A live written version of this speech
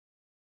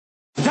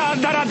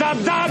da da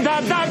da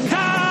da da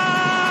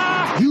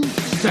da. You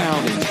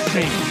sound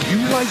insane. You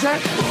realize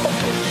that?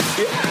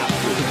 Yeah.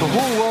 The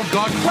whole world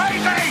gone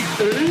crazy.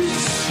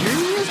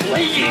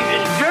 Seriously?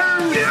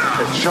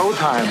 It's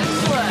showtime.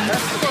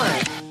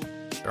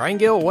 Brian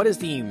Gill, what is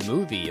the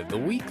movie of the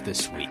week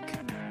this week?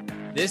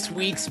 This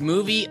week's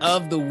movie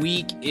of the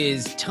week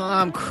is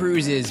Tom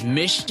Cruise's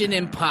Mission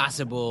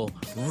Impossible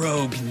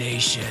Rogue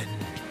Nation.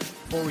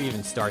 Before we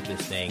even start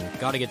this thing,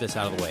 got to get this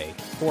out of the way.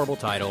 Horrible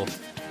title.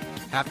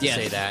 Have to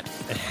say that.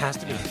 It has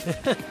to be.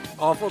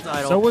 Awful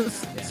title.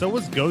 So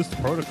was Ghost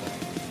Protocol.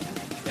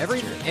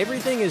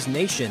 Everything is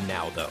Nation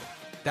now, though.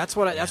 That's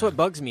what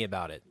bugs me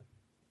about it.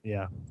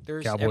 Yeah.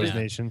 There's Cowboys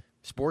Nation.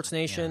 Sports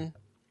Nation.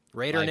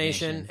 Raider Live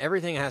Nation.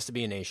 Everything has to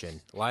be a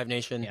nation. Live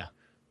Nation. Yeah.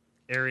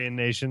 Aryan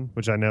Nation,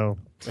 which I know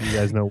you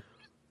guys know.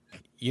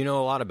 You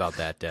know a lot about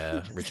that,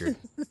 Richard.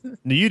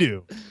 No, you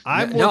do.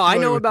 I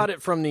know about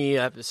it from the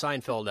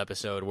Seinfeld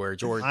episode where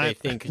they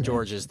think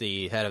George is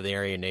the head of the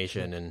Aryan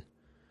Nation and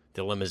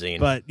the limousine.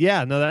 But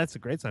yeah, no, that's a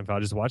great Seinfeld. I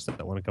just watched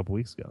that one a couple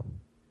weeks ago.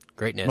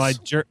 Greatness.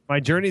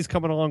 My journey's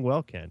coming along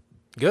well, Ken.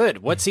 Good.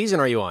 What season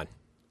are you on?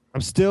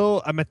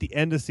 I'm at the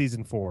end of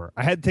season 4.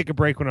 I had to take a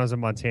break when I was in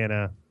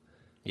Montana.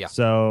 Yeah.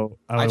 So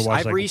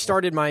I've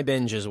restarted my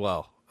binge as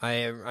well.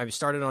 I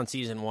started on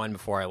season 1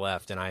 before I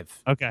left, and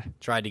I've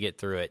tried to get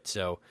through it.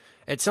 So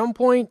at some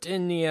point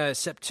in the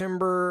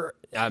September,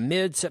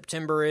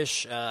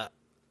 mid-September-ish,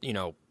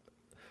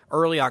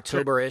 early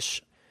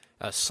October-ish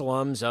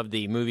slums of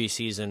the movie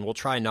season, we'll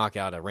try and knock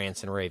out a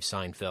Rants and Rave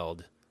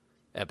Seinfeld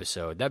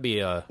episode. That'd be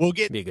a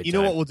good You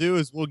know what we'll do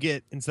is we'll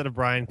get, instead of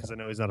Brian, because I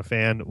know he's not a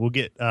fan, we'll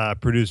get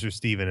producer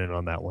Steven in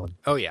on that one.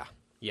 Oh, yeah.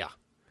 Yeah.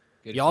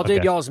 Y'all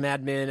did y'all's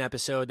Mad Men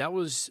episode. That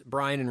was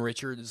Brian and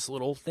Richard's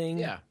little thing.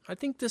 Yeah. I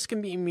think this can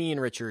be me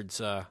and Richard's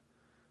little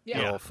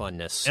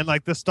funness. And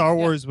like the Star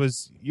Wars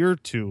was your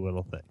two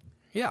little thing.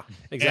 Yeah,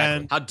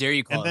 exactly. How dare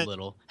you call it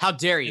little? How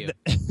dare you?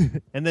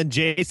 And then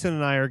Jason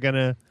and I are going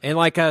to... And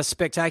like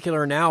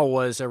Spectacular Now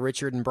was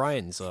Richard and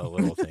Brian's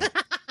little thing.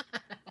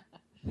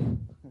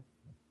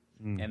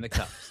 And the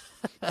cups.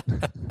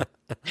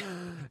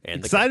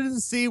 Excited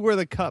to see where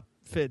the cup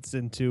fits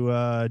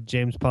into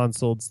James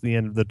Ponsold's The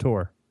End of the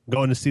Tour.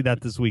 Going to see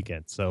that this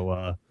weekend,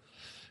 so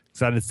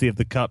excited to see if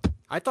the cup.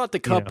 I thought the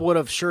cup would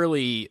have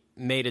surely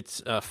made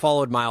its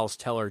followed Miles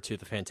Teller to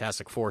the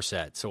Fantastic Four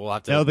set. So we'll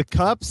have to. No, the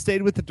cup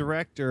stayed with the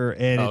director,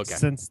 and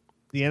since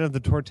The End of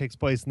the Tour takes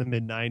place in the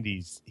mid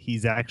 '90s,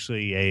 he's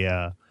actually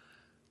a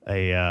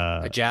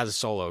jazz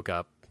solo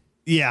cup.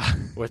 Yeah,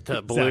 with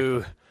the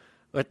blue.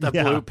 With the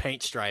blue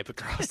paint stripe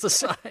across the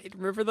side.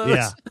 Remember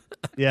those?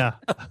 Yeah.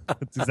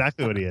 That's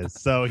exactly what he is.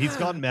 So he's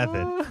gone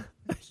method.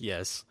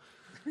 Yes.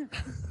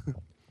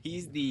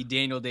 He's the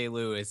Daniel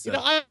Day-Lewis.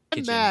 I'm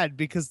mad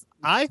because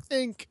I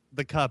think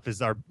the cup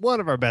is one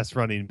of our best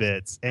running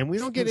bits, and we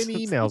don't get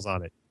any emails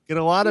on it. Get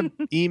a lot of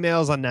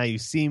emails on Now You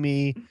See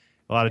Me,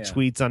 a lot of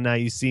tweets on Now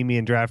You See Me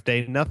and Draft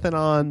Day. Nothing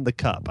on the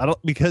cup.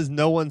 Because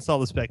no one saw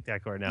the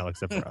Spectacular Now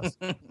except for us.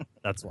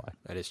 That's why.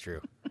 That is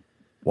true.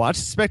 Watch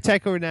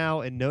Spectacular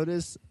Now and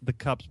notice the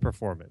cup's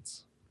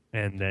performance,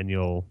 and then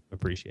you'll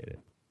appreciate it.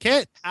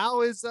 Kent,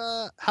 how's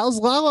La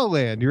La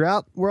Land? You're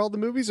out where all the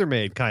movies are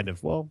made, kind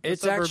of. Well,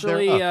 it's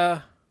actually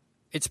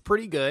it's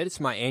pretty good. It's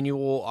my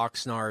annual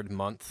Oxnard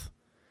month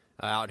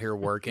out here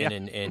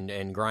working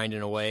and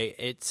grinding away.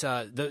 It's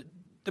the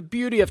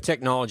beauty of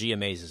technology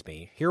amazes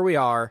me. Here we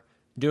are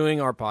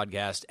doing our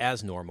podcast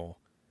as normal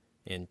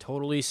in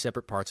totally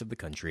separate parts of the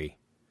country.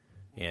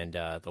 And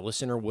the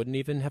listener wouldn't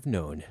even have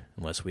known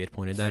unless we had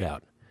pointed that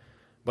out.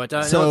 But no,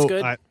 it's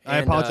good. I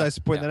apologize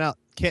for pointing that out.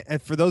 Kent,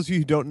 and for those of you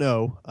who don't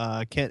know,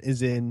 Kent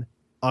is in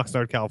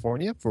Oxnard,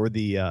 California for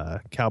the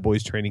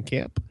Cowboys training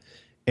camp.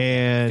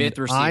 And Fifth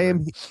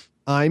receiver.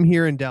 I'm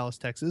here in Dallas,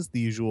 Texas,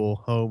 the usual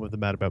home of the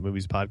Mad About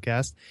Movies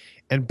podcast.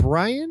 And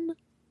Brian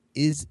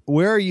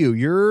where are you?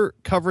 You're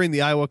covering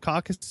the Iowa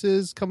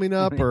caucuses coming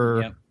up,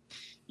 or Yep.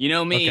 You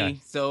know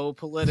me, so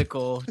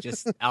political,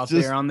 just out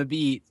there on the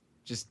beat.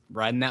 Just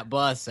riding that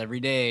bus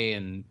every day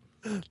and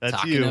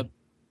talking up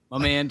my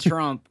man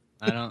Trump.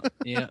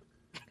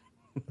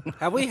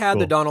 Have we had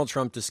the Donald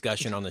Trump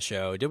discussion on the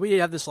show? Did we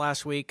have this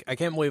last week? I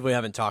can't believe we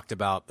haven't talked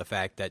about the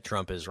fact that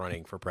Trump is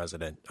running for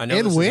president. I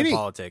know this isn't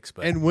politics,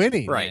 but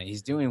winning. Right. Yeah,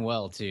 he's doing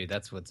well too.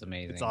 That's what's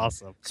amazing. It's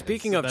awesome.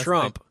 Speaking of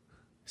Trump,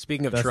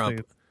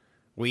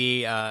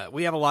 we have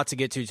a lot to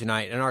get to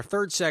tonight. And our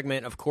third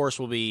segment, of course,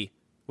 will be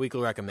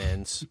Weekly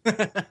Recommends.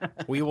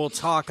 We will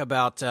talk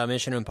about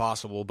Mission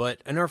Impossible, but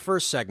in our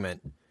first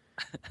segment,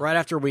 right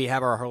after we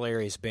have our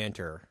hilarious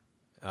banter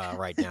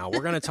right now,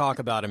 we're going to talk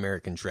about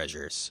American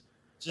Treasures.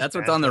 That's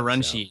what's on the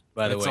run sheet,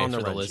 by the way,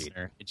 for the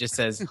listener. It just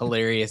says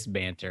hilarious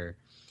banter.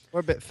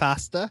 We're a bit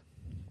faster.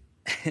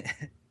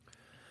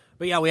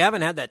 But yeah, we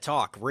haven't had that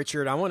talk.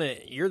 Richard,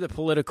 you're the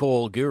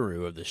political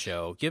guru of the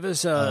show. Give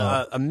us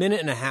a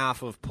minute and a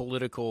half of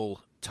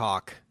political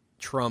talk.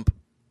 Trump.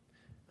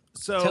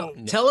 So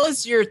tell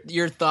us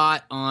your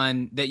thought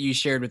on that you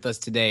shared with us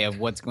today of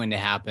what's going to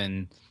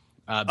happen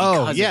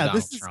Because of Donald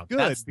this is Trump.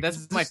 good.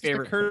 That's my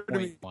favorite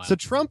point. So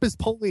Trump is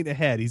polling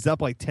ahead. He's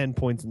up like 10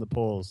 points in the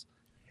polls.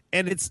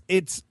 And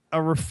it's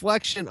a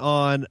reflection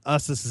on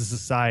us as a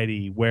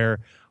society where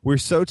we're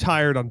so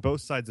tired on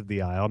both sides of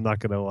the aisle. I'm not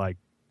going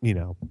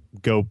to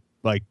go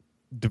like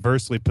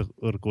diversely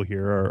political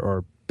here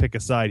or pick a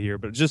side here,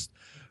 but just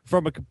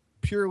from a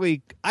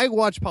purely, I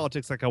watch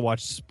politics like I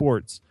watch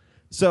sports.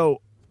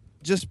 So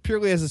just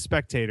purely as a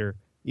spectator,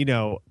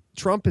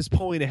 Trump is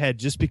pulling ahead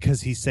just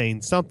because he's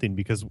saying something,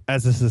 because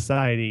as a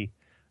society,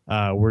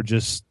 we're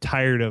just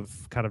tired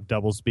of kind of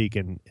doublespeak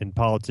and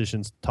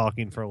politicians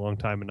talking for a long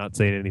time and not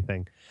saying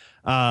anything.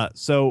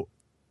 So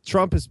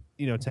Trump is,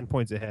 10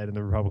 points ahead in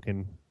the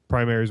Republican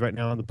primaries right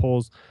now in the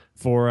polls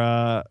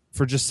for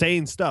just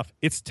saying stuff.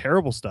 It's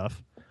terrible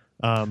stuff.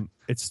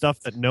 It's stuff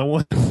that no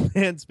one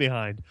stands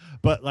behind.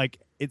 But like,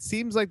 it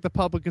seems like the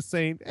public is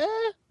saying,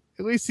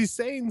 at least he's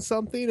saying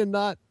something and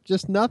not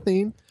just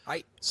nothing.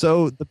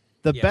 So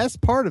the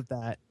best part of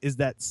that is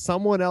that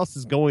someone else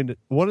is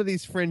one of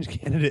these fringe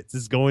candidates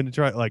is going to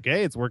try, like,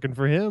 hey, it's working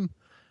for him.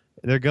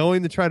 They're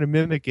going to try to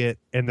mimic it,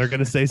 and they're going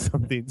to say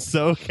something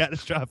so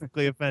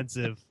catastrophically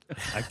offensive.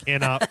 I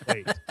cannot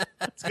wait.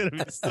 It's going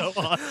to be so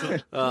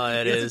awesome. Oh,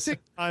 It's a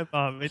time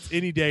bomb. It's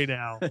any day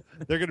now.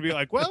 They're going to be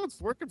like, well,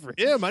 it's working for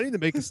him. I need to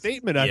make a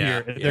statement out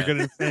here. And they're going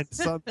to offend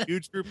some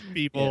huge group of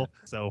people.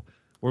 Yeah. So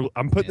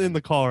I'm putting in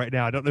the call right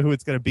now. I don't know who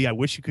it's going to be. I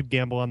wish you could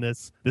gamble on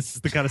this. This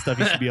is the kind of stuff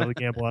you should be able to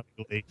gamble on.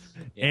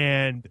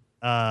 And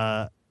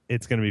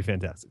it's going to be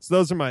fantastic.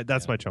 So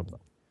that's my Trump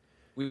thought.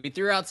 We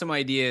threw out some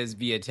ideas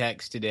via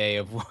text today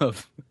of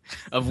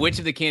which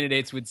of the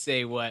candidates would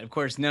say what. Of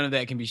course, none of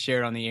that can be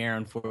shared on the air,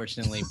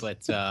 unfortunately.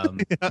 But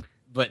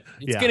but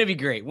it's going to be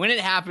great. When it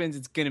happens,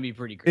 it's going to be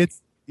pretty great.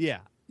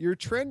 You're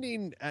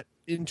trending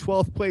in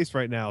 12th place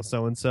right now,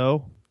 so and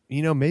so.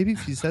 Maybe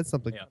if you said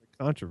something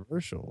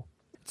controversial,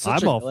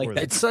 I'm all for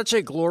that. It's such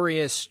a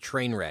glorious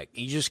train wreck.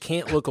 You just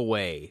can't look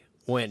away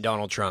when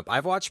Donald Trump.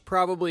 I've watched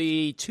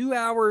probably 2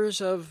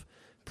 hours of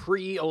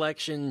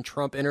pre-election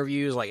Trump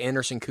interviews, like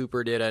Anderson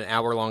Cooper did an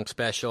hour-long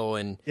special,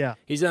 and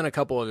he's done a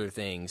couple other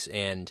things.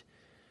 And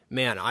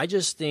man, I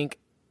just think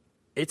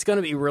it's going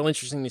to be real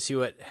interesting to see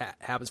what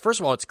happens. First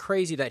of all, it's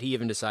crazy that he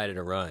even decided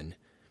to run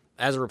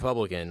as a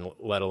Republican,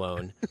 let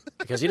alone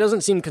because he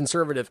doesn't seem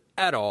conservative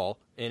at all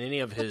in any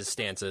of his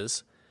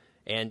stances.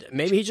 And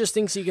maybe he just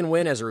thinks he can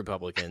win as a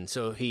Republican,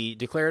 so he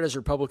declared as a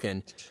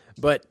Republican.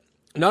 But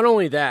not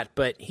only that,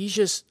 but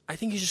I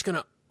think he's just going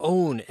to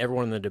own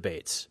everyone in the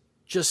debates.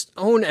 Just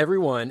own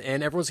everyone,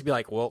 and everyone's going to be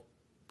like, well,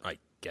 I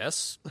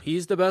guess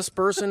he's the best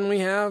person we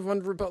have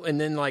on Republican.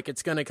 And then, like,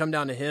 it's going to come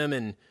down to him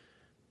and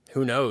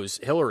who knows,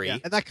 Hillary. Yeah,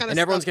 and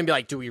everyone's going to be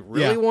like, do we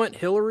really want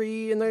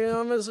Hillary in the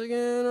office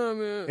again?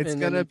 It's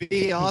going to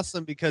be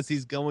awesome because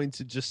he's going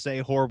to just say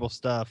horrible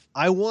stuff.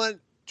 I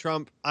want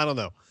Trump, I don't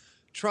know.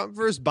 Trump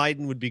versus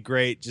Biden would be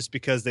great just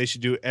because they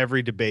should do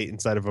every debate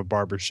inside of a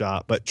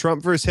barbershop. But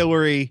Trump versus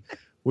Hillary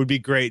would be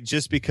great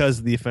just because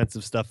of the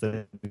offensive stuff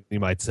that you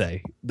might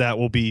say. That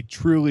will be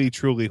truly,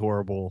 truly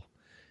horrible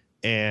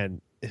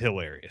and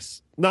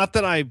hilarious. Not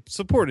that I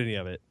support any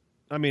of it.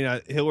 I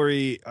mean,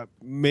 Hillary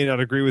may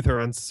not agree with her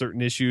on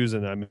certain issues,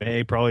 and I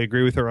may probably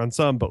agree with her on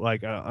some, but I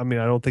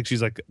don't think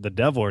she's like the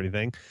devil or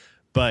anything.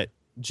 But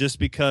just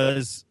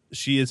because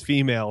she is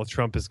female,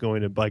 Trump is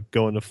going to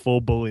go into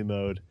full bully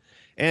mode.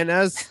 And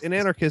as an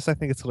anarchist, I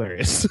think it's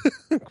hilarious,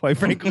 quite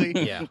frankly.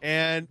 Yeah.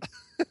 And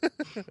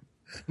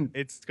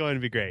it's going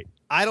to be great.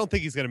 I don't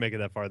think he's going to make it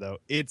that far, though.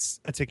 It's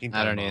a ticking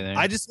time bomb. I don't either.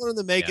 I just want him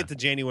to make it to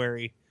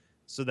January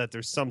so that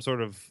there's some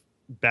sort of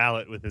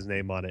ballot with his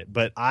name on it.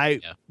 But I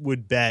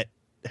would bet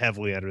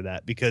heavily under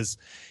that because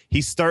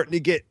he's starting to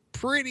get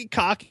pretty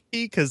cocky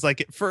because,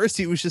 at first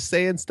he was just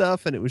saying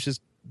stuff and it was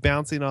just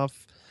bouncing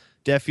off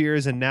deaf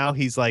ears, and now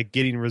he's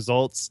getting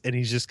results and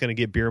he's just going to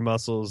get beer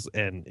muscles,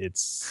 and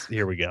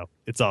here we go.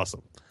 It's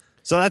awesome.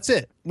 So that's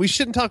it. We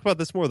shouldn't talk about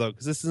this more, though,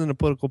 because this isn't a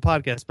political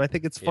podcast, but I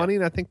think it's funny,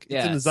 and I think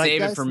it's in the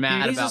zeitgeist. Save it for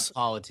Matt about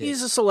politics.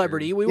 He's a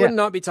celebrity. We would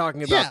not be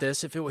talking about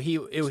this if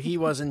he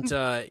wasn't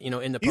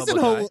in the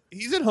public eye.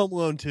 He's in Home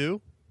Alone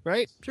too,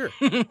 right? Sure,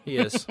 he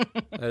is.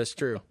 That is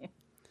true.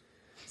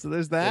 So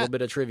there's that. A little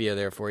bit of trivia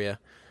there for you.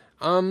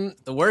 The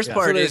worst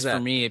part is for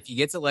me, if he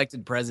ggets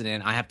elected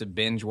president, I have to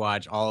binge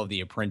watch all of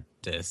The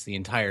Apprentice, the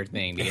entire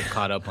thing, to get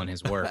caught up on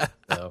his work.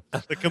 So.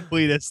 The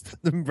completest,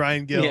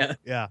 Brian Gill.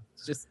 Yeah.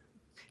 It's just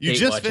you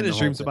just finished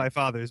Dreams of My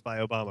Fathers by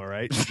Obama,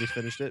 right? You just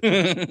finished it.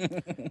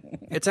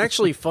 It's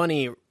actually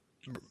funny,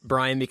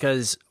 Brian,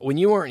 because when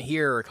you weren't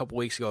here a couple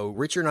weeks ago,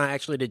 Richard and I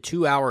actually did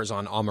 2 hours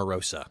on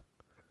Omarosa,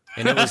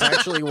 and it was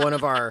actually one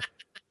of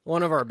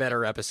our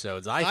better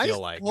episodes. I feel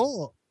like.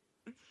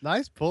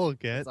 Nice pull,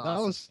 Kent. Awesome,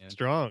 that was man.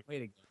 strong. Way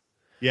to go.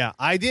 Yeah,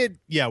 I did.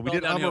 Yeah, we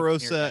did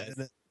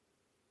Omarosa.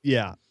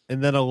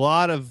 And then a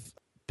lot of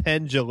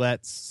Penn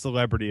Jillette's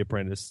Celebrity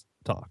Apprentice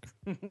talk.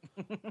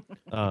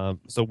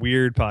 So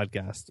weird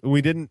podcast.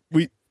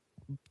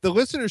 The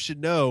listeners should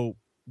know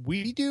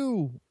we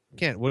do.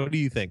 Kent, what do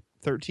you think?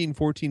 13,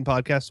 14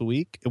 podcasts a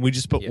week, and we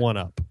just put one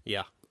up.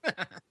 Yeah.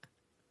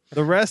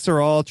 The rest are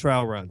all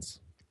trial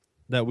runs.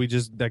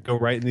 that go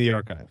right into the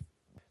archive.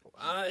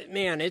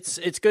 Man,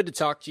 it's good to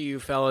talk to you,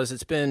 fellas.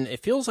 It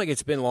feels like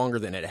it's been longer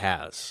than it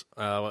has.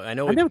 I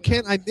know.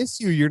 I miss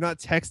you. You're not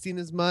texting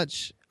as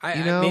much.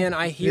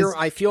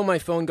 I feel my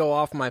phone go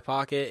off my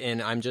pocket,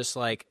 and I'm just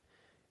like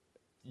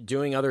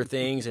doing other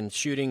things and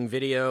shooting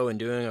video and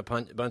doing a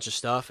bunch of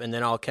stuff, and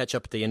then I'll catch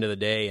up at the end of the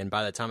day. And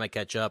by the time I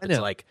catch up, it's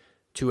like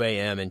 2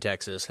 a.m. in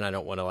Texas, and I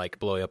don't want to like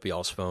blow up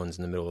y'all's phones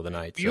in the middle of the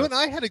night. You and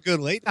I had a good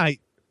late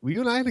night.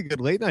 You and I had a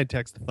good late night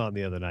textathon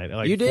the other night.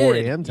 Like you did. 4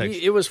 a.m. text.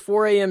 It was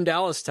 4 a.m.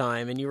 Dallas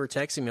time, and you were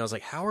texting me. I was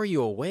like, "How are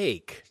you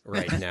awake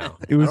right now?"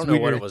 It was I don't know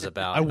weird. what it was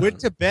about. I went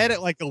to bed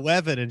at like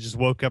 11 and just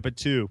woke up at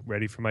 2,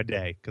 ready for my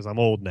day because I'm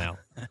old now.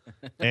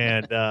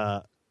 And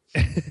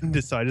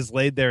so I just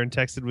laid there and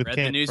texted with Read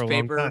Kent the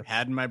newspaper, for a long time.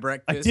 had my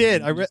breakfast. I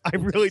did. I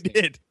really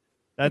did.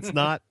 That's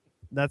not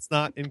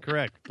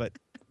incorrect. But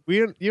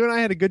you and I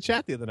had a good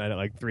chat the other night at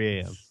like 3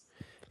 a.m.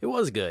 It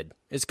was good.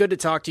 It's good to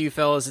talk to you,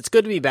 fellas. It's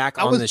good to be back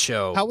on the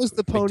show. How was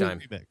the Pony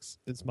remix?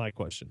 It's my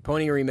question.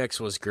 Pony remix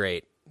was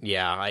great.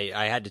 Yeah,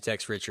 I had to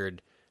text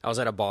Richard. I was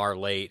at a bar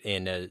late,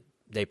 and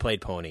they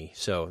played Pony,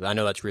 so I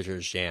know that's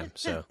Richard's jam.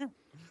 So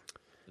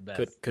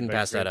couldn't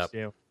pass that up.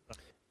 Jam.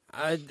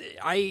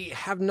 I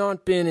have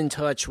not been in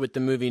touch with the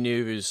movie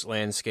news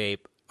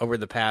landscape over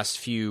the past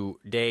few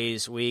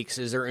days, weeks.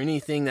 Is there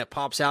anything that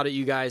pops out at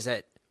you guys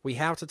that we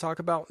have to talk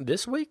about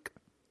this week?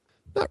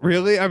 Not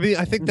really. I mean,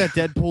 I think that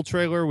Deadpool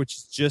trailer,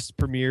 which just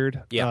premiered,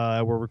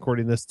 we're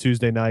recording this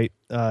Tuesday night,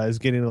 is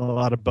getting a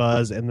lot of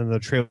buzz, and then the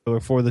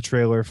trailer for the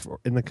trailer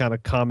in the kind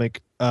of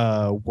comic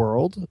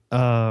world.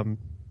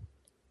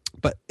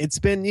 But it's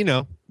been,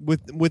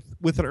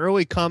 with an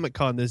early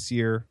Comic-Con this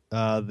year,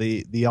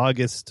 the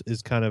August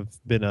has kind of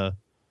been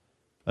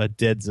a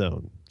dead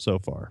zone so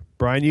far.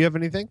 Brian, you have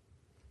anything?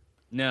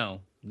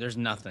 No, there's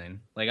nothing.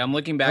 Like, I'm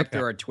looking back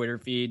through our Twitter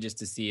feed just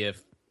to see if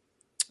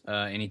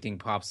anything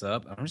pops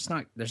up.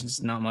 There's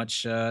just not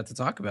much to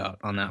talk about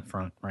on that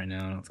front right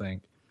now, I don't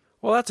think.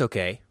 Well, that's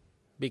okay,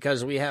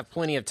 because we have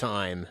plenty of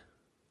time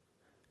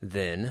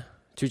then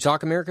to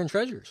talk American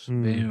Treasures.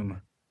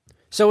 Boom.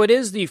 So it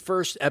is the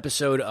first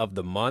episode of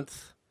the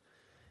month,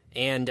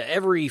 and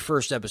every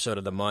first episode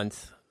of the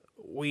month,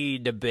 we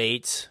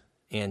debate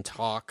and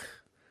talk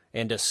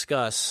and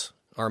discuss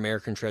our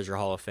American Treasure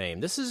Hall of Fame.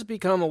 This has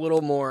become a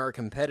little more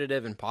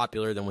competitive and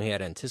popular than we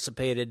had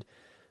anticipated.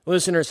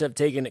 Listeners have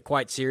taken it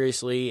quite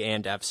seriously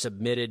and have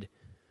submitted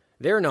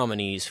their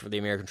nominees for the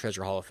American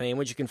Treasure Hall of Fame,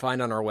 which you can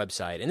find on our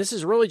website. And this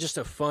is really just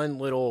a fun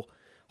little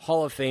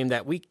Hall of Fame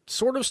that we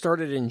sort of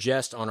started in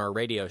jest on our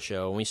radio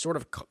show. And we sort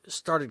of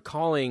started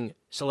calling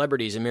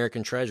celebrities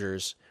American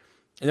treasures.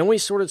 And then we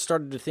sort of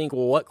started to think,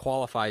 well, what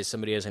qualifies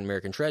somebody as an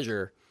American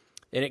treasure?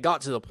 And it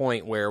got to the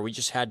point where we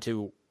just had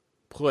to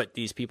put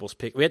these people's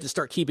we had to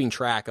start keeping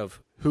track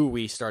of who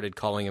we started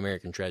calling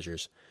American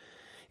treasures.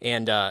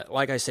 And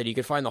like I said, you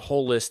can find the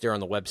whole list there on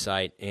the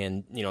website.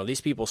 And,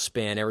 these people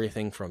span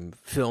everything from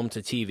film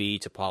to TV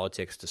to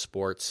politics to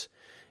sports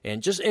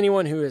and just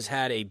anyone who has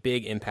had a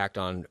big impact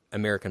on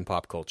American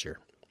pop culture.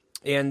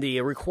 And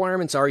the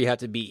requirements are you have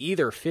to be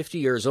either 50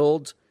 years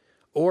old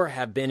or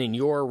have been in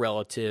your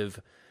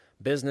relative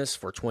business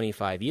for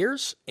 25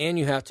 years, and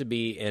you have to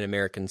be an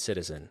American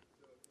citizen.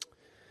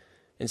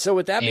 And so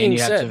with that being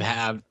said... And you have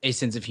to have a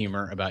sense of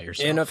humor about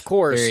yourself. And of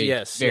course, very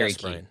yes, key.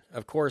 Brian.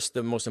 Of course,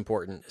 the most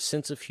important,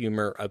 sense of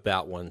humor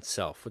about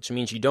oneself, which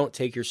means you don't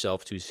take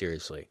yourself too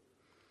seriously.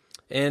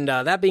 And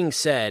that being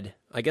said,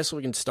 I guess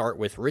we can start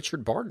with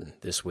Richard Barton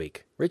this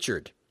week.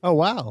 Richard. Oh,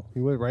 wow.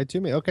 You went right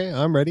to me. Okay,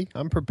 I'm ready.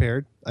 I'm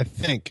prepared. I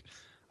think.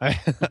 I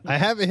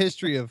have a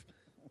history of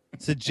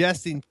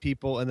suggesting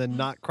people and then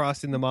not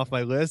crossing them off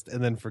my list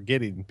and then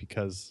forgetting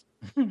because,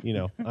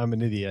 I'm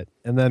an idiot,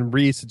 and then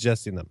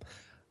re-suggesting them.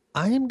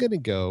 I am going to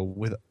go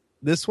with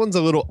this one's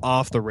a little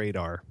off the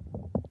radar,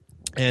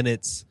 and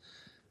it's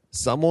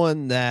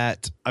someone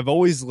that I've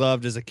always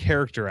loved as a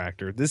character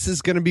actor. This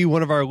is going to be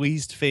one of our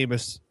least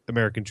famous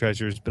American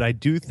treasures, but I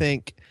do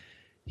think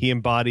he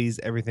embodies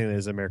everything that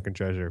is American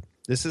treasure.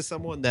 This is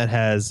someone that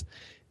has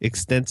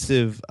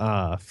extensive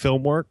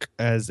film work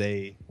as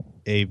a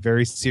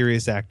very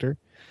serious actor,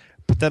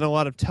 but then a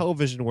lot of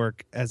television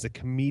work as a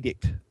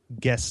comedic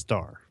guest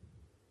star.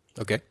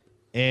 Okay.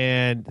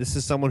 And this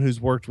is someone who's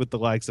worked with the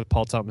likes of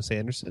Paul Thomas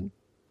Anderson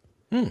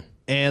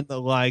and the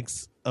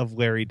likes of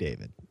Larry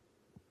David.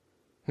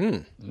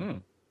 I'm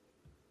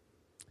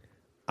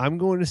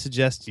going to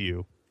suggest to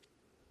you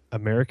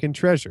American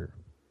treasure,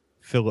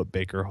 Philip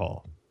Baker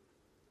Hall.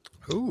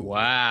 Ooh.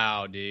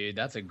 Wow, dude.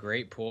 That's a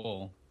great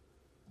pull.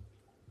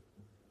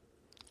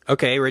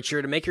 Okay,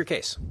 Richard, make your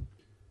case.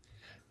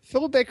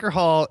 Philip Baker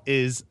Hall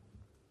is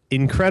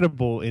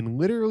incredible in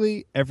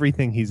literally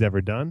everything he's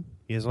ever done.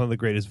 He has one of the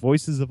greatest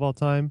voices of all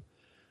time.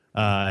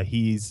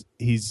 He's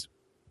his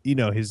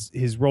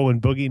role in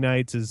Boogie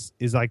Nights is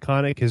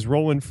iconic. His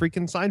role in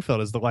freaking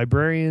Seinfeld as the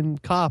librarian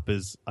cop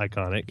is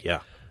iconic. Yeah.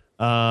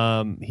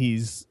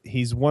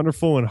 He's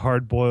wonderful and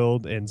hard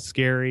boiled and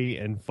scary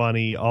and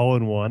funny all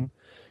in one.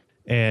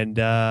 And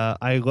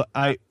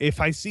I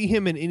if I see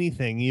him in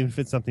anything, even if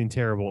it's something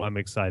terrible, I'm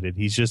excited.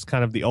 He's just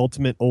kind of the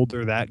ultimate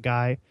older that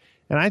guy.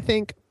 And I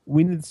think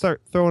we need to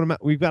start throwing him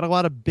out. We've got a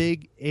lot of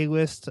big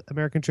A-list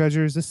American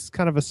treasures. This is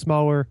kind of a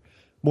smaller,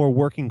 more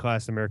working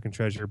class American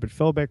treasure, but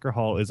Phil Baker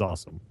Hall is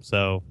awesome.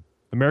 So,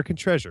 American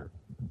treasure,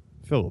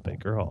 Phil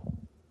Baker Hall.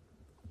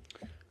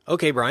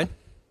 Okay, Brian.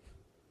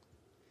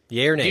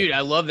 Yay or nay? Dude,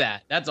 I love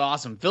that. That's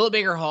awesome. Philip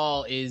Baker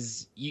Hall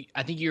is,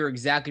 I think you're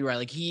exactly right.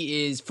 Like,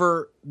 he is,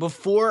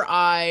 before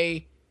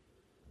I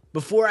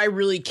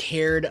really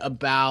cared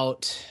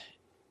about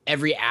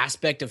every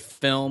aspect of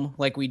film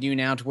like we do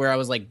now, to where I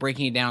was like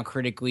breaking it down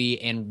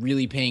critically and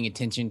really paying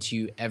attention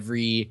to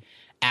every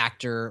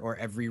actor or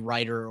every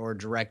writer or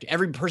director,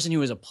 every person who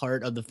was a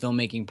part of the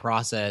filmmaking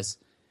process.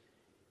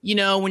 You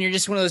know, when you're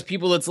just one of those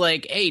people that's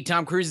like, hey,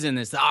 Tom Cruise is in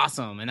this,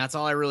 awesome, and that's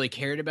all I really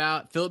cared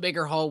about. Philip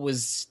Baker Hall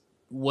was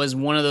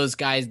one of those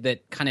guys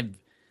that kind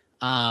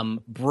of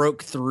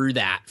broke through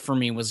that for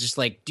me. Was just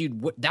like,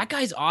 dude, that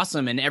guy's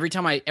awesome. And every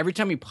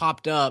time he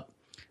popped up,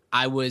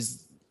 I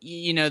was,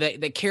 you know,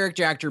 that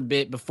character actor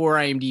bit before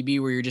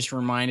IMDb where you're just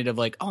reminded of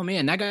like, oh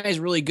man, that guy's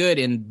really good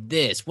in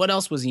this. What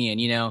else was he in?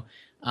 You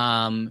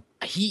know,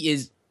 he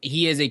is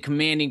a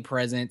commanding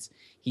presence.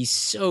 He's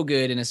so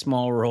good in a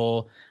small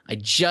role. I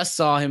just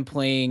saw him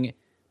playing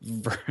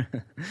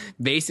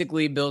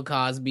basically Bill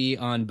Cosby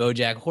on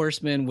BoJack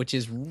Horseman, which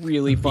is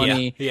really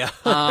funny. Yeah.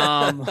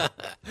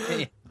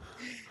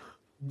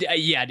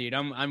 Yeah, dude,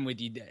 I'm with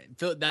you.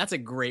 That's a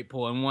great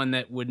pull, and one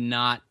that would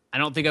not. I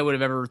don't think I would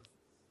have ever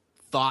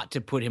thought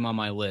to put him on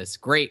my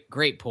list. Great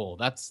pull.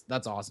 That's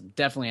awesome.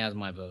 Definitely has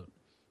my vote.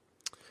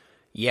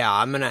 Yeah,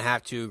 I'm gonna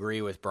have to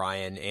agree with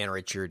Brian and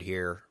Richard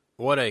here.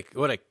 What a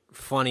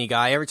funny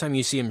guy. Every time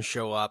you see him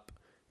show up,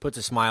 puts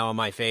a smile on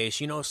my face.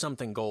 You know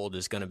something gold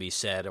is going to be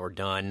said or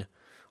done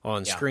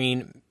on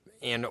screen.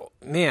 And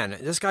man,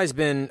 this guy's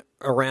been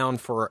around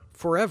for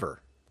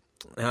forever.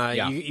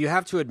 You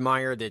have to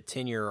admire the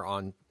tenure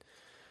on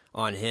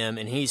him,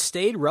 and he's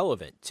stayed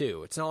relevant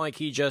too. It's not like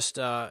he just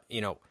had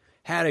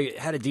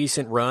a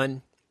decent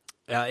run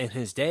in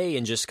his day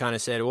and just kind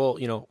of said, well,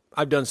 you know,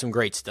 I've done some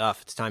great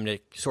stuff. It's time to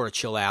sort of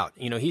chill out.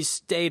 You know, he's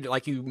stayed,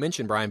 like you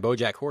mentioned, Brian,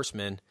 BoJack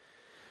Horseman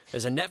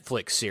as a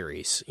Netflix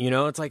series. You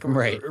know, it's like a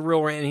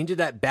real random. He did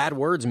that Bad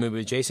Words movie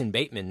with Jason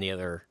Bateman the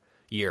other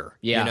year.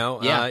 Yeah. You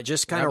know,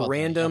 just kind of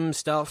random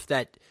stuff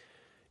that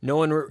no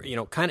one, you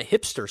know, kind of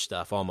hipster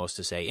stuff almost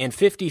to say. And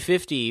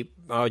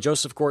 50-50,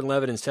 Joseph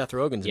Gordon-Levitt and Seth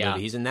Rogen's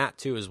movie. He's in that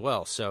too as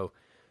well. So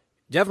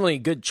definitely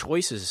good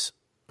choices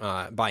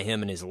by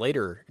him in his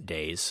later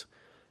days.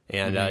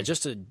 And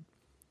just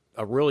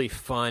a really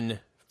fun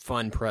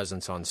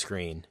presence on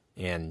screen.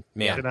 And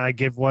man, can I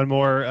give one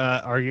more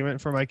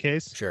argument for my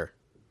case? Sure.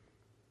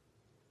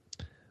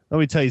 Let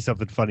me tell you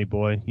something funny,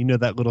 boy. You know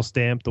that little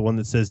stamp, the one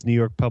that says New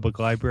York Public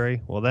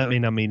Library? Well, that may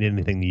not mean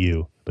anything to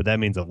you, but that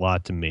means a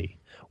lot to me.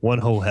 One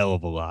whole hell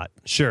of a lot.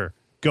 Sure,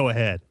 go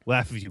ahead.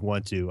 Laugh if you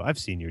want to. I've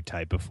seen your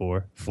type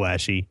before.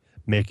 Flashy,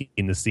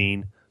 making the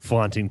scene,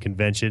 flaunting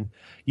convention.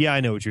 Yeah, I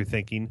know what you're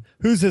thinking.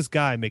 Who's this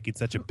guy making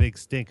such a big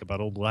stink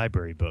about old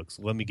library books?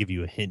 Let me give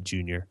you a hint,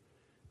 Junior.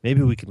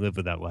 Maybe we can live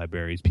without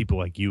libraries, people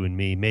like you and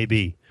me.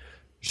 Maybe.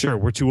 Sure,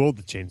 we're too old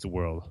to change the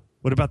world.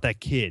 What about that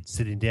kid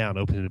sitting down,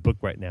 opening a book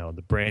right now in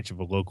the branch of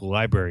a local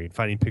library and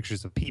finding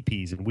pictures of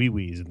pee-pees and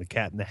wee-wees and the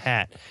Cat in the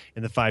Hat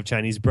and the 5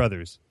 Chinese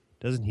brothers?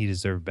 Doesn't he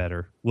deserve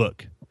better?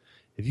 Look,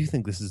 if you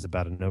think this is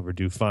about an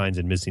overdue fines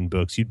and missing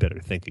books, you'd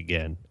better think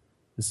again.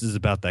 This is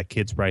about that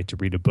kid's right to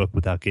read a book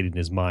without getting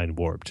his mind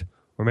warped.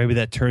 Or maybe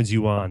that turns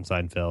you on,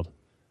 Seinfeld.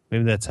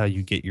 Maybe that's how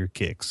you get your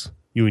kicks.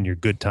 You and your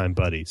good time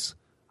buddies.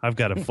 I've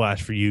got a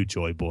flash for you,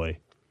 Joy Boy.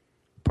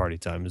 Party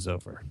time is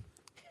over.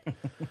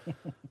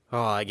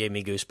 Oh, that gave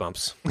me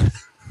goosebumps.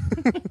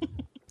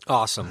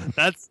 Awesome.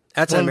 That's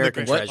an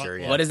American treasure.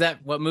 Yeah. What is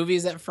that? What movie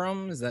is that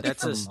from? Is that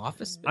from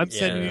Office? I'm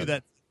sending you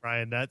that,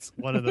 Brian. That's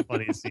one of the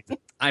funniest scenes.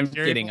 I'm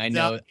kidding. I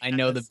know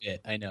the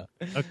bit. I know.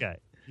 Okay.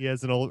 He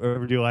has an old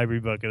overdue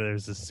library book, and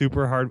there's a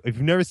super hard. If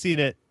you've never seen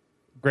it,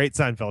 great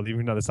Seinfeld. Even if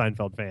you're not a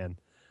Seinfeld fan,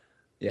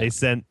 they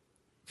sent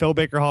Phil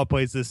Baker Hall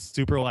plays this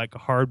super like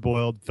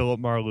hard-boiled Philip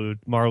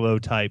Marlowe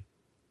type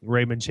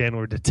Raymond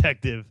Chandler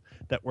detective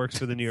that works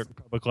for the New York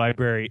Public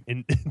Library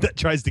and that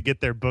tries to get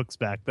their books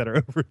back that are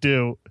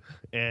overdue,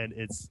 and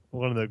it's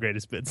one of the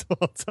greatest bits of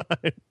all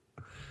time.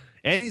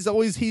 And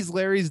he's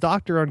Larry's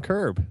doctor on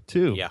Curb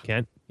too. Yeah.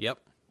 Kent. Yep.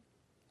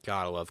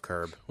 God, I love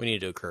Curb. We need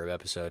to do a Curb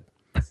episode.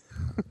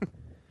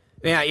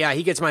 Yeah,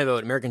 he gets my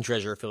vote. American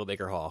Treasure, Philip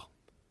Baker Hall.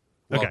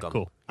 Welcome. Okay,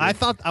 cool.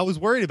 I was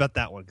worried about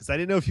that one because I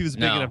didn't know if he was a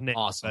big enough name.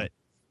 Awesome.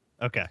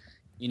 But, okay.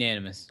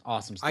 Unanimous.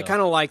 Awesome stuff. I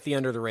kind of like the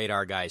under the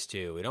radar guys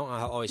too. We don't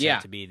always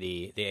have to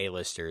be the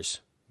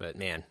A-listers, but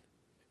man.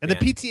 And the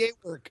PTA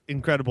work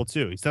incredible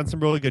too. He's done some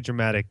really good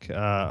dramatic.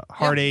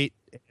 Hard Eight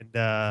and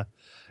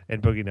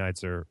Boogie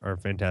Nights are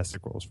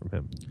fantastic roles from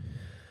him.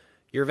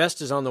 Your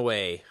vest is on the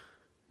way,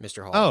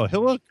 Mr. Hall. Oh,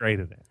 he'll look great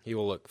in it. He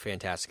will look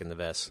fantastic in the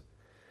vest.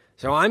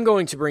 So I'm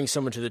going to bring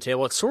someone to the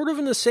table. It's sort of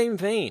in the same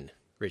vein,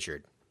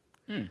 Richard.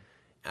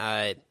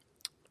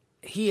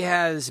 he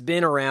has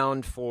been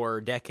around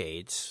for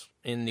decades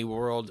in the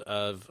world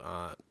of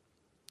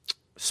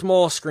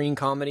small screen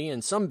comedy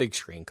and some big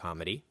screen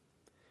comedy.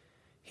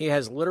 He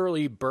has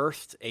literally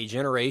birthed a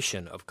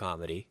generation of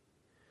comedy,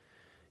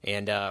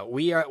 and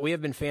we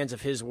have been fans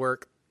of his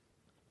work,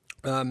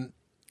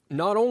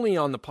 not only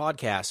on the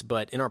podcast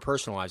but in our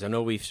personal lives. I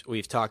know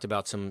we've talked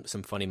about some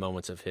funny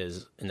moments of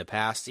his in the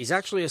past. He's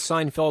actually a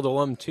Seinfeld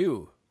alum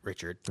too,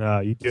 Richard.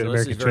 You do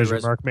American Treasure,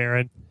 Mark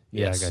Maron.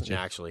 Yes, I got you.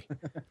 Actually.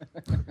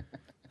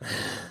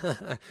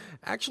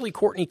 Actually,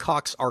 Courtney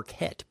Cox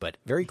Arquette, but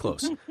very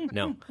close.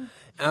 No.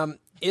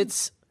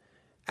 It's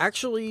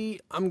actually,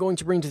 I'm going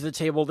to bring to the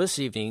table this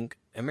evening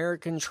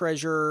American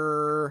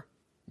Treasure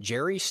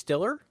Jerry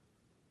Stiller.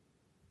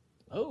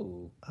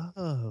 Oh.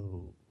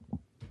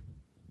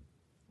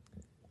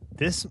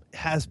 This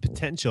has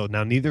potential.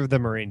 Now, neither of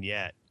them are in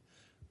yet,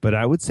 but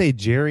I would say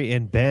Jerry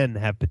and Ben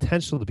have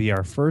potential to be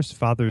our first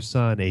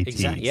father-son ATs.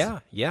 Exactly.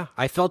 Yeah.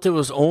 I felt it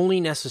was only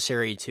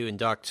necessary to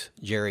induct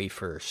Jerry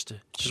first.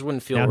 Just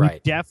wouldn't feel now,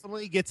 right. He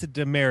definitely gets a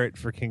demerit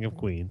for King of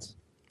Queens.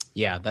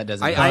 Yeah, that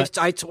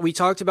doesn't. We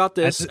talked about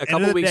this a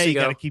couple weeks ago. You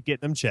got to keep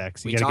getting them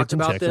checks. We talked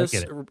about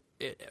this.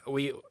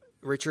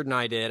 Richard and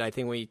I did. I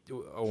think when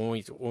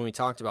we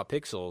talked about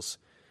Pixels,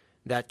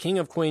 that King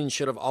of Queens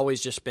should have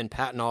always just been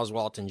Patton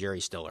Oswalt and Jerry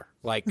Stiller.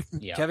 Like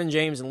Kevin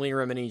James and Lee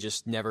Remini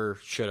just never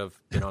should have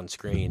been on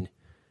screen.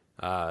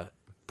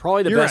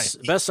 Probably the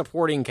best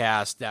supporting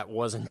cast that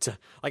wasn't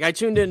like I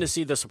tuned in to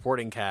see the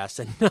supporting cast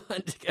and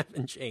not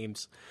Kevin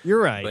James.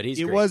 You're right. But it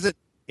great. Wasn't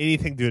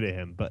anything due to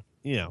him, but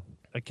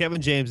a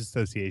Kevin James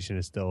association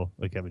is still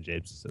a Kevin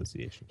James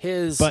association.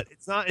 But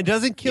it's not. It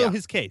doesn't kill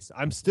his case.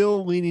 I'm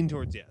still leaning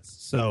towards yes.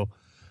 So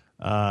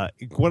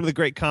one of the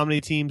great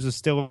comedy teams was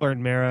Stiller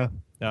and Mara.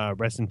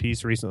 Rest in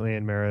peace recently,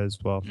 and Mara as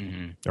well.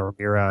 Mm-hmm. Or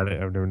Mira,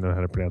 I don't know how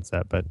to pronounce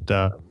that. But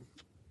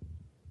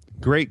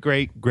great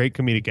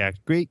comedic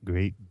act. Great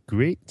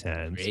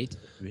times.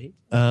 Great.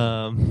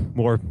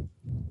 More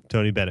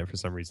Tony Bennett for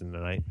some reason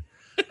tonight.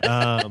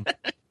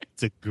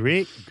 It's a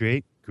great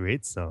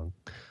song.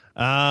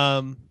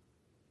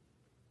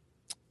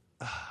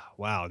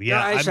 Wow.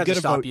 Yeah, I just have to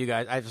stop you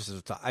guys. I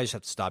just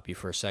have to stop you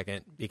for a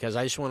second because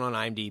I just went on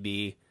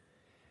IMDb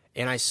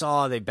and I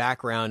saw the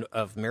background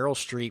of Meryl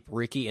Streep,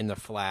 Ricky in The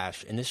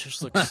Flash, and this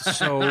just looks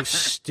so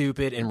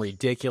stupid and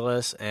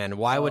ridiculous. And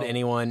why would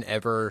anyone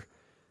ever?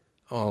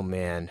 Oh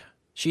man,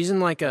 she's in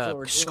like a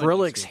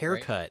Skrillex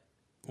haircut. Right?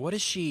 What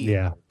is she?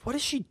 Yeah. What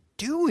is she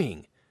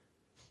doing?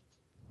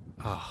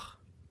 Oh,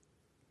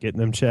 getting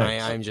them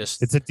checks. I'm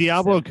just. It's a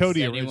Diablo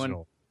Cody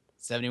original.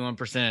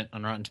 71%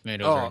 on Rotten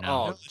Tomatoes right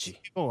now. Oh,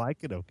 people like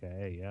it.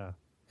 Okay, yeah.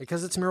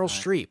 Because it's Meryl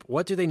Streep.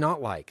 What do they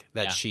not like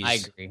that she's? I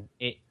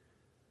agree.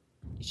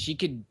 She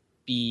could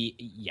be.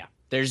 Yeah.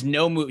 There's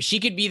no movie.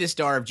 She could be the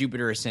star of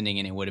Jupiter Ascending,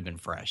 and it would have been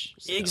fresh.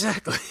 So.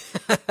 Exactly.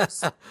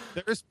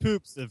 There's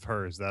poops of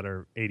hers that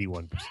are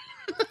 81%.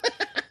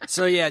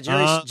 So yeah,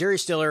 Jerry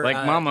Stiller, like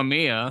Mamma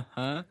Mia,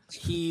 huh?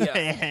 He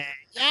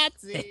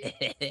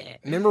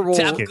memorable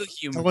topical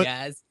humor,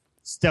 guys.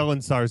 Stellan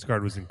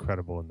Skarsgård was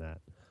incredible in that.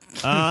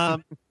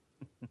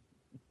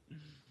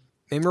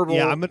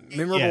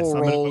 Memorable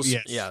roles.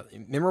 Yes. Yeah,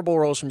 memorable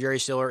roles from Jerry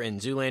Stiller in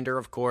Zoolander,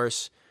 of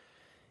course,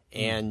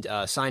 and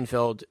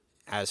Seinfeld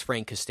as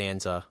Frank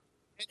Costanza.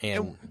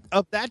 And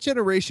of that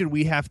generation,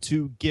 we have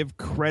to give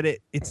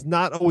credit. It's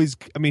not always.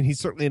 I mean, he's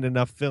certainly in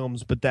enough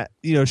films, but that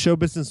show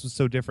business was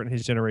so different in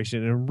his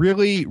generation, and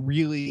really,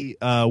 really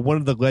one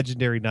of the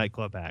legendary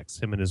nightclub acts.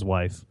 Him and his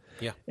wife.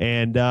 Yeah,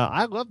 and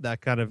I love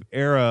that kind of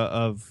era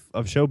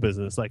of show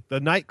business. Like the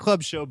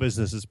nightclub show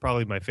business is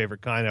probably my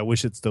favorite kind. I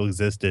wish it still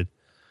existed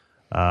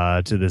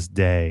to this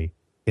day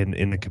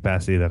in the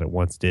capacity that it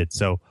once did.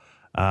 So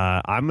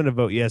I'm going to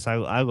vote yes.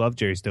 I love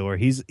Jerry Stiller.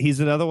 He's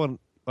another one,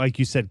 like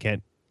you said,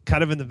 Kent.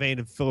 Kind of in the vein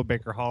of Philip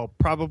Baker Hall,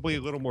 probably a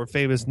little more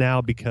famous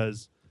now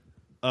because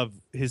of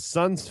his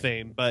son's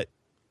fame, but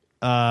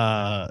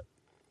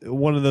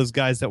one of those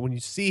guys that when you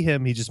see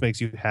him, he just makes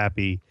you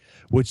happy,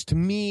 which to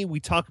me, we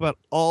talk about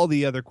all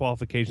the other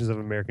qualifications of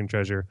American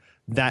Treasure.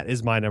 That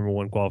is my number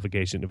one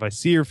qualification. If I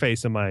see your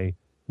face, am I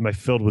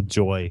filled with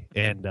joy?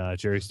 And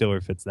Jerry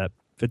Stiller fits the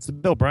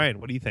bill. Brian,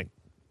 what do you think?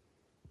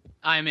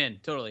 I'm in,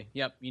 totally.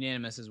 Yep,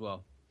 unanimous as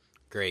well.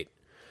 Great.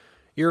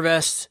 Your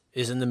vest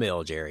is in the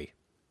mail, Jerry.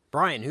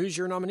 Brian, who's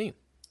your nominee?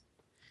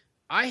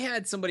 I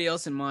had somebody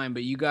else in mind,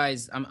 but you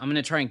guys, I'm going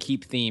to try and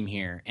keep theme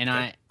here. And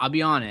okay. I'll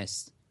be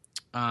honest.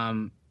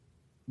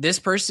 This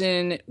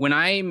person, when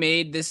I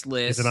made this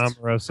list, is it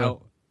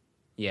Omarosa?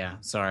 Yeah,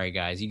 sorry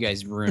guys, you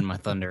guys ruined my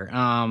thunder.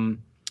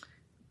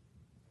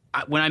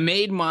 When I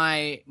made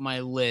my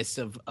list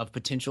of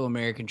potential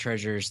American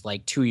treasures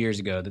like 2 years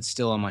ago, that's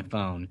still on my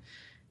phone.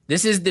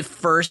 This is the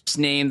first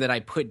name that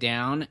I put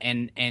down,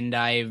 and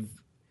I've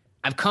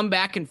come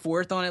back and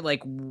forth on it.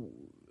 Like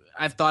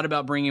I've thought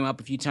about bringing him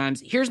up a few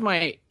times. Here's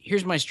my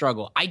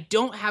struggle. I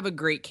don't have a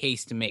great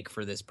case to make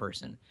for this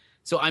person,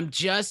 so I'm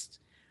just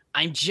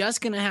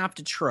gonna have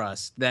to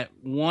trust that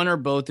one or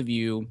both of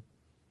you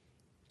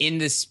in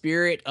the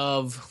spirit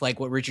of like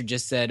what Richard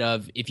just said,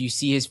 of if you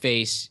see his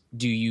face,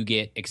 do you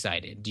get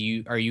excited?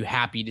 Are you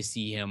happy to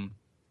see him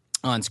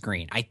on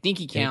screen? I think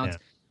he counts.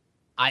 Yeah.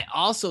 I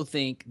also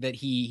think that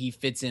he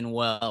fits in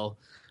well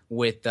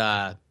with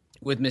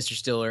Mr.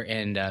 Stiller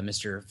and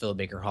Mr. Philip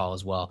Baker Hall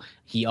as well.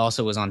 He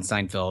also was on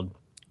Seinfeld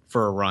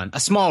for a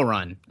small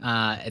run,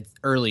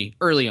 early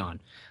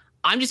on.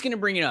 I'm just going to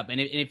bring it up, and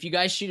if you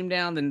guys shoot him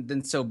down,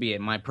 then so be it.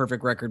 My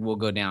perfect record will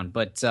go down.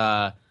 But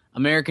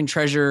American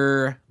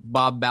Treasure,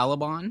 Bob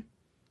Balaban.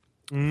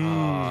 Oh,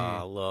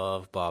 I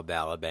love Bob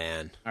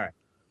Balaban. All right,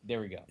 there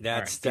we go.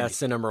 That's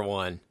the number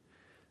one.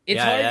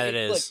 It's hard. It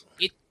is.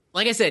 Look,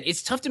 like I said,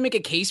 it's tough to make a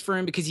case for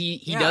him because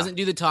he doesn't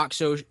do the talk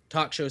show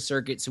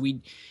circuit, so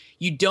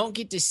you don't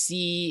get to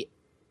see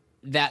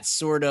that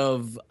sort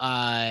of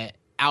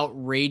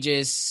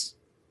outrageous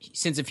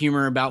sense of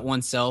humor about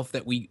oneself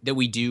that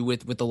we do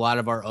with a lot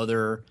of our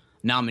other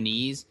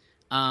nominees.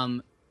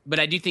 But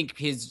I do think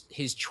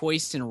his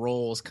choice in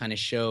roles kind of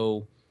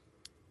show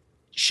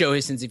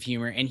his sense of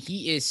humor, and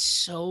he is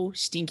so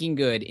stinking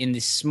good in the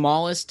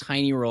smallest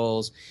tiny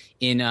roles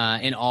in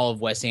all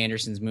of Wes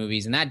Anderson's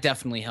movies, and that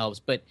definitely helps.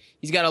 But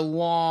he's got a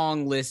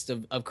long list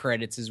of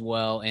credits as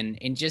well,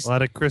 and just a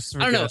lot of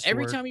Christopher. I don't know. Guest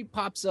every work. time he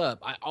pops up,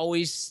 I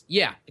always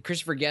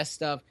Christopher Guest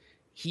stuff.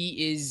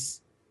 He is.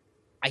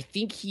 I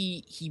think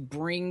he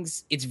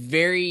brings. It's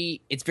very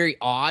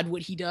odd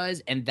what he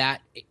does, and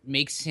that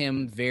makes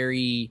him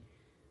very.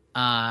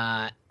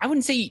 I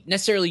wouldn't say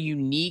necessarily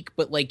unique,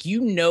 but like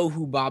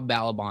who Bob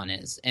Balaban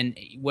is, and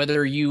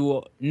whether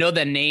you know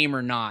the name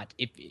or not,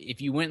 if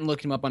you went and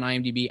looked him up on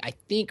IMDb, I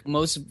think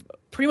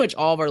pretty much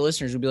all of our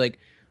listeners would be like,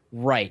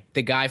 right,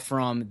 the guy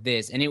from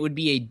this, and it would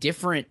be a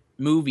different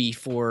movie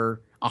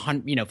for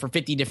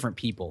 50 different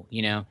people,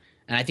 and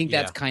I think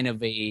that's kind of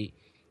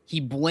he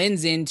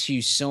blends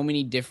into so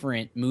many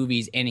different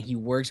movies, and he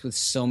works with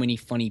so many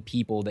funny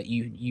people that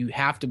you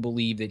have to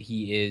believe that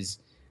he is.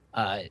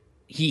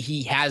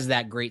 He has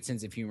that great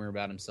sense of humor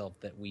about himself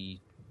that we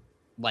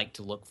like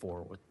to look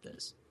for with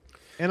this.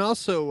 And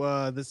also,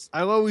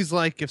 I always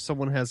like if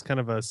someone has kind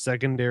of a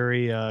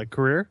secondary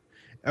career,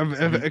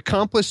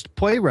 accomplished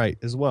playwright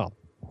as well,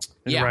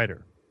 and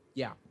writer.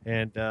 Yeah,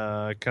 and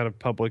kind of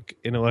public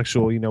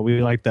intellectual.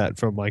 We like that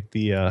from like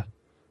the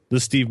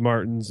Steve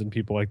Martins and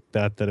people like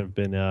that have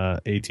been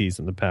ATs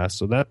in the past.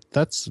 So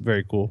that's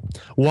very cool.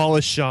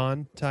 Wallace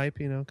Shawn type,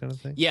 kind of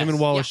thing. Yes, him and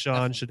Wallace Shawn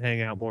definitely should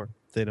hang out more.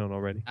 They don't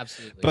already.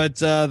 Absolutely. But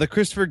the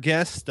Christopher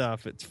Guest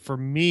stuff, it's for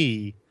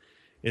me,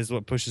 is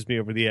what pushes me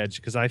over the edge,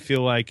 because I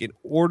feel like in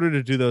order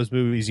to do those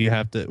movies, you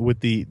have to, with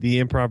the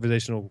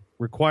improvisational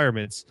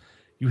requirements,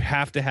 you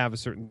have to have a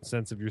certain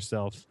sense of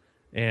yourself,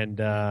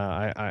 and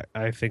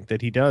I think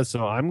that he does.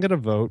 So I'm going to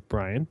vote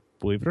Brian.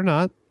 Believe it or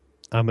not,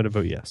 I'm going to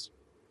vote yes.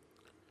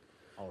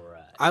 All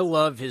right. I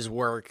love his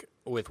work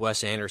with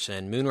Wes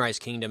Anderson. Moonrise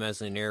Kingdom as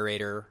the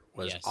narrator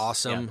was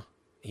awesome. Yeah.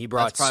 He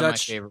brought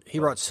such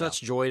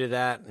joy to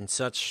that, and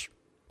such,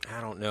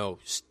 I don't know,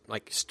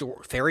 like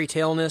fairy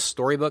tale-ness,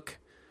 storybook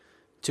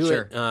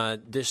to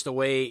it. Just the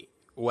way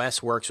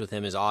Wes works with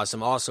him is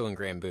awesome. Also in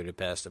Grand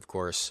Budapest, of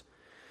course.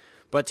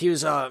 But he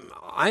was,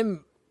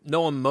 I'm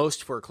know him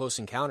most for Close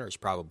Encounters,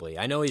 probably.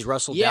 I know he's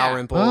Russell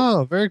Dalrymple.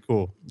 Oh, very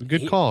cool.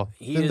 Good call.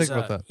 Didn't think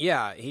about that.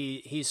 Yeah,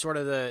 he's sort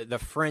of the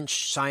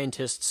French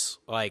scientist's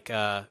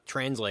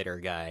translator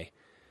guy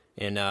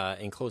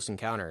in Close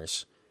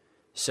Encounters.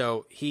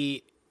 So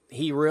he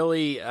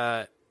really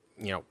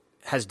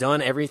has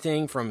done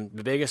everything from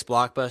the biggest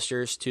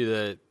blockbusters to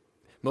the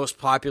most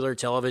popular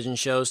television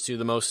shows to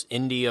the most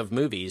indie of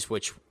movies,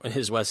 which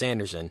is Wes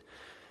Anderson.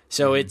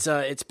 So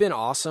it's been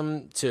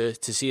awesome to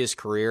see his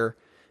career.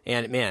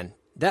 And man,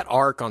 that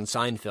arc on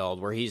Seinfeld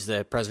where he's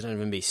the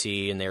president of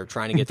NBC and they're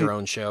trying to get their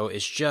own show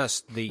is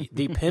just the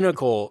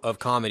pinnacle of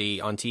comedy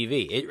on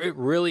TV. It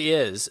really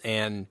is.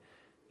 And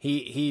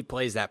he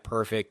plays that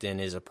perfect and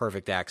is a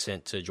perfect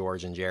accent to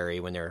George and Jerry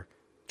when they're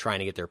trying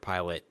to get their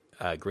pilot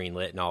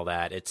greenlit and all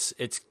that.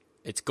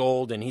 It's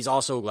gold, and he's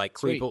also like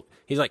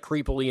he's like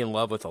creepily in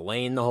love with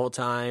Elaine the whole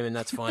time, and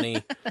that's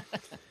funny.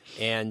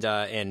 and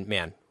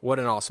man, what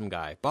an awesome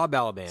guy, Bob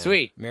Balaban.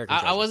 Sweet.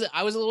 I was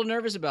a little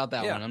nervous about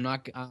that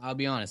one. I'll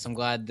be honest. I'm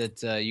glad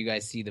that you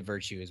guys see the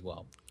virtue as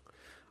well.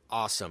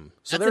 Awesome.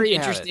 So that's there an you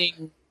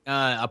interesting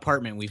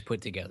apartment we've put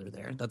together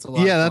there. That's a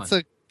lot. Yeah, of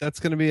fun. That's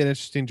going to be an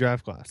interesting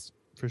draft class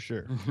for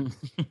sure.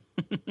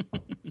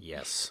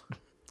 Yes.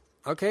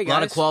 Okay, guys. A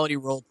lot of quality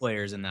role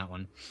players in that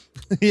one.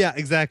 Yeah,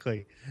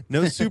 exactly.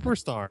 No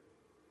superstar,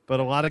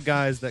 but a lot of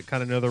guys that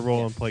kind of know their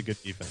role and play good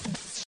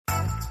defense.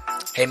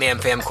 Hey, man,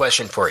 fam,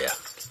 question for you.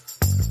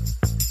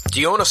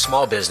 Do you own a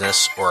small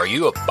business, or are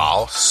you a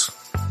boss?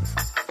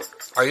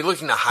 Are you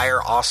looking to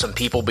hire awesome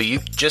people, but you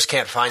just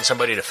can't find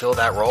somebody to fill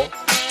that role?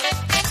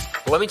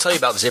 Well, let me tell you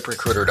about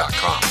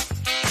ZipRecruiter.com.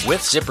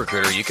 With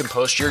ZipRecruiter, you can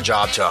post your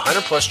job to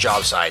 100-plus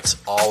job sites,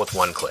 all with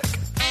one click.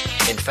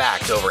 In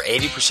fact, over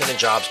 80% of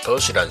jobs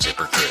posted on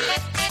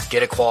ZipRecruiter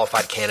get a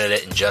qualified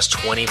candidate in just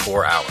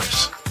 24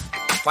 hours.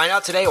 Find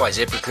out today why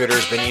ZipRecruiter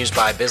has been used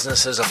by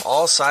businesses of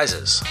all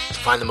sizes to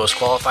find the most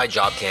qualified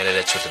job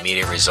candidates with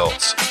immediate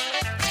results.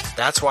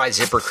 That's why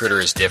ZipRecruiter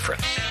is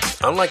different.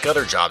 Unlike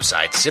other job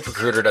sites,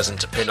 ZipRecruiter doesn't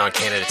depend on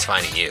candidates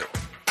finding you.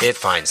 It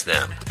finds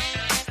them.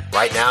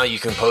 Right now, you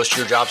can post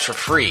your jobs for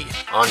free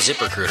on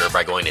ZipRecruiter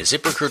by going to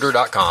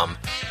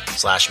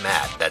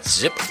ZipRecruiter.com/mad.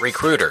 That's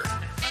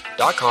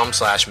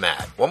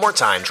ZipRecruiter.com/mad. One more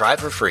time, try it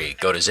for free.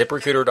 Go to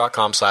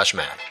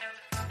ZipRecruiter.com/mad.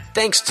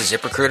 Thanks to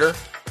ZipRecruiter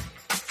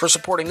for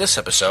supporting this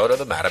episode of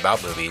the Mad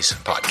About Movies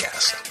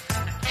podcast.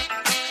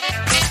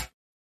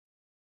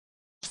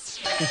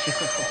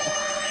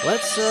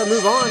 Let's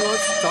move on.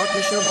 Let's talk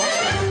Mission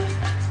Impossible.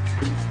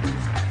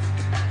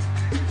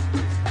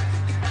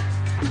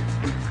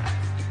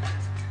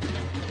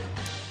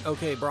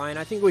 Okay, Brian,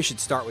 I think we should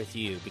start with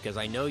you because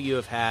I know you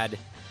have had,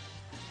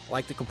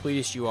 like the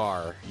completist you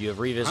are, you have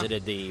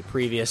revisited the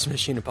previous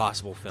Mission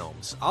Impossible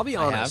films. I'll be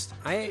honest,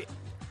 I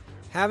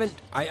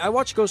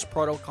watched Ghost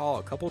Protocol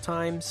a couple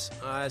times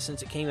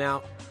since it came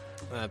out.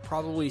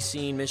 Probably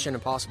seen Mission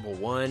Impossible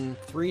 1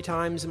 3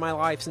 times in my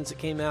life since it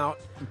came out.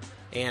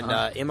 And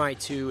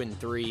MI2 and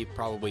 3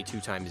 probably 2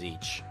 times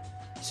each.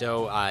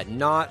 So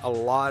not a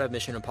lot of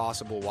Mission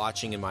Impossible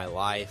watching in my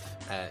life.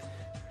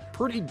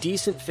 Pretty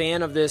decent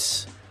fan of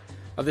this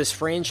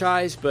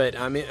franchise, but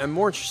I'm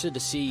more interested to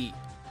see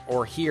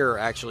or hear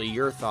actually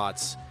your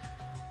thoughts.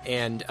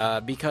 And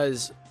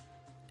because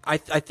I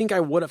think I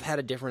would have had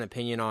a different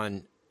opinion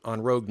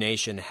on Rogue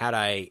Nation had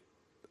I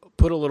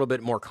put a little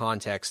bit more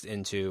context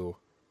into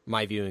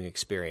my viewing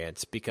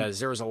experience, because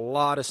there was a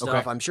lot of stuff.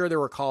 Okay. I'm sure there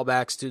were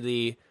callbacks to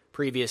the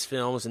previous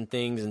films and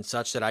things and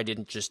such that I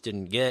didn't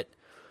get.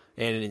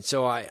 And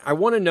so I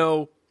want to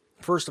know,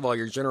 first of all,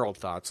 your general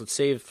thoughts. Let's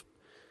save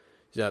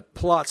the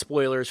plot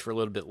spoilers for a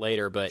little bit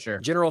later, but sure.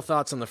 General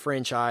thoughts on the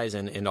franchise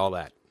and all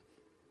that.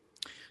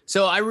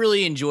 So I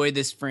really enjoyed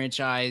this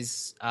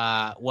franchise.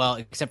 Well,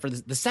 except for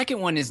the second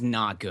one is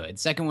not good.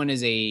 Second one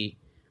is I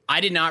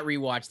did not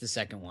rewatch the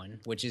second one,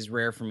 which is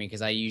rare for me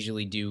because I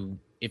usually do.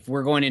 If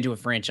we're going into a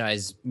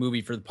franchise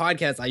movie for the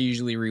podcast, I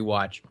usually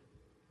rewatch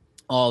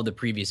all of the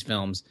previous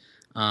films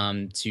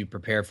to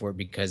prepare for it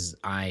because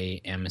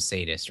I am a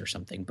sadist or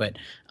something. But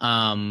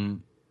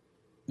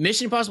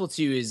Mission Impossible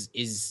 2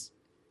 is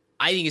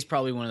I think is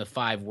probably one of the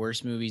 5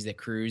 worst movies that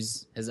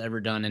Cruise has ever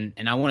done,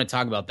 and I want to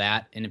talk about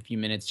that in a few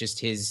minutes. Just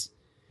his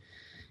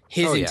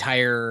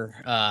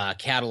entire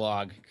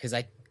catalog, because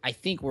I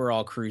think we're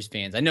all Cruise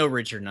fans. I know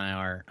Richard and I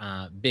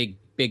are big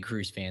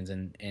Cruise fans,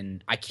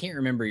 and I can't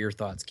remember your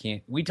thoughts.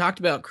 We talked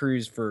about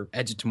Cruise for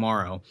Edge of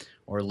Tomorrow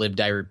or Live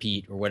Die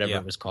Repeat or whatever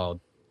it was called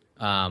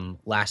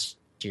last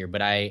year,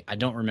 but I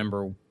don't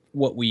remember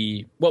what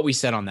we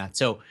said on that.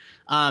 So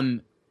I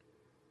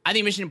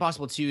think Mission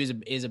Impossible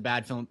 2 is a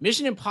bad film.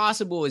 Mission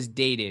Impossible is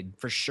dated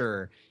for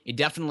sure. It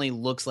definitely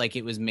looks like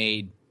it was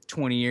made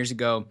 20 years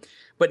ago,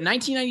 but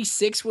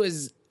 1996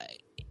 was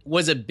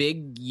a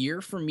big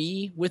year for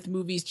me with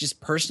movies,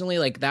 just personally.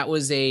 Like I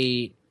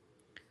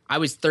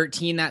was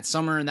 13 that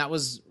summer, and that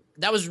was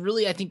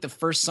really, I think, the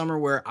first summer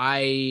where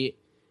I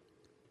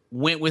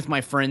went with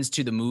my friends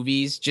to the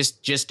movies,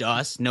 just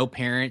us, no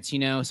parents,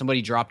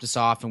 somebody dropped us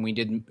off and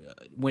we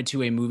went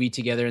to a movie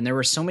together. And there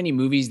were so many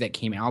movies that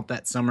came out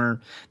that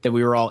summer that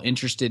we were all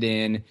interested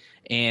in.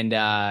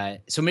 And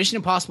so Mission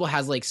Impossible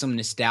has like some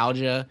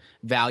nostalgia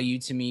value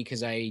to me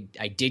because I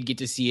did get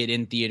to see it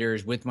in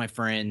theaters with my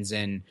friends.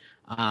 And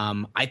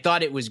I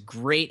thought it was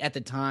great at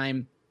the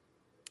time.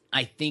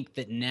 I think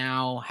that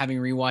now, having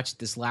rewatched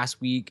this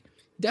last week,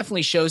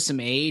 definitely shows some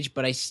age,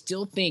 but I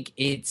still think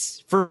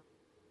it's for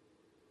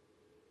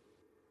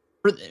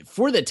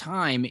the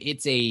time,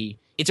 it's a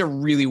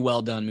really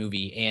well done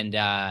movie, and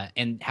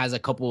has a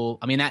couple.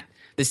 I mean, that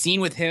the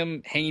scene with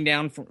him hanging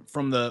down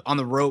on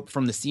the rope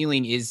from the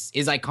ceiling is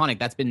iconic.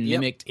 That's been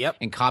mimicked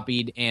and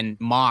copied and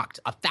mocked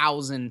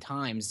 1,000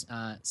 times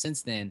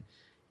since then,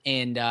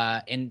 and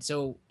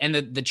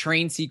the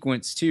train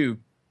sequence too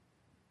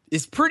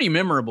is pretty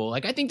memorable.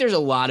 Like, I think there's a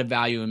lot of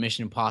value in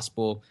Mission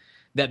Impossible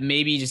that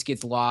maybe just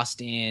gets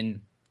lost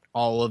in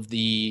all of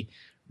the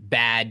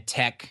bad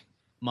tech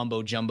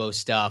mumbo jumbo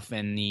stuff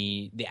and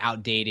the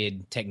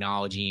outdated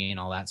technology and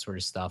all that sort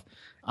of stuff.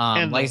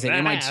 Like I said,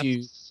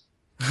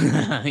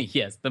 MI2.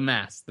 Yes, the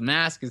mask. The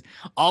mask is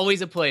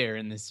always a player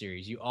in this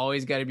series. You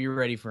always got to be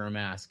ready for a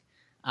mask.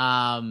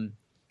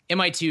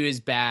 MI2 is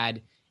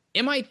bad.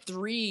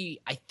 MI3,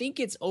 I think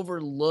it's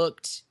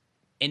overlooked.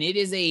 And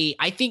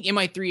I think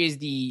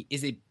MI3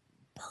 is a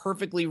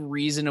perfectly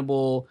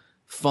reasonable,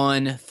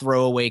 fun,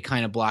 throwaway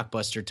kind of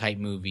blockbuster type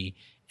movie.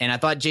 And I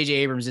thought J.J.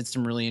 Abrams did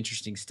some really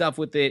interesting stuff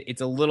with it.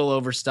 It's a little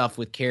overstuffed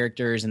with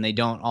characters, and they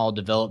don't all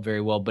develop very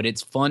well. But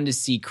it's fun to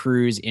see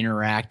Cruise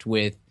interact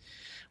with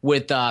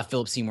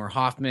Philip Seymour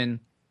Hoffman,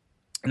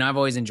 and I've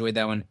always enjoyed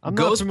that one. I'm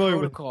not familiar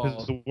with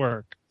his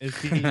work. Is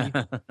he?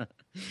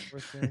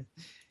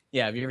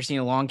 Yeah, have you ever seen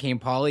Along Came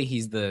Polly?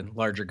 He's the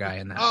larger guy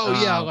in that. Oh,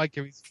 yeah, I like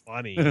him. He's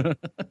funny.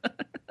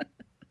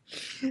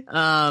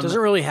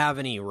 Doesn't really have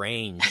any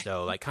range,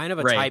 though. Like, kind of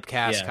a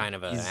typecast kind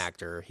of an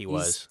actor he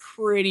was. He's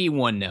pretty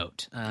one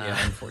note,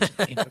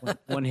 unfortunately.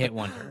 One hit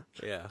wonder.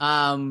 Yeah.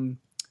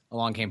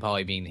 Along Came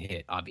Polly being the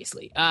hit,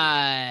 obviously.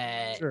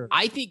 Sure.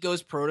 I think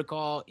Ghost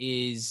Protocol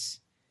is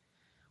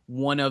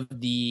one of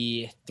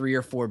the 3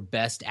 or 4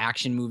 best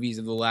action movies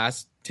of the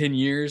last 10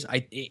 years.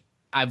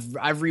 I've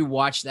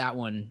rewatched that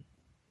one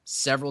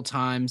several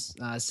times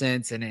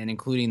since, and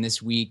including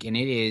this week, and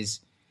it is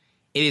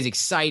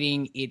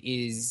exciting. It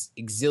is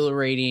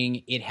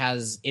exhilarating.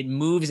 It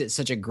moves at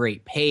such a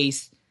great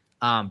pace.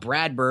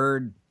 Brad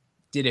Bird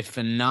did a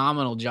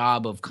phenomenal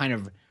job of kind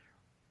of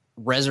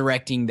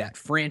resurrecting that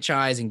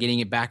franchise and getting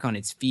it back on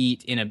its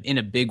feet in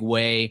a big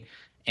way.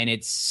 And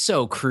it's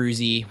so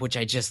cruisy, which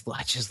I just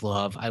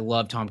love. I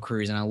love Tom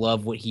Cruise, and I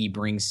love what he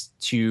brings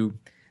to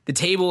the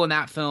table in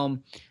that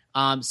film.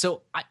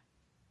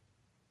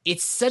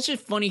 It's such a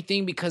funny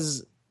thing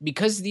because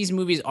these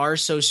movies are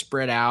so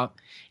spread out,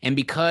 and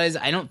because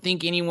I don't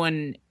think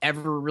anyone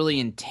ever really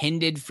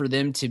intended for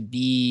them to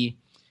be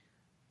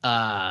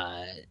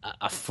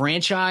a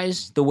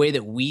franchise the way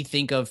that we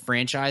think of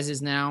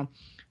franchises now.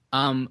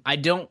 I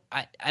don't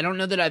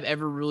know that I've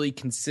ever really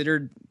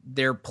considered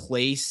their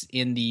place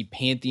in the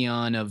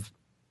pantheon of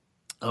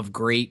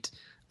great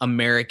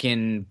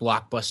American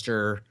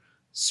blockbuster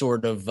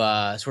sort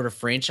of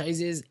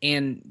franchises.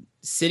 And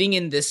sitting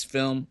in this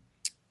film,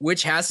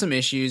 which has some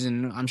issues,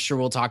 and I'm sure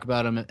we'll talk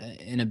about them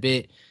in a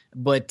bit,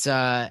 but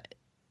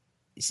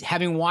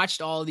having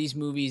watched all of these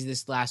movies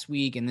this last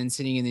week and then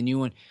sitting in the new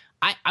one,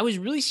 I was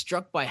really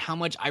struck by how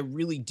much I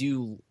really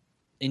do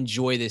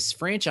enjoy this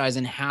franchise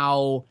and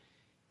how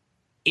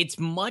it's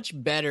much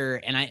better,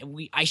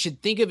 and I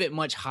should think of it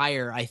much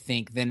higher, I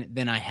think,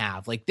 than I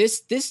have. Like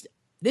this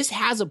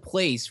has a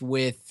place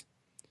with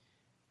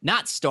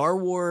not Star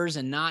Wars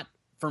and not,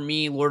 for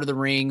me, Lord of the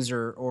Rings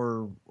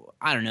or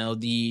I don't know,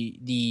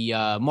 the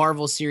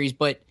Marvel series,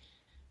 but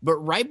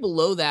right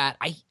below that,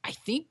 I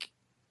think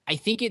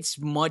it's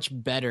much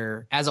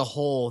better as a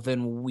whole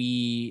than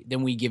we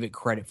give it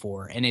credit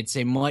for, and it's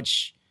a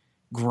much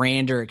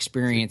grander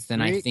experience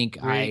than I think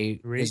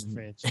great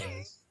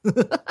franchise.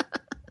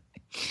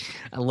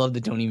 I love the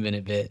Tony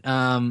Bennett bit.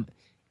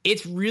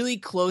 It's really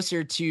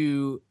closer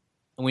to,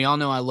 and we all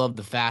know I love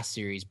the Fast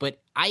series,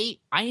 but I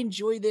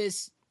enjoy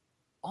this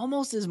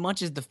almost as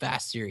much as the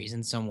Fast series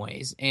in some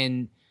ways,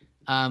 and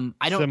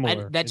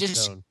that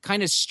just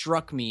kind of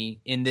struck me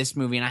in this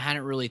movie, and I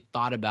hadn't really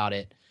thought about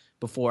it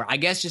before. I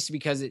guess just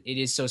because it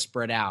is so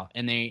spread out,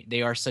 and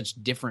they are such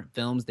different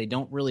films, they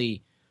don't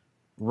really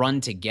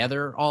run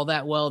together all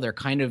that well.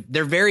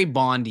 They're very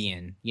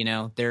Bondian, you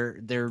know.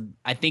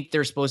 I think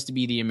they're supposed to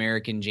be the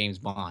American James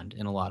Bond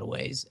in a lot of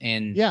ways.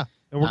 And yeah,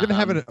 and we're gonna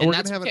have an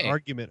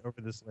argument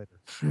over this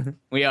later.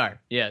 We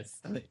are,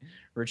 yes.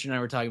 Richard and I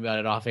were talking about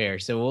it off air,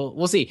 so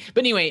we'll see.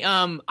 But anyway,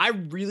 I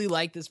really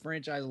like this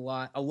franchise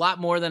a lot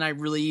more than I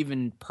really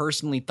even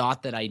personally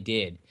thought that I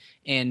did,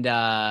 and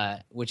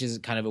which is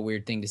kind of a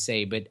weird thing to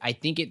say, but I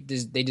think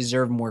they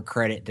deserve more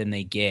credit than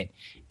they get,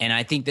 and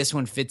I think this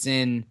one fits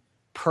in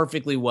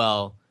perfectly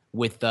well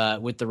with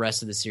the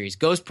rest of the series.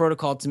 Ghost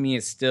Protocol to me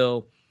is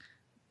still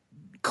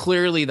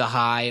clearly the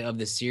high of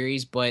the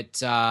series,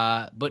 but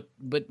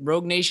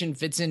Rogue Nation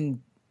fits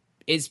in,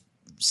 is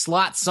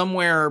slot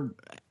somewhere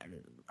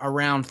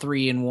around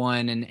 3 and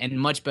 1 and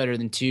much better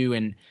than 2.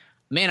 And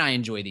man, I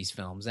enjoy these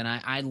films, and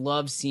I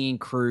love seeing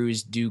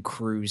Cruise do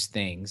Cruise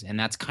things, and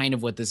that's kind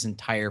of what this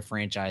entire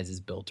franchise is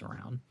built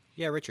around.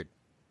 Yeah, Richard.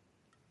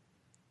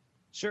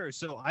 Sure.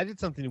 So I did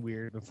something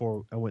weird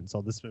before I went and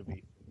saw this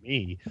movie.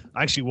 I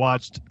actually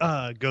watched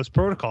Ghost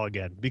Protocol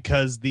again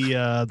because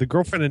the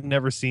girlfriend had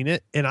never seen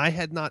it, and I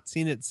had not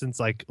seen it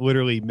since like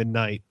literally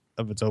midnight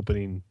of its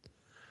opening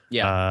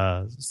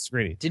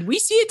screening. Did we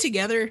see it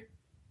together?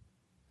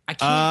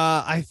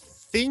 I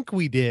think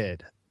we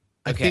did.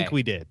 I think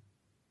we did.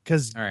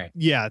 Because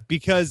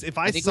because if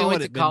I saw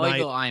it at midnight,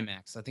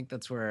 IMAX. I think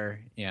that's where.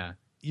 Yeah,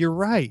 you're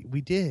right.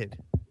 We did.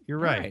 You're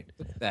right.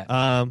 Look at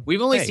that.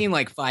 We've only seen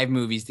like 5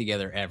 movies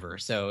together ever,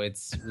 so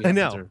it's. I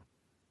know.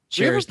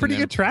 We have a pretty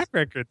good track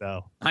record,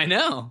 though. I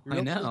know.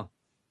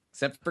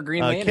 Except for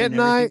Green Lantern, Kent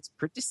and I,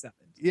 pretty solid.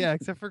 Yeah,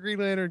 except for Green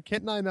Lantern.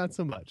 Kent and I, not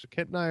so much.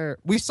 Kent and I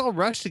we saw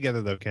Rush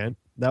together, though, Kent.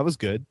 That was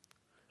good.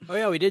 Oh,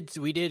 yeah, we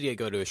did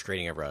go to a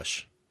screening of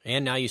Rush.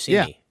 And Now You See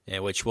Me,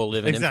 which will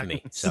live in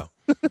infamy. So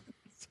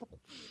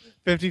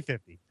 50-50.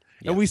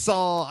 Yeah. And we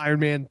saw Iron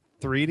Man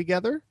 3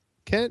 together,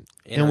 Kent.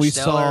 And we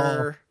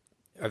saw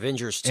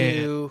Avengers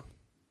 2.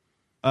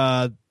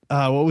 And,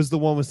 what was the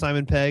one with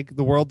Simon Pegg?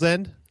 The World's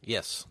End?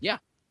 Yes. Yeah.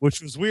 Which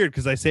was weird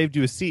because I saved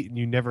you a seat and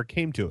you never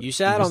came to it. You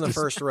sat on the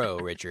first row,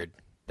 Richard.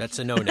 That's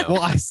a no-no.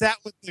 Well, I sat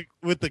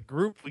with the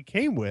group we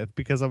came with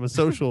because I'm a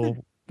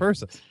social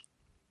person.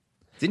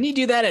 Didn't he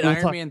do that at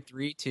Iron Man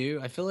 3 too?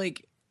 I feel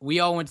like we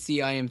all went to see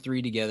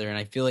IM3 together, and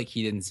I feel like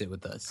he didn't sit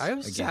with us. I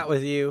sat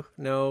with you.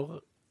 No,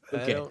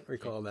 okay. I don't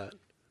recall that.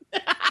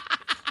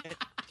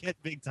 Kent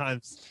big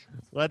times.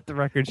 Let the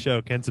record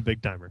show Kent's a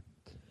big timer.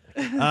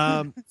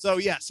 So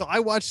I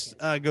watched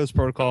Ghost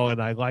Protocol,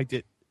 and I liked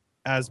it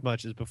as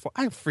much as before.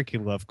 I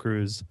freaking love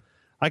Cruise.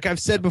 Like I've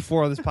said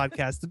before on this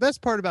podcast, the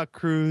best part about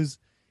Cruise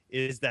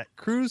is that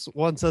Cruise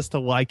wants us to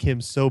like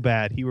him so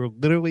bad he will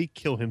literally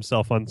kill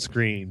himself on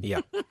screen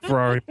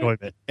for our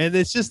enjoyment. And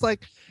it's just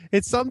like,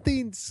 it's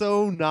something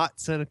so not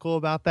cynical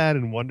about that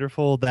and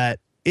wonderful that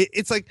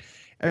it's like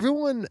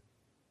everyone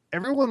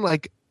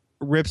like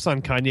rips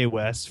on Kanye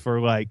West for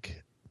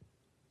like,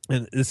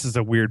 and this is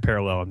a weird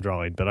parallel I'm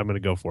drawing, but I'm going to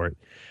go for it.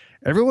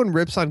 Everyone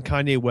rips on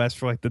Kanye West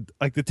for like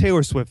the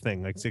Taylor Swift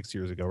thing like 6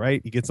 years ago,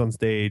 right? He gets on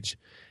stage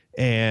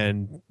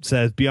and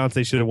says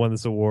Beyonce should have won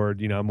this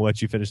award. You know, I'm gonna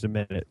let you finish in a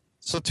minute.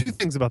 So two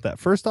things about that.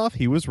 First off,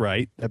 he was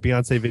right. That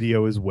Beyonce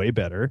video is way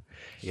better.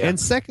 Yeah. And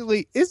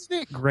secondly, isn't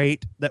it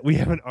great that we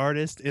have an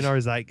artist in our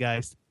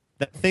zeitgeist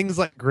that things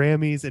like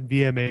Grammys and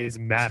VMAs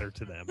matter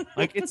to them?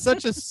 Like, it's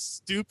such a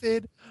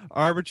stupid,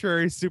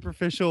 arbitrary,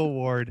 superficial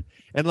award.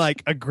 And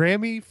like a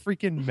Grammy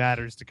freaking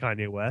matters to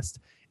Kanye West.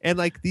 And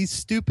like these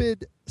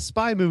stupid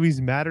spy movies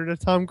matter to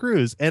Tom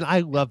Cruise. And I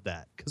love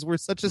that because we're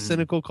such a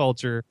cynical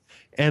culture.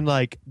 And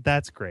like,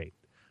 that's great.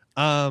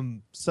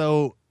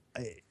 So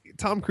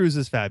Tom Cruise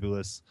is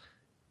fabulous.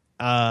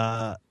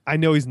 I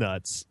know he's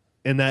nuts.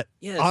 And that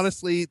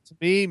honestly, to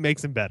me,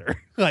 makes him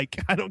better.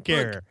 Like, I don't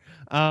care. Look,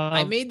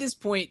 I made this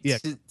point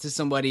to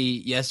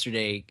somebody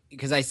yesterday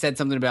because I said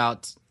something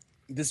about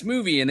this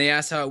movie and they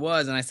asked how it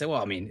was. And I said,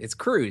 well, I mean, it's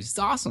Cruise. It's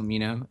awesome, you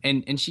know?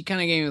 And she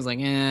kind of gave me, was like,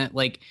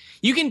 like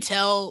you can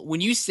tell when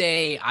you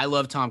say, I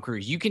love Tom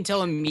Cruise, you can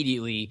tell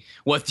immediately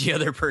what the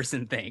other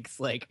person thinks,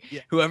 like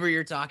whoever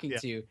you're talking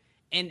to.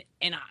 And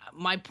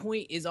my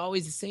point is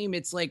always the same.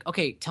 It's like,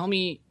 okay, tell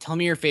me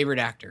your favorite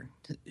actor,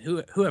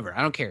 whoever.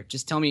 I don't care.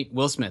 Just tell me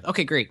Will Smith.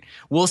 Okay, great.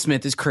 Will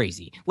Smith is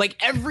crazy. Like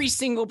every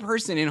single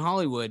person in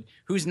Hollywood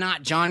who's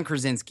not John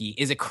Krasinski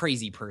is a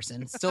crazy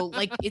person. So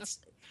like, it's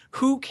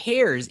who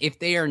cares if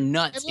they are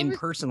nuts in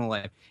personal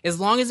life, as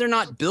long as they're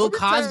not Bill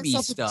Cosby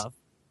stuff.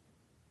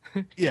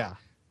 Yeah.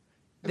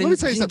 Let me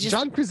tell you something.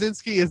 John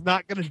Krasinski is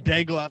not going to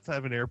dangle outside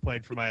of an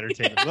airplane for my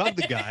entertainment. Love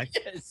the guy,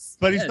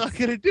 but he's not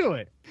going to do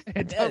it.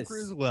 And Tom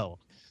Cruise will,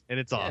 and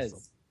it's awesome.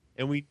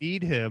 And we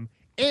need him.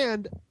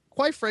 And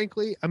quite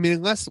frankly, I mean,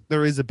 unless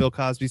there is a Bill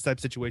Cosby type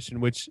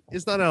situation, which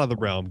is not out of the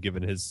realm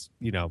given his,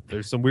 you know,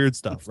 there's some weird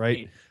stuff,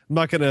 right? I'm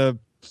not going to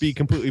be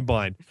completely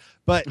blind,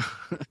 but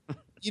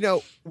you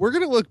know, we're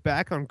going to look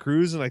back on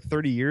Cruise in like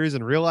 30 years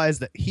and realize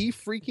that he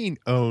freaking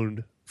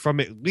owned from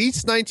at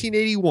least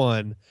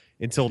 1981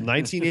 until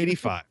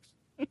 1985.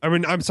 I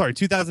mean, I'm sorry,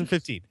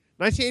 2015.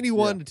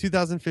 1981 to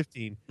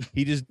 2015,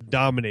 he just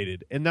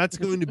dominated. And that's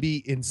going to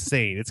be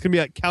insane. It's going to be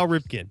like Cal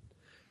Ripken.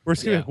 We're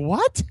just going to be like,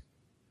 what?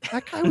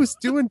 That guy was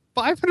doing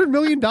 $500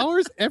 million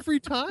every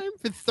time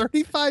for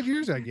 35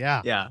 years? Like,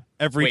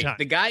 every time.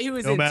 The guy who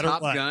is in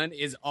Top Gun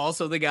is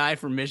also the guy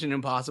from Mission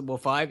Impossible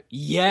 5?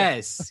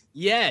 Yes.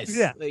 Yes.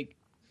 Yeah. Like,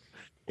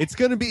 it's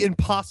going to be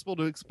impossible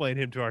to explain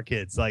him to our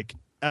kids, like,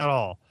 at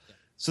all.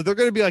 So they're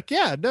going to be like,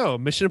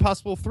 Mission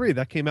Impossible 3,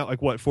 that came out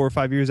like, what, 4 or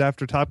 5 years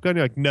after Top Gun?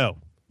 You're like, no,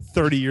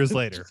 30 years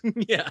later.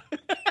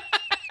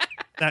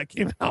 That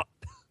came out.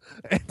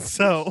 And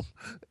so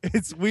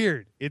it's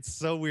weird. It's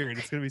so weird.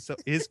 It's going to be so.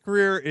 His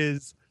career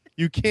is,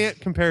 you can't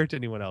compare it to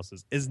anyone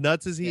else's. As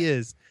nuts as he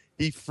is,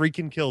 he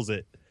freaking kills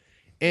it.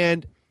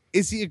 And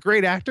is he a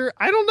great actor?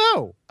 I don't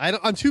know.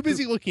 I'm too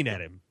busy looking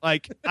at him.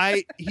 Like,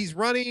 he's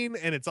running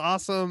and it's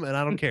awesome and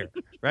I don't care.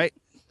 Right.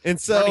 And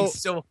so running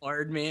so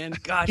hard, man.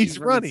 Gosh, he's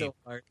running so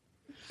hard.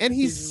 And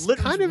he's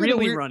kind of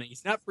really running.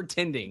 He's not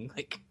pretending.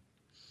 Like,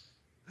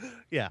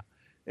 yeah.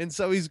 And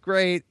so he's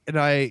great. And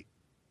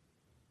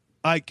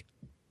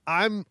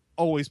I'm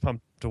always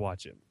pumped to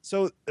watch him.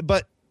 So,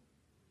 but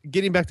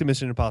getting back to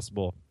Mission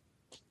Impossible,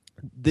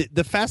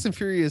 the Fast and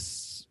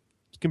Furious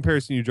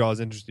comparison you draw is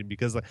interesting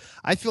because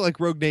I feel like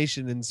Rogue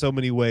Nation in so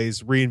many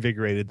ways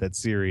reinvigorated that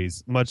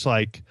series, much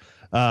like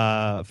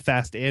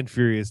Fast and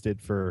Furious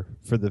did for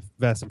the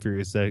Fast and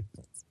Furious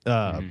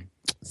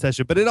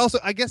session. But it also,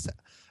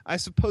 I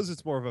suppose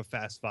it's more of a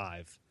Fast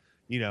Five.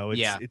 You know,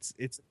 it's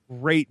a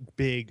great,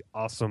 big,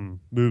 awesome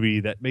movie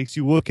that makes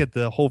you look at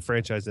the whole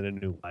franchise in a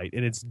new light.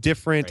 And it's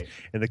different,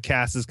 and the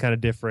cast is kind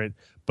of different,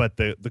 but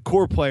the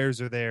core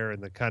players are there,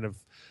 and the kind of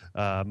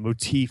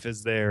motif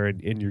is there,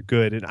 and you're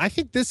good. And I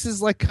think this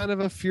is like kind of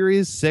a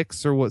Furious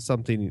 6 or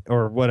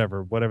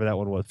whatever that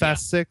one was.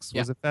 Fast 6?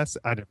 Was it Fast?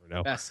 I never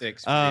know. Fast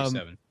 6, Furious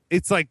 7.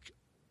 It's like,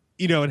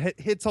 you know, it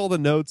hits all the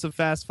notes of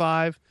Fast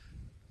 5.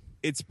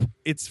 It's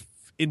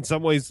in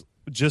some ways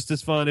just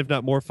as fun, if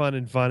not more fun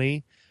and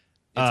funny.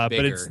 But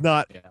it's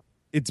not.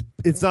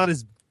 It's not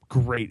as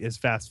great as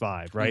Fast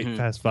 5, right?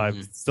 Fast 5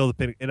 is still the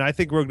pinnacle, and I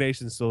think Rogue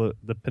Nation is still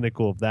the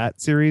pinnacle of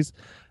that series.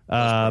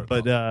 Ghost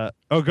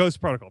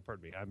Protocol.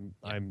 Pardon me.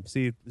 I'm.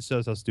 See, this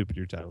shows how stupid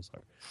your titles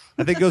are.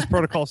 I think Ghost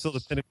Protocol is still the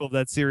pinnacle of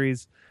that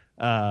series.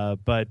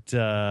 But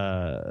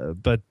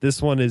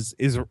this one is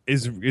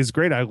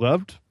great. I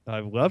loved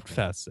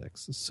Fast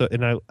 6. So,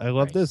 and I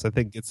love this. I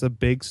think it's a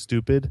big,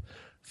 stupid,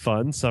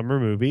 fun summer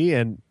movie,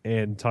 and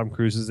Tom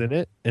Cruise is in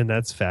it, and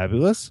that's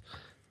fabulous.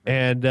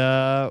 And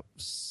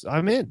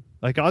I'm in.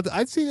 Like,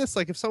 I'd see this,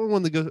 like, if someone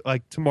wanted to go,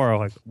 like, tomorrow,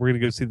 like, we're gonna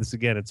go see this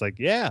again. It's like,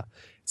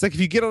 it's like if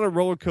you get on a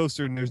roller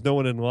coaster and there's no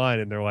one in line,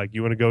 and they're like,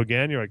 you want to go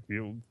again? You're like,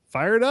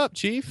 fire it up,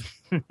 Chief.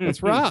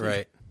 Let's rock.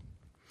 Right.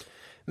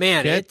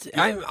 Man,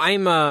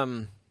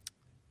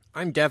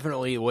 I'm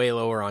definitely way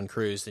lower on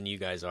Cruise than you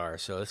guys are,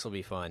 so this will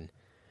be fun.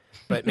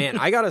 But man,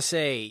 I gotta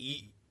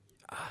say,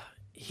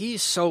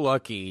 he's so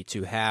lucky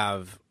to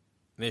have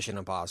Mission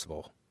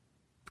Impossible.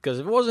 Because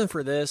if it wasn't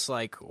for this,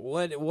 like,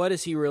 what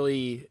is he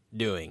really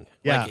doing?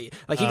 Yeah,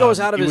 like he goes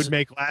out of he his would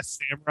make Last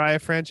Samurai a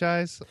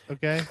franchise.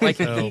 Okay, like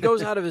he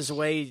goes out of his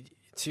way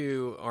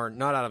to, or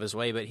not out of his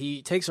way, but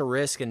he takes a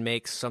risk and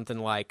makes something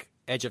like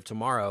Edge of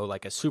Tomorrow,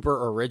 like a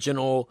super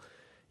original,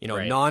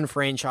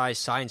 non-franchise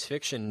science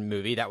fiction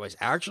movie that was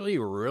actually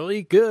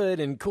really good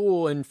and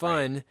cool and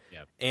fun, Right.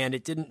 Yep. and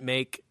it didn't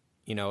make,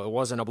 it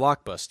wasn't a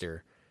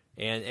blockbuster,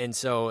 and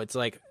so it's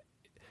like.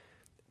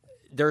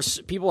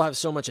 There's people have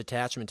so much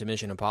attachment to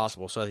Mission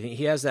Impossible, so I think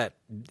he has that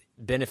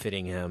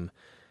benefiting him.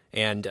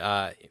 And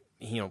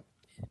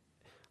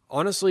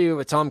honestly,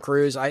 with Tom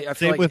Cruise, I feel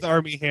same like with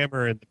Armie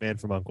Hammer and The Man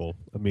from U.N.C.L.E.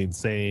 I mean,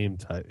 same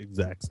type,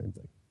 exact same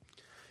thing.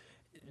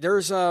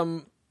 there's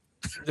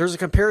a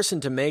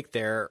comparison to make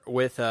there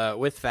with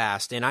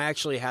Fast, and I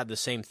actually had the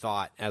same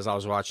thought as I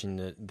was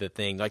watching the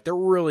thing. Like they're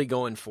really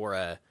going for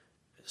a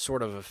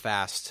sort of a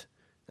Fast,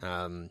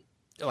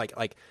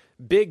 like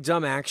big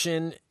dumb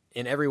action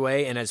in every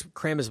way, and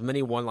cram as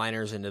many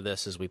one-liners into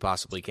this as we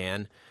possibly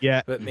can.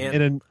 Yeah, but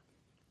man,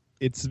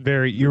 it's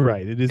very. You're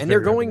right. It is, and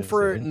they're going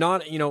for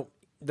not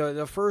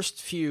the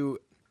first few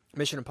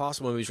Mission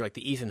Impossible movies are like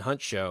the Ethan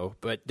Hunt show,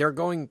 but they're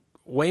going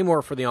way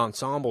more for the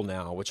ensemble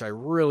now, which I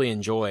really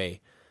enjoy.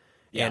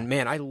 Yeah. And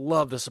man, I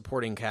love the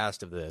supporting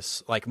cast of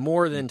this, like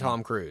more than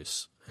Tom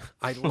Cruise.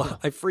 I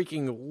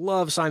freaking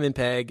love Simon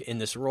Pegg in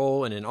this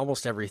role and in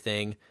almost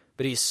everything,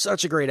 but he's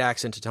such a great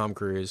accent to Tom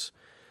Cruise.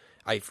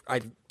 I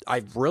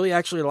really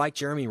actually like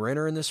Jeremy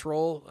Renner in this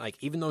role. Like,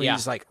 even though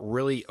he's like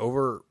really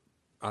over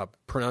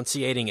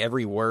pronunciating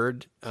every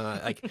word,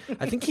 like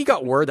I think he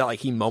got word that like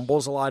he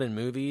mumbles a lot in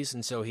movies,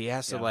 and so he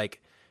has to like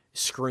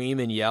scream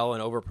and yell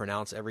and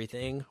overpronounce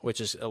everything,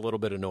 which is a little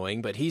bit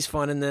annoying. But he's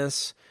fun in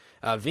this.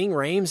 Ving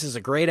Rhames is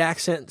a great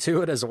accent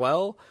to it as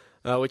well,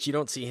 which you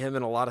don't see him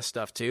in a lot of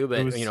stuff too. But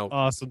it was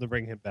awesome to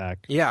bring him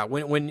back. Yeah,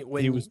 when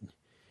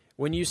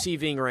you see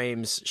Ving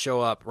Rhames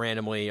show up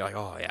randomly, you're like,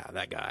 oh yeah,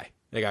 that guy.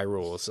 That guy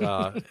rules.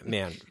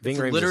 Man, Ving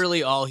Rhames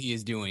literally all he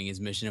is doing is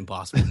Mission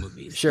Impossible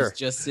movies. Sure. He's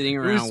just sitting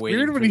around waiting.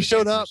 Weird when he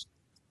showed up.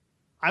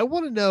 I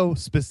want to know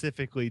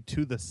specifically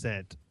to the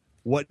cent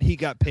what he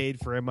got paid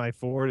for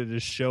MI4 to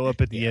just show up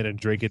at the end and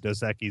drink at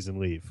Dos Equis and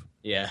leave.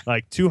 Yeah.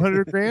 Like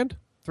 200 grand?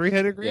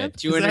 300 grand?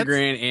 Yeah, 200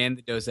 grand and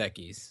the Dos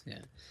Equis.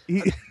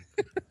 Yeah.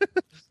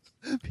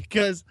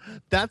 Because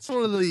that's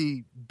one of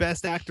the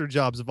best actor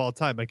jobs of all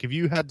time. Like if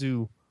you had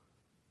to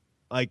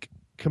like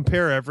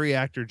compare every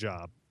actor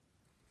job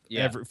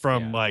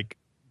from like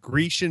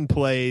Grecian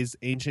plays,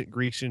 ancient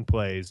Grecian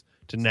plays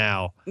to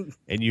now,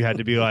 and you had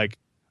to be like,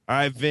 all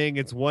right, Ving,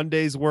 it's one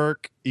day's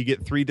work. You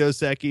get 3 Dos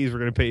Equis. We're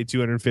going to pay you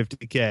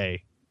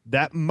 $250K.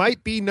 That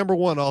might be number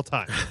one all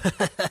time.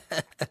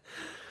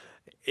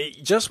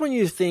 Just when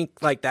you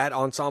think like that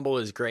ensemble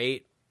is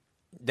great,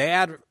 they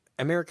add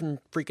American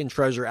freaking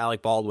treasure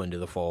Alec Baldwin to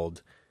the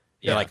fold.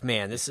 You're like,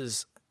 man, this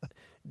is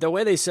the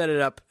way they set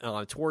it up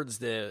towards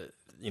the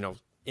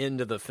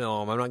end of the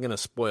film. I'm not going to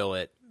spoil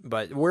it.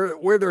 But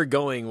where they're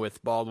going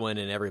with Baldwin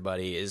and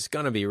everybody is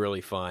going to be really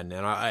fun,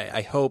 and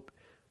I hope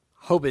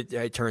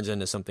it turns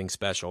into something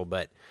special.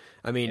 But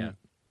I mean,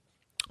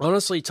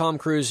 honestly, Tom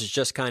Cruise is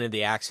just kind of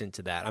the accent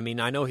to that. I mean,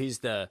 I know he's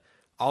the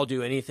I'll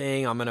do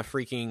anything. I'm gonna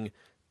freaking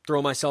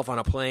throw myself on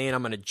a plane.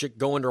 I'm gonna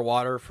go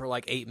underwater for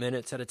like 8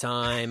 minutes at a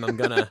time. I'm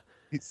gonna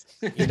he's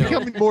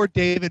becoming more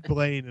David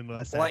Blaine and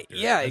less actor.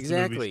 Yeah,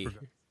 exactly.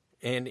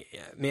 And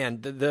man,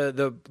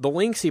 the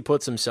links he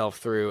puts himself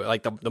through,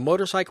 like the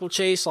motorcycle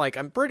chase, like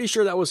I'm pretty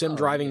sure that was him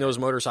driving those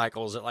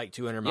motorcycles at like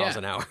 200 miles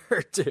an hour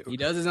too. He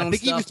does his own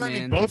stuff, he was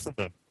man. Both of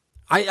them.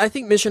 I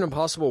think Mission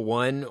Impossible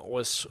 1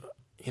 was,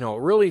 a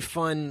really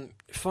fun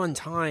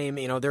time.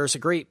 There's a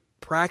great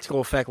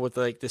practical effect with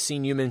like the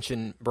scene you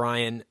mentioned,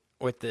 Brian,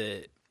 with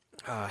the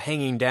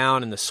hanging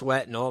down and the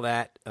sweat and all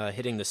that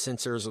hitting the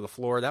sensors of the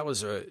floor. That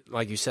was,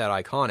 like you said,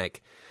 iconic.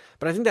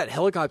 But I think that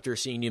helicopter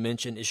scene you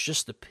mentioned is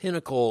just the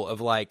pinnacle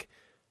of like,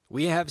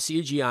 we have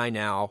CGI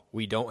now.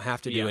 We don't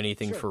have to do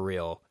anything for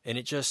real, and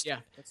it just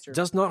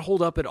does not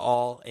hold up at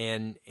all.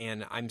 And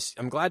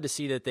I'm glad to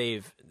see that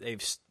they've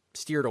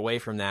steered away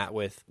from that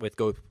with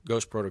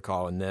Ghost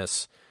Protocol and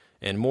this,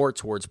 and more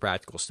towards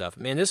practical stuff.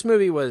 Man, this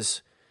movie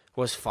was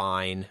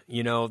fine.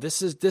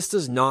 This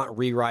does not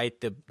rewrite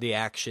the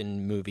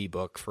action movie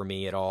book for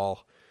me at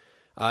all.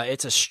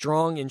 It's a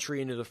strong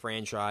entry into the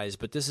franchise,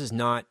 but this is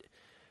not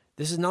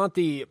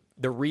the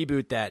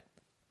reboot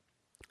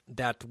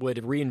that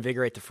would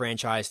reinvigorate the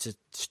franchise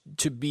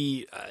to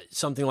be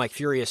something like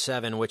Furious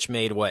 7, which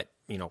made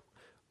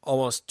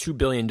almost $2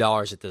 billion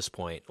at this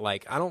point.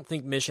 Like, I don't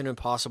think Mission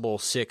Impossible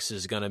 6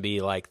 is going to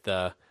be like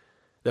the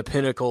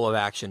pinnacle of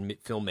action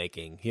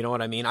filmmaking. You know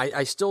what I mean?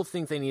 I still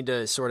think they need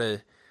to sort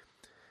of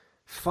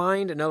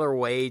find another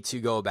way to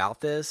go about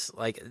this.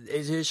 Like,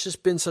 it's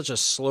just been such a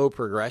slow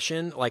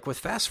progression. Like with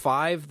Fast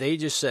 5, they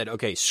just said,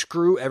 okay,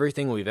 screw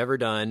everything we've ever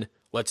done.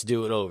 Let's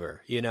do it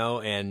over,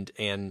 and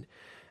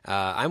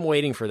I'm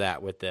waiting for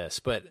that with this,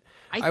 but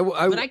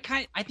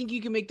I think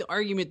you can make the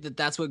argument that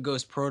that's what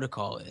Ghost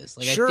Protocol is.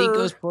 Like, sure. I think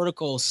Ghost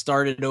Protocol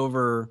started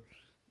over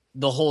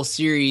the whole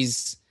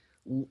series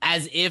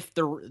as if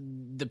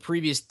the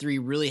previous three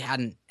really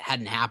hadn't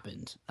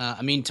happened.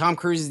 I mean, Tom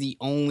Cruise is the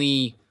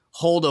only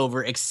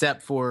holdover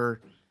except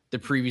for the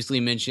previously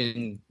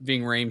mentioned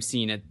Ving Rhames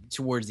scene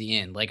towards the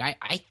end. Like,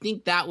 I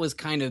think that was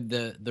kind of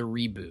the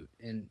reboot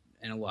in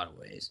a lot of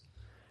ways.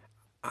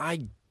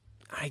 I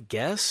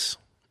guess,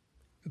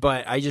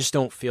 but I just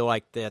don't feel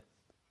like that.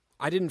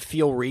 I didn't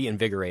feel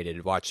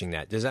reinvigorated watching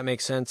that. Does that make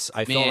sense?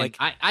 I feel like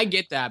I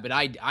get that, but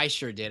I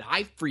sure did.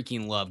 I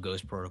freaking love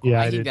Ghost Protocol.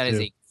 Yeah, I think that too.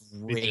 is a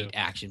great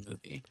action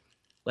movie.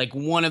 Like,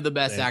 one of the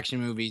best action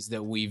movies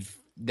that we've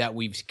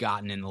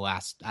gotten in the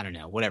last, I don't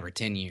know, whatever,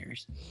 10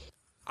 years.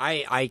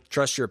 I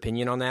trust your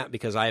opinion on that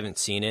because I haven't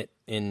seen it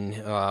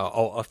in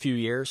a few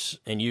years,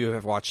 and you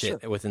have watched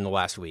it within the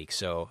last week.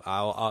 So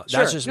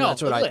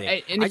that's what I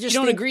think. And if you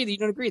don't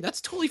agree,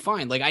 that's totally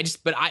fine. Like,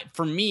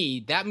 for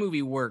me, that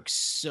movie works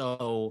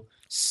so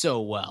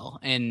well,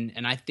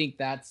 and I think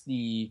that's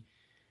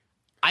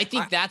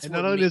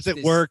not only does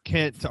it work,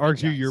 Kent, to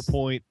argue your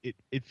point,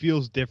 it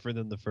feels different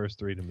than the first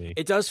three to me.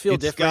 It does feel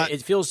different.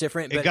 It feels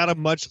different. It got a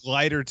much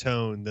lighter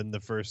tone than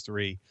the first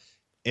three.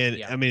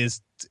 And I mean,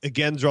 it's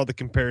again, draw the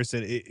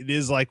comparison. It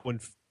is like when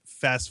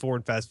Fast 4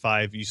 and Fast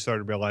 5, you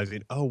started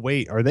realizing, oh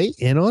wait, are they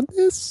in on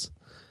this?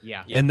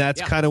 Yeah. And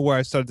that's kind of where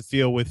I started to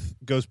feel with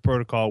Ghost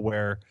Protocol,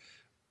 where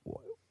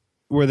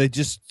they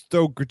just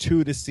throw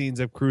gratuitous scenes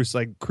of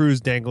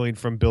Cruise dangling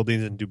from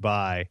buildings in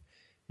Dubai,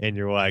 and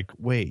you're like,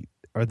 wait,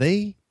 are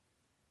they?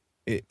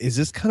 Is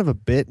this kind of a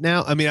bit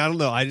now? I mean, I don't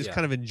know. I just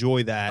kind of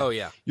enjoy that. Oh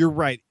yeah, you're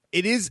right.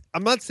 It is.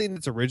 I'm not saying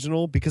it's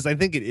original because I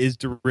think it is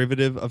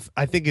derivative of.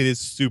 I think it is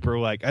super.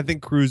 Like, I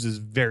think Cruise is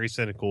very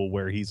cynical,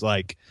 where he's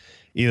like,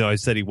 I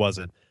said he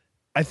wasn't.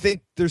 I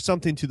think there's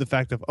something to the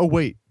fact of, oh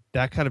wait,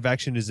 that kind of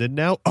action is in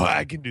now. Oh,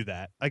 I can do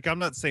that. Like, I'm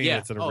not saying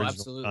it's an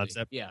original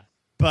concept. Yeah,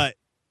 but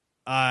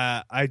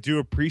I do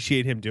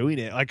appreciate him doing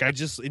it. Like, I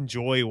just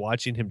enjoy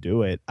watching him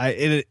do it.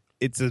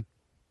 It's a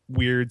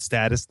weird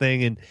status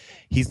thing, and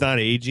he's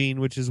not aging,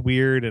 which is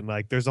weird. And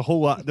like, there's a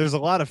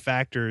lot of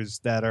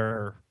factors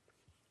that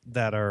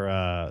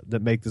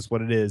make this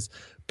what it is.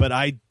 But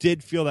I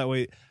did feel that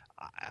way.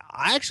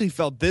 I actually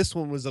felt this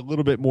one was a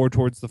little bit more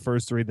towards the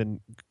first three than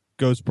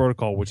Ghost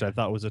Protocol, which I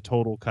thought was a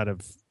total kind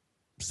of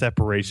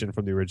separation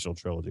from the original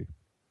trilogy.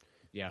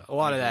 Yeah, a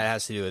lot of that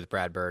has to do with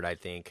Brad Bird, I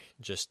think.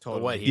 Just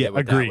what he did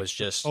with agree. that was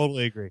just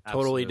totally agree,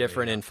 totally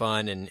different and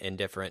fun and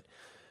different.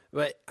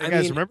 But hey,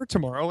 guys, remember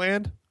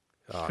Tomorrowland?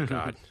 Oh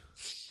God,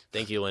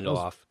 thank you,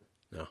 Lindelof.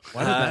 No,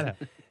 why did that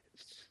happen?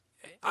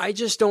 I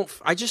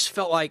just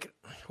felt like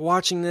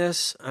watching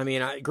this. I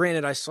mean,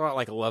 granted, I saw it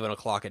like 11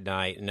 o'clock at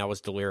night, and I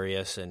was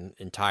delirious and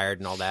tired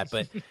and all that.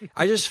 But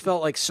I just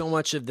felt like so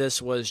much of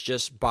this was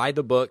just by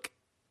the book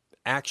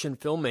action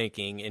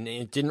filmmaking, and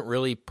it didn't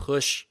really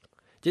push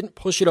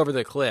it over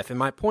the cliff. And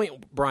my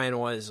point, Brian,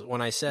 was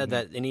when I said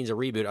that it needs a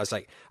reboot, I was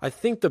like, I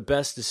think the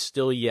best is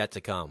still yet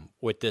to come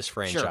with this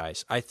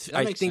franchise. Sure.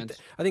 I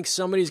think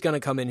somebody's going to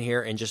come in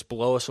here and just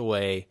blow us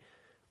away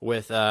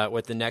with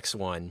the next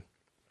one.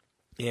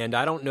 And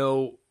I don't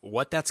know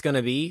what that's going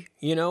to be.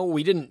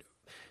 We didn't,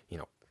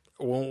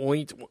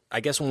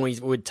 when we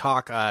would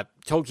talk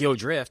Tokyo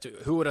Drift,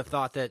 who would have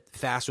thought that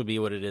Fast would be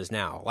what it is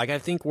now? Like, I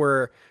think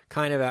we're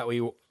kind of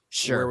where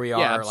we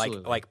are,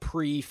 like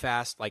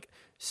pre-Fast, like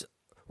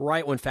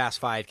right when Fast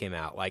 5 came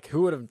out. Like,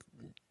 who would have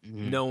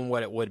known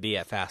what it would be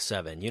at Fast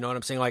 7? You know what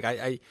I'm saying?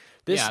 Like,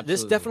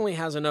 this definitely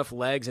has enough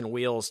legs and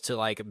wheels to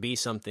like be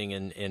something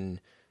in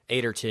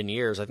 8 or 10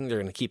 years. I think they're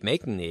going to keep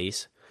making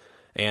these.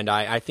 And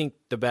I think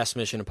the best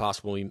Mission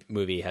Impossible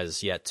movie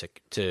has yet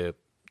to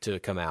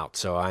come out,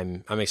 so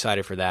I'm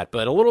excited for that.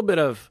 But a little bit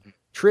of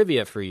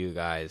trivia for you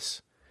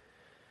guys: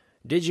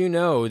 did you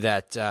know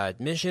that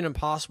Mission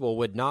Impossible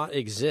would not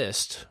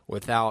exist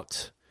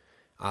without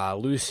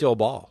Lucille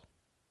Ball?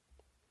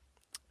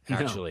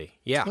 Actually,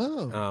 yeah.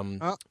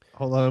 Oh.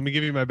 Hold on, let me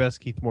give you my best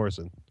Keith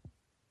Morrison.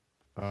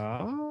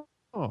 Oh,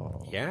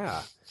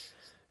 yeah.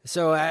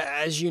 So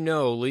as you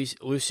know,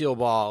 Lucille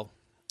Ball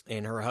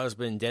and her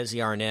husband, Desi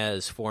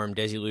Arnaz, formed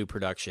Desilu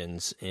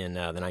Productions in the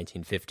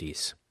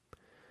 1950s.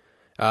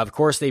 Of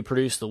course, they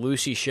produced The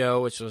Lucy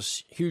Show, which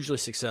was hugely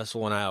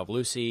successful in I Love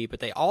Lucy, but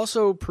they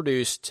also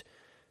produced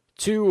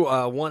 2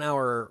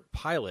 one-hour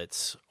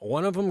pilots,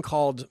 one of them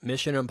called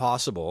Mission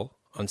Impossible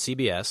on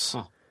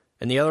CBS,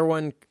 and the other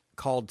one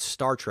called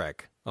Star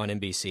Trek on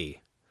NBC.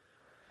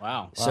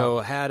 Wow.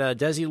 So had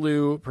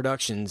Desilu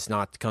Productions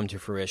not come to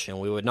fruition,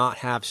 we would not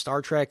have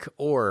Star Trek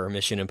or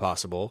Mission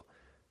Impossible.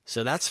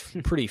 So that's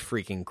pretty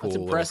freaking cool.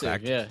 That's impressive,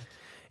 fact. yeah.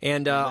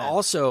 And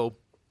also,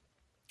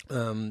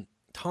 Tom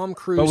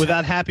Cruise. But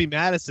without Happy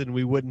Madison,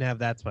 we wouldn't have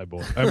That's My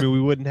Boy. I mean,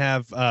 we wouldn't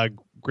have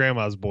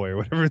Grandma's Boy or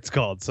whatever it's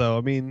called. So,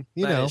 I mean,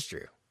 that is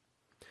true.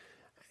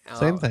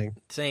 Same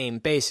thing.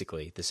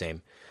 Basically the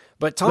same.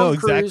 But Tom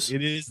Cruise. Exactly.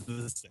 It is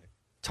the same.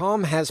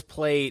 Tom has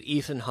played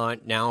Ethan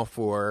Hunt now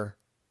for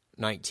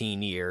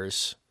 19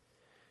 years.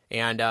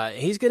 And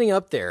he's getting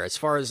up there as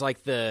far as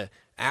like the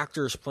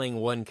actors playing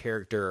one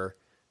character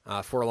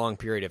for a long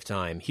period of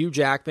time. Hugh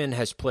Jackman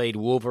has played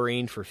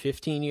Wolverine for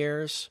 15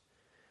 years.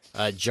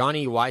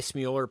 Johnny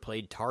Weissmuller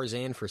played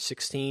Tarzan for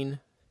 16.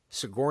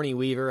 Sigourney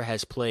Weaver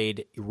has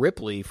played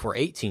Ripley for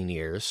 18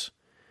 years.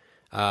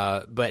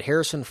 But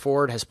Harrison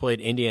Ford has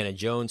played Indiana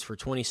Jones for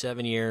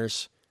 27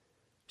 years.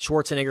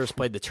 Schwarzenegger has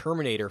played the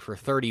Terminator for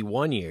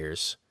 31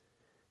 years.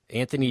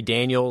 Anthony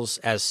Daniels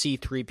as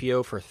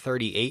C-3PO for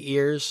 38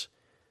 years.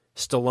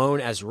 Stallone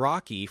as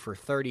Rocky for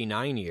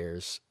 39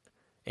 years.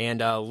 And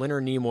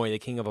Leonard Nimoy, the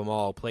king of them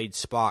all, played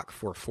Spock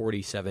for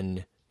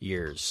 47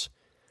 years.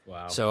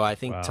 Wow. So I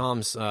think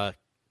Tom's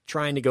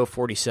trying to go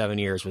 47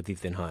 years with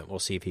Ethan Hunt. We'll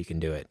see if he can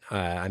do it.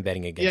 I'm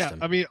betting against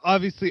him. I mean,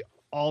 obviously,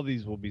 all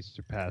these will be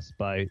surpassed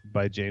by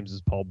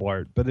James's Paul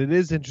Blart, but it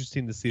is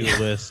interesting to see the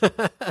list.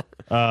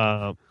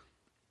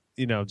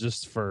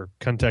 Just for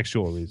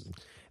contextual reasons.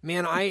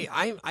 Man,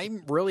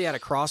 I'm really at a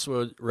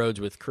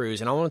crossroads with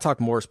Cruise, and I want to talk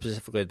more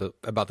specifically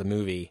about the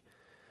movie.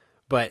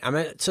 But I'm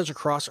at such a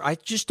I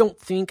just don't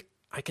think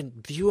I can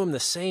view him the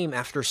same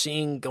after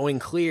seeing Going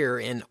Clear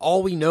and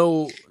all we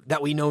know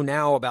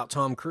now about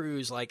Tom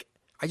Cruise. Like,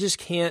 I just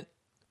can't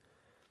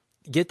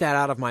get that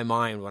out of my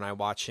mind when I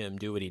watch him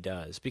do what he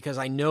does, because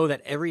I know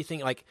that everything,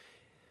 like,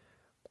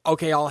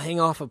 okay, I'll hang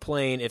off a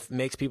plane if it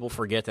makes people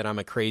forget that I'm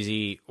a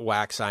crazy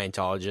whack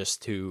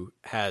Scientologist who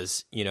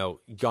has,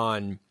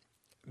 gone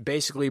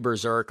basically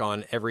berserk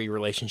on every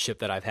relationship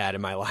that I've had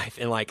in my life.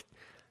 And like,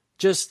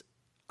 that's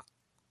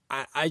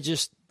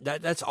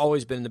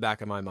always been in the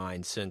back of my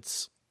mind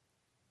since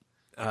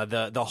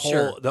the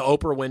whole the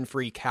Oprah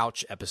Winfrey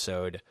couch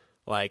episode.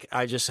 Like,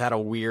 I just had a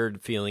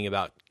weird feeling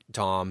about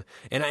Tom,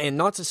 and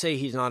not to say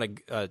he's not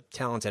a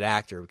talented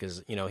actor,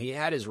 because he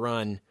had his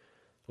run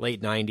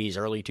late 90s,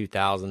 early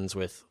 2000s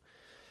with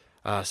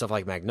stuff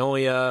like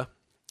Magnolia,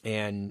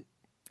 and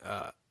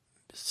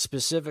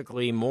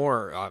specifically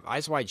more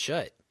Eyes Wide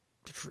Shut,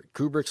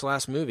 Kubrick's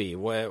last movie.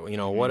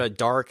 What a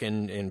dark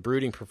and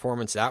brooding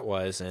performance that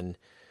was. And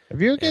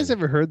have you guys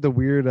ever heard the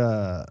weird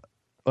I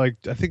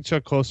think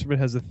Chuck Klosterman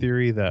has a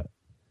theory that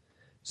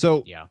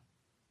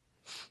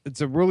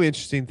it's a really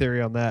interesting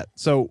theory on that.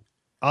 So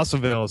also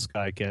Vanilla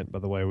Sky Kent, by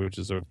the way, which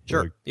is a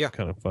really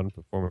kind of fun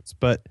performance.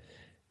 But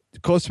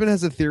Klosterman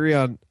has a theory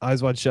on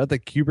Eyes Wide Shut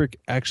that Kubrick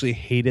actually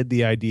hated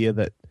the idea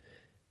that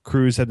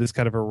Cruise had this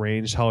kind of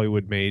arranged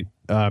Hollywood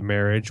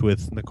marriage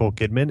with Nicole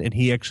Kidman, and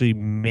he actually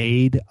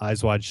made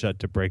Eyes Wide Shut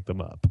to break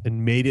them up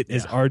and made it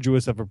as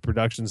arduous of a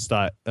production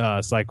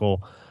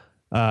cycle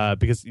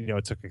because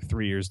it took like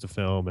 3 years to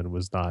film and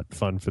was not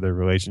fun for their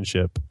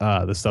relationship.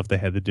 The stuff they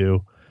had to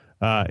do,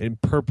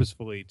 and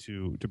purposefully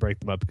to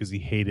break them up because he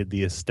hated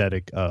the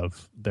aesthetic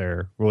of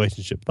their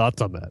relationship.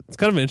 Thoughts on that? It's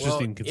kind of an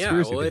interesting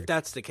conspiracy theory. If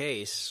that's the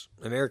case,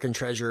 American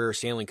Treasure,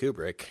 Stanley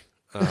Kubrick.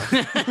 Was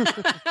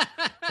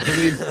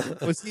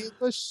he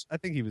English? I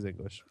think he was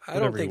English. I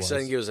don't think so. I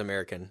think he was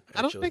American. Actually.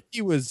 I don't think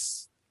he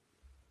was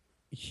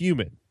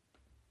human.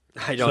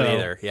 I don't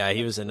either. Yeah,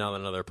 he was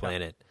another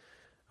planet.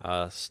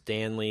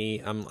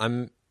 Stanley,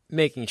 I'm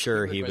making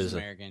sure he was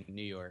American,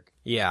 New York.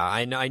 Yeah,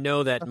 I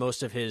know that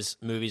most of his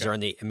movies are in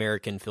the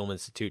American Film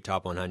Institute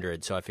Top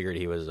 100, so I figured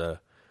he was an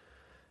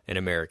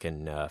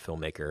American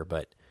filmmaker.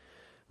 But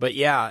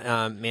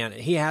yeah, man,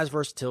 he has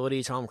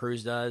versatility. Tom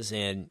Cruise does,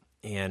 and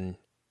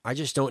I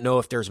just don't know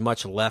if there's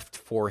much left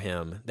for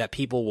him that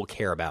people will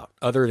care about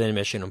other than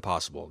Mission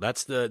Impossible.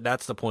 That's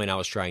the point I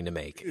was trying to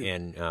make.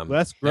 And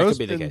that's that could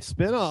be the case.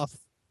 Spinoff.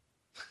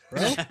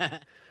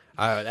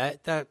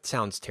 That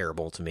sounds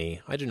terrible to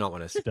me. I do not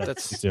want to. That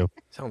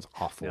sounds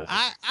awful.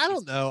 I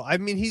don't know. I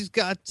mean, he's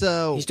got.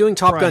 He's doing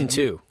Top Gun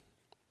 2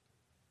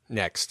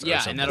 next.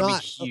 Yeah, and that'll be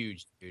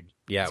huge, dude.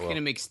 Yeah,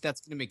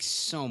 that's gonna make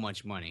so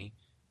much money.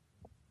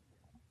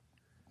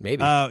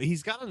 Maybe.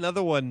 He's got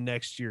another one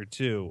next year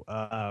too.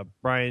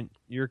 Brian,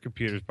 your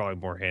computer's probably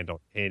more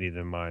handy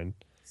than mine.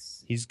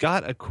 He's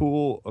got a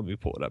cool. Let me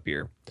pull it up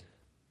here.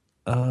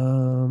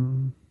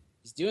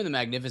 He's doing the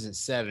Magnificent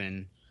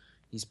Seven.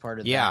 He's part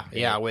of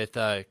that. With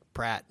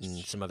Pratt and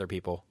some other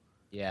people.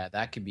 Yeah,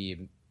 that could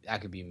be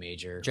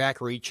major. Jack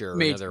Reacher,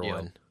 another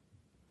one.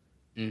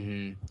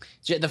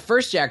 Mm-hmm. The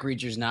first Jack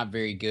Reacher is not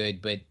very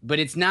good, but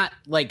it's not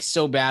like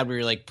so bad where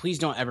you're like, please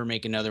don't ever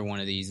make another one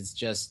of these. It's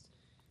just.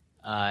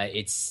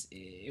 It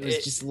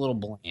was just a little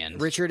bland.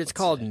 Richard, it's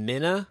called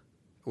Minna,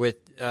 with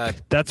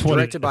that's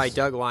directed by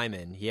Doug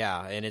Liman.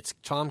 Yeah, and it's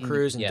Tom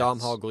Cruise and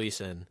Domhnall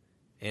Gleeson,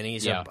 and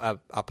he's a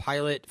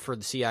pilot for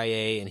the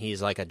CIA, and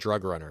he's like a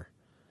drug runner.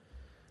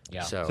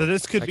 Yeah. So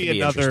this could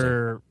be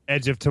another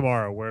Edge of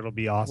Tomorrow where it'll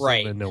be awesome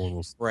and no one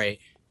will. Right.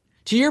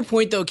 To your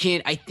point though,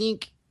 Kent, I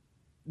think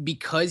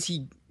because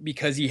he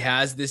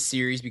has this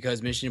series,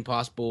 because Mission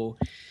Impossible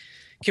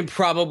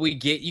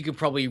you could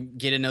probably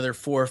get another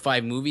 4 or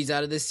 5 movies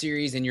out of this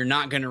series, and you're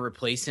not going to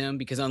replace him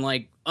because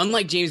unlike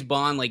James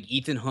Bond, like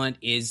Ethan Hunt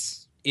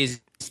is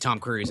Tom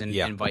Cruise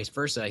and vice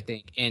versa, I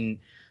think. And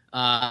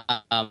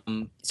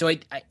so I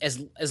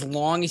as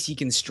long as he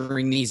can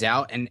string these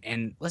out,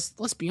 and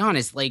let's be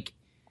honest, like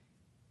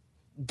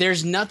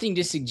there's nothing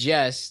to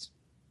suggest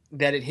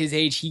that at his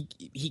age he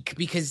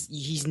because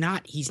he's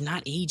not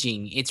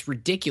aging. It's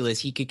ridiculous.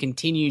 He could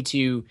continue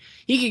to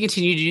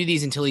do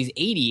these until he's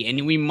 80,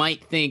 and we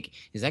might think,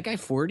 is that guy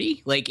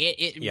 40? Like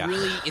it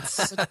really,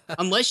 it's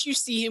unless you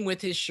see him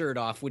with his shirt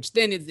off, which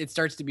then it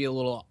starts to be a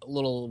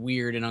little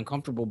weird and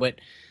uncomfortable. But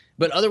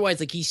otherwise,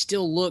 like he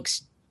still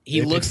looks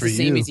the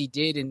same as he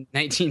did in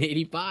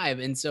 1985,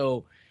 and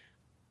so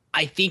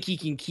I think he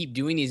can keep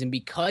doing these, and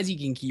because he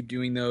can keep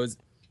doing those,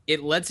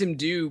 it lets him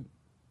do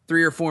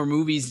 3 or 4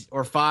 movies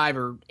or 5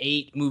 or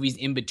 8 movies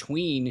in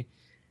between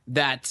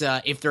that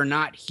if they're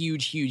not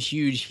huge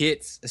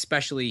hits,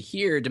 especially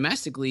here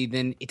domestically,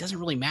 then it doesn't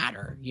really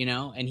matter, you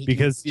know? And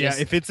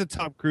if it's a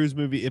Tom Cruise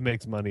movie, it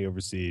makes money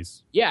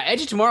overseas. Yeah,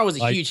 Edge of Tomorrow was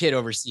a huge hit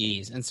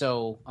overseas. And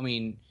so, I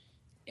mean,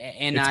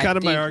 and it's kind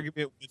of my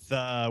argument with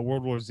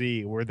World War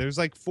Z, where there's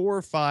like 4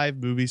 or 5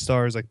 movie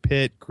stars like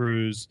Pitt,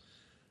 Cruise,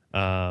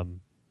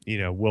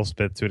 Will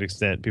Smith to an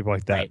extent, people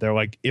like that. Right. They're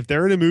like, if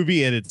they're in a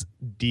movie and it's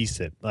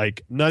decent,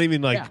 like not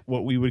even like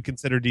what we would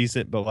consider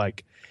decent, but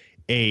like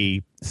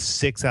a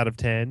 6 out of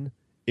 10,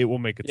 it will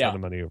make a ton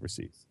of money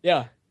overseas.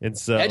 Yeah. And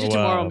so Edge of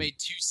Tomorrow made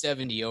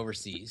 $270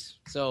 overseas.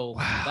 So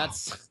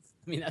that's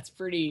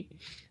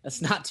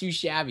not too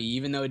shabby,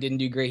 even though it didn't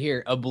do great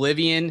here.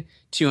 Oblivion,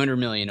 $200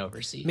 million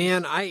overseas.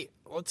 Man,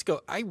 let's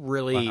go.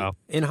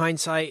 In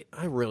hindsight,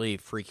 I really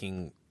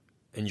freaking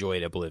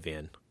enjoyed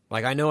Oblivion.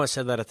 Like, I know I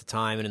said that at the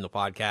time and in the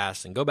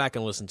podcast, and go back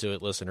and listen to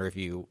it, listener, if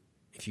you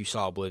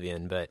saw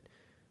Oblivion, but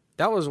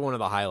that was one of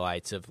the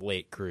highlights of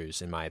late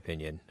Cruise, in my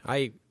opinion.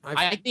 I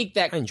think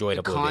that I enjoyed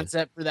the Oblivion.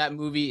 Concept for that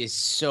movie is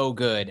so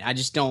good. I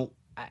just don't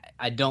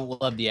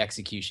love the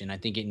excution. I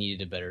think it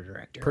needed a better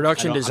director.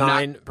 Production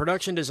design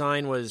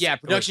was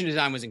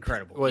design was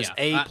incredible. Was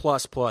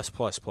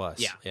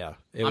A+++++. Yeah.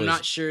 I'm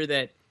not sure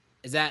that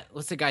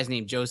what's the guy's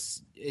name?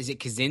 Is it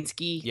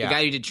Kaczynski? Yeah. The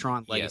guy who did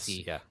Tron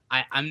Legacy. Yes,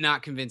 yeah. I'm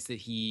not convinced that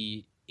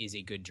he is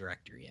a good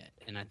director yet.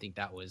 And I think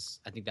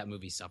that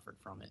movie suffered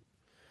from it.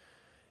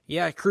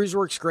 Yeah, Cruise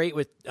works great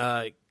with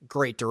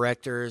great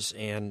directors,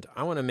 and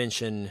I want to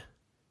mention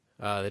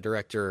the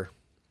director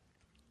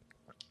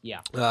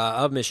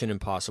of Mission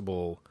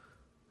Impossible,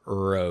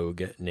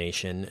 Rogue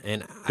Nation.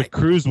 And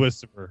Cruise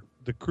Whisperer.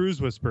 The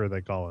Cruise Whisperer,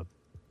 they call him.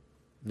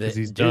 Because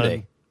he's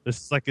done. This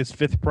is like his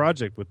 5th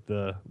project with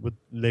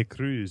Le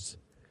Cruise.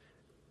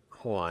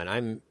 Hold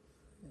on,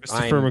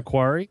 Christopher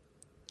McQuarrie.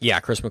 Yeah,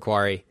 Chris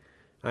McQuarrie.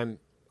 I'm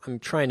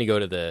trying to go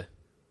to the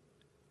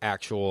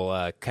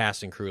actual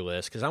cast and crew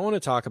list because I want to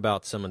talk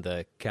about some of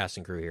the cast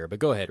and crew here. But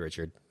go ahead,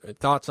 Richard.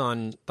 Thoughts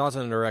on the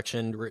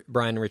direction,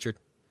 Brian and Richard?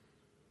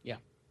 Yeah.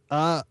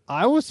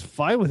 I was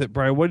fine with it,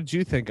 Brian. What did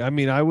you think? I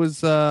mean, I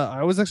was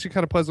actually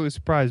kind of pleasantly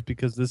surprised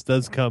because this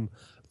does come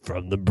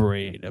from the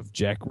brain of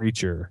Jack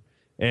Reacher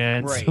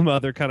and some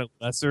other kind of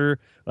lesser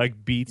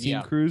like B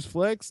team Cruise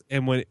flicks.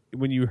 And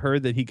when you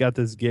heard that he got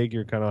this gig,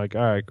 you're kind of like,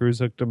 all right, Cruise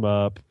hooked him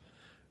up,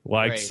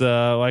 likes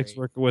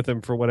working with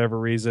him for whatever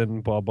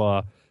reason, blah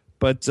blah.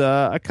 But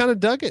I kind of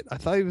dug it. I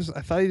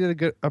thought he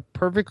did a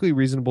perfectly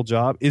reasonable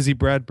job. Is he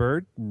Brad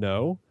Bird?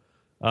 No.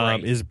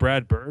 Is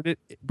Brad Bird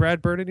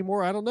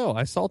anymore? I don't know.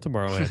 I saw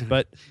Tomorrowland,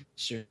 but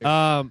sure.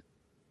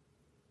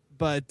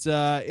 But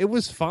it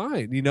was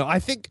fine. You know, I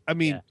think. I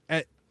mean,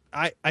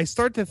 I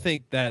start to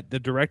think that the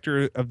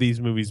director of these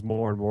movies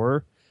more and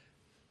more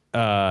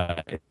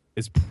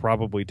is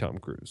probably Tom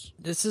Cruise.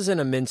 This is an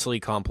immensely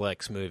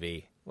complex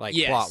movie,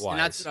 plot-wise. And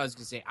that's what I was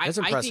going to say. That's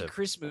I think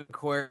Chris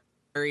McQuarrie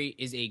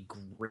is a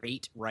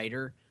great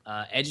writer.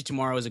 Edge of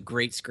Tomorrow is a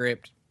great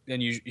script.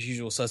 And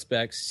Usual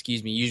Suspects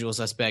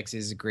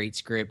is a great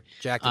script.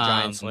 Jack the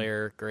Giant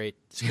Slayer, great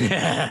script.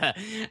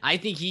 I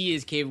think he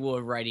is capable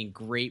of writing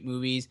great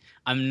movies.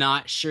 I'm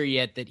not sure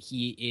yet that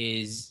he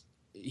is.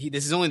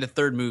 This is only the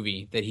 3rd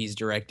movie that he's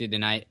directed,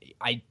 and I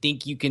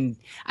think you can.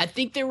 I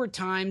think there were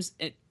times.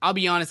 I'll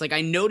be honest. Like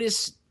I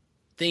noticed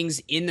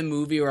things in the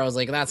movie where I was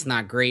like, "That's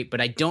not great,"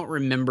 but I don't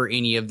remember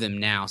any of them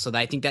now. So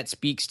I think that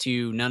speaks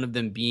to none of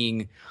them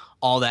being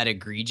all that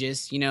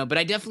egregious, you know. But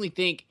I definitely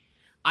think.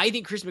 I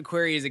think Chris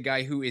McQuarrie is a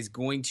guy who is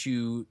going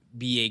to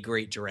be a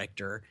great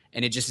director,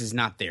 and it just is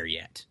not there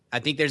yet. I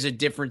think there's a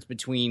difference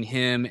between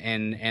him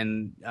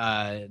and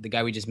the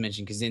guy we just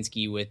mentioned,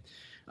 Kaczynski,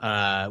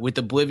 with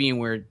Oblivion,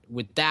 where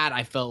with that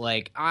I felt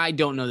like I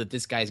don't know that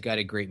this guy's got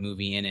a great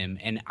movie in him,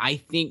 and I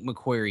think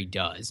McQuarrie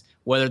does.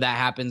 Whether that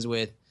happens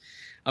with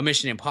a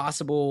Mission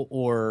Impossible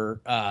or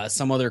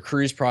some other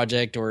Cruise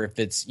project, or if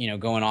it's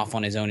going off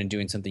on his own and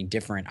doing something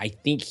different, I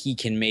think he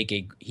can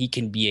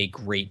be a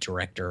great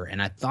director,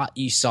 and I thought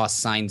you saw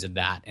signs of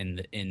that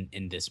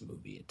in this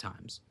movie at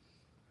times.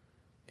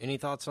 Any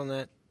thoughts on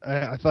that?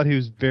 I thought he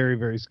was very,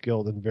 very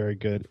skilled and very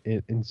good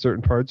in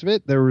certain parts of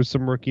it. There were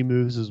some rookie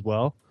moves as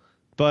well,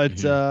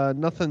 but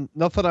nothing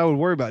I would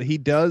worry about. He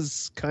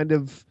does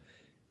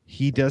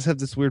have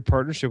this weird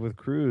partnership with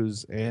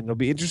Cruise, and it'll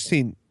be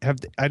interesting.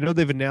 I know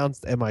they've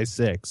announced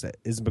MI6.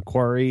 Is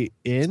McQuarrie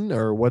in,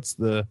 or what's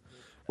the?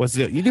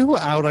 You know who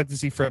I would like to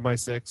see for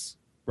MI6,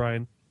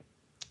 Brian?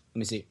 Let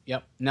me see.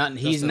 Yep,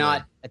 he's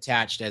not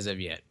attached as of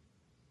yet.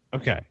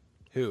 Okay,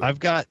 who? I've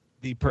got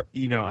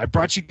I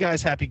brought you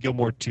guys Happy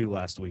Gilmore 2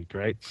 last week,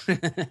 right?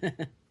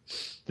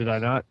 Did I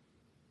not?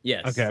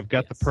 Yes. Okay, I've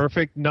got the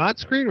perfect, not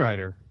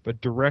screenwriter,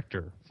 but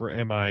director for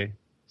MI6.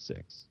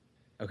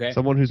 Okay.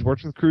 Someone who's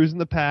worked with Cruise in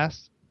the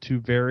past to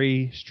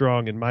very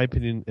strong, in my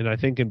opinion, and I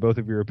think in both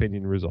of your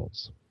opinion,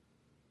 results.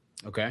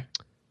 Okay.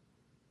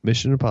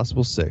 Mission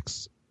Impossible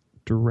 6,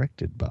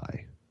 directed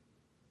by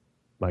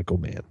Michael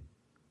Mann.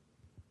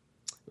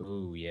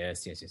 Ooh,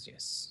 yes.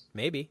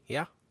 Maybe,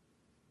 yeah.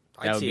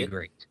 That would be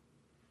great.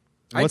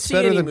 I'd What's see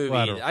better any than movie.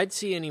 Collateral? I'd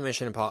see any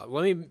Mission Impossible.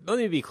 Let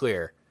me be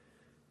clear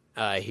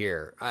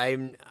here.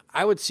 I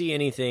would see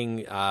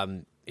anything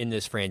in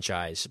this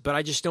franchise, but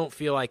I just don't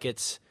feel like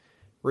it's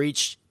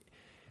reached.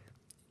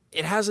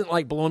 It hasn't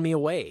like blown me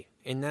away,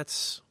 and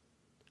that's.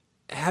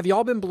 Have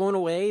y'all been blown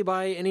away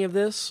by any of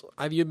this?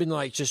 Have you been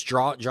like just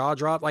jaw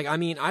dropped? Like, I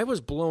mean, I was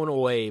blown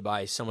away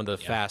by some of the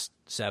Fast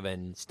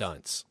 7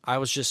 stunts. I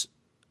was just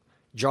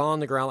jaw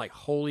on the ground, like,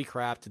 holy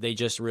crap! Did they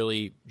just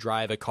really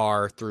drive a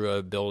car through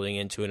a building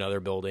into another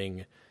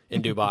building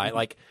in Dubai?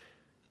 Like,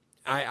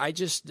 I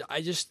just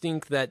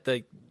think that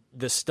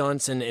the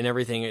stunts and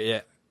everything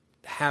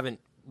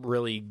haven't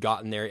really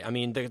gotten there. I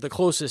mean, the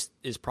closest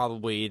is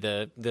probably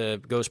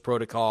the Ghost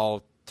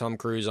Protocol. Tom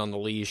Cruise on the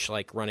leash,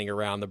 like running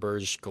around the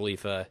Burj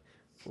Khalifa.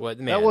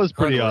 That was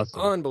pretty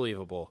awesome.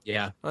 Unbelievable.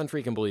 Yeah.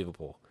 Unfreaking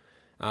believable.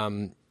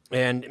 And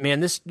man,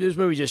 this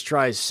movie just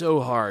tries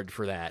so hard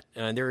for that.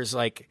 There's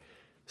like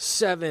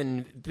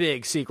 7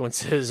 big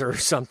sequences or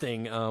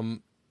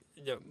something,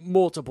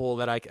 multiple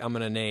that I'm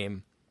going to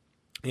name.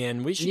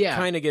 And we should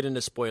kind of get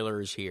into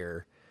spoilers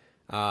here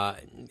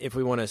if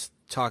we want to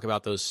talk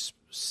about those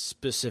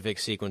specific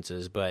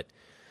sequences. But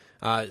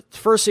the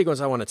first sequence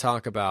I want to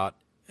talk about,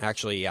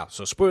 actually, yeah,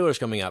 so spoilers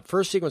coming up.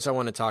 First sequence I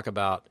want to talk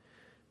about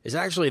is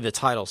actually the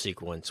title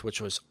sequence,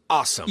 which was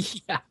awesome.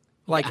 Yeah.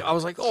 Like, I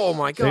was like, oh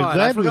my God,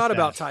 I forgot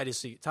about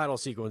title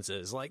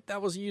sequences. Like,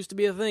 that used to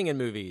be a thing in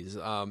movies.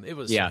 It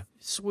was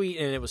sweet,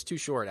 and it was too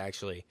short,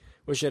 actually.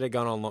 Wish it had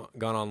gone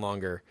on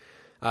longer.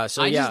 I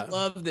just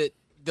love that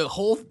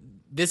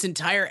this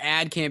entire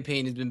ad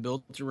campaign has been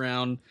built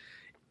around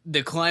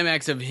the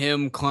climax of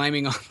him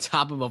climbing on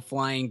top of a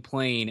flying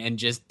plane and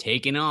just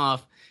taking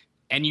off.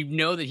 And you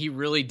know that he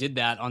really did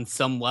that on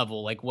some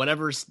level, like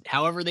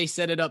however they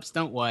set it up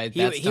stunt wise.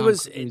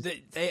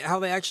 How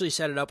they actually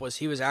set it up was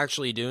he was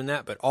actually doing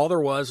that, but all there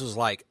was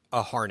like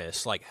a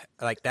harness, like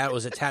that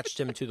was attached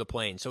him to the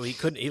plane, so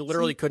he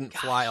literally couldn't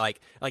fly.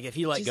 Like if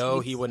he let go,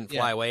 he wouldn't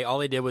fly away. All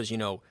they did was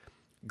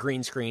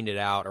green screened it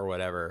out or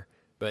whatever.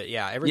 But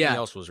yeah, everything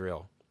else was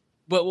real.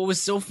 But what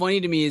was so funny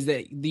to me is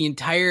that the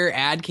entire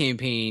ad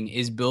campaign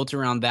is built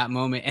around that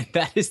moment, and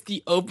that is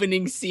the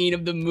opening scene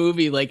of the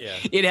movie. Like,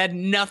 it had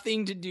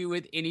nothing to do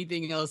with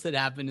anything else that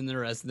happened in the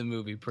rest of the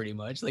movie, pretty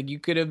much. Like, you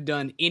could have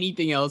done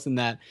anything else in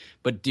that.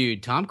 But,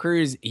 dude, Tom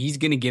Cruise, he's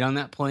going to get on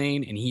that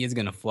plane, and he is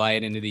going to fly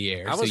it into the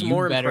air. I was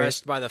more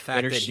impressed by the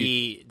fact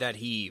that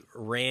he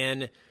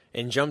ran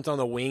and jumped on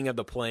the wing of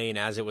the plane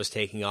as it was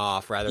taking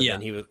off, rather than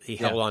he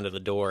held onto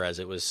the door as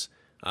it was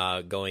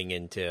going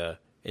into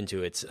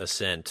its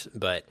ascent.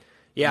 But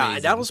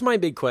amazing. That was my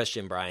big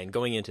question, Brian,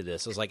 going into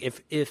this. I was like,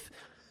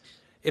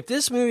 if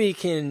this movie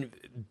can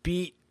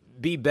be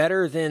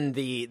better than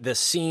the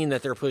scene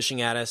that they're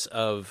pushing at us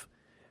of,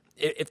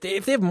 if they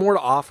have more to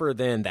offer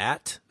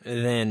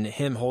than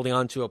him holding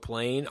onto a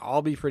plane,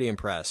 I'll be pretty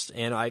impressed.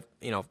 And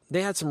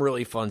they had some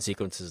really fun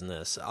sequences in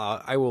this,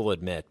 I will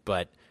admit,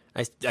 but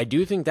I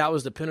do think that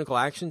was the pinnacle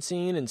action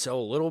scene, and so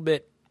a little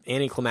bit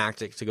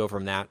anticlimactic to go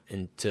from that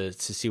and to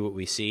see what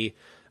we see.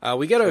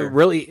 We got a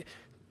really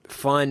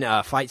fun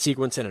fight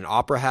sequence in an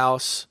opera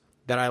house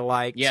that I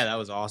liked. Yeah, that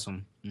was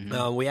awesome.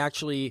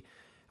 Mm-hmm.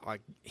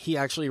 He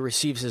actually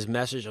receives his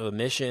message of the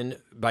mission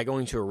by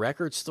going to a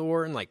record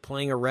store and like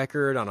playing a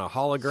record on a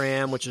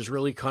hologram, which is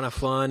really kind of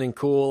fun and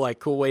cool, like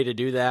cool way to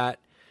do that.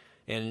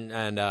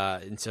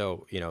 And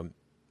so,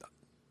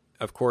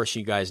 of course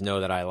you guys know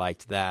that I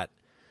liked that.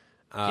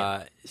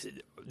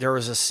 There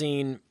was a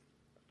scene,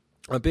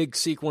 a big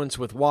sequence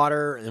with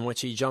water in which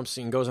he jumps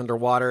and goes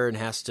underwater and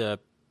has to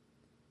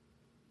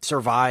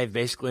survive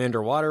basically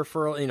underwater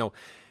for,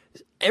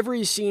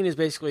 every scene is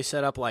basically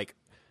set up like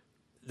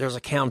there's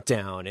a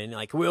countdown and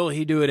like, will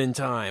he do it in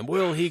time?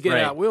 Will he get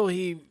out? Will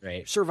he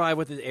survive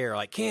with the air?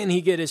 Like, can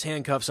he get his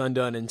handcuffs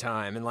undone in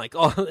time? And like,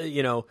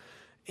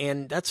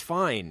 and that's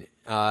fine.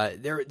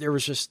 There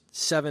was just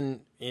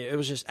it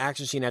was just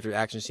action scene after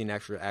action scene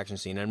after action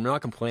scene. And I'm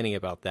not complaining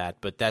about that,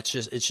 but it's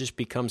just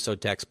become so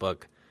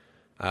textbook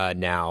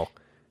now.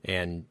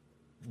 And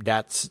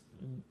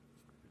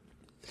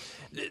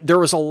there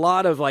was a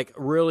lot of like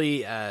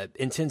really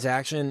intense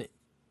action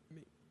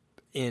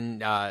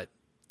in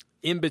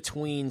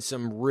between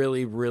some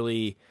really,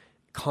 really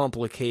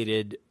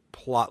complicated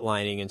plot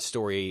lining and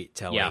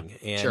storytelling.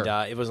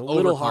 It was a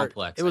little hard.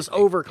 It was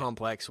over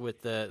complex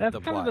with the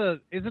plot.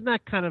 Isn't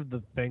that kind of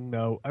the thing,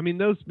 though? I mean,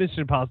 those Mission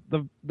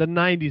Impossible, the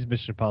 90s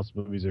Mission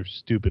Impossible movies are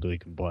stupidly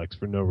complex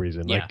for no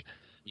reason. Yeah.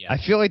 I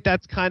feel like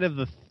that's kind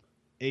of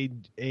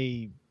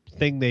a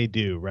thing they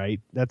do, right?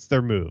 That's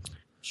their move.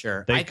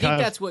 Sure. I think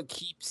that's what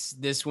keeps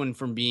this one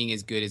from being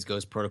as good as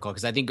Ghost Protocol,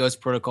 because I think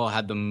Ghost Protocol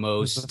had the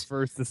most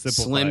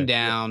slimmed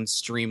down,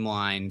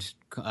 streamlined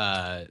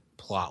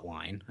plot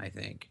line, I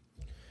think.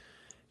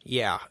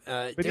 Yeah.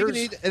 But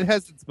it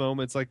has its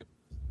moments, like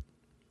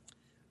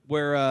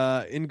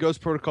where in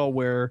Ghost Protocol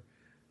where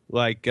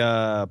like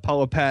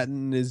Paula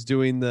Patton is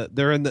doing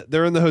they're in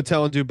the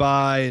hotel in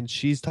Dubai and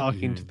she's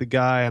talking to the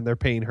guy and they're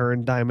paying her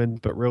in diamonds,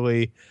 but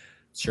really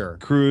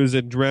Cruise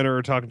and Drenner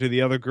are talking to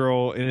the other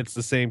girl and it's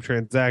the same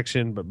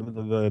transaction, but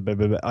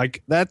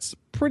like that's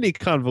pretty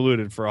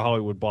convoluted for a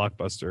Hollywood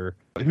blockbuster.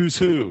 Who's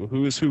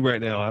who is who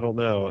right now? I don't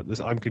know.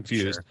 I'm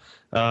confused.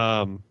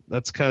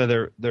 That's kind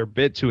of their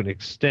bit to an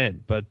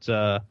extent, but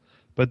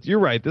you're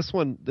right. This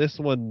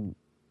one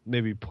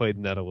maybe played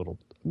in that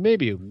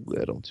maybe a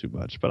little too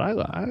much, but I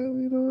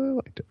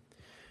liked it.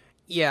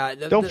 Yeah,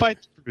 don't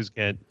fight Cruise,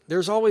 Kent.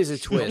 There's always a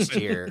twist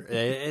here.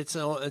 It's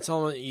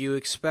all you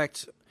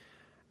expect.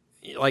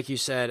 Like you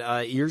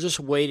said, you're just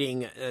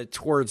waiting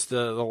towards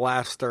the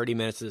last 30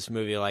 minutes of this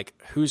movie. Like,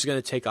 who's going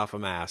to take off a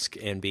mask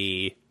and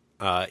be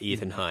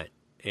Ethan Hunt?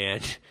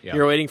 And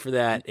you're waiting for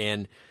that.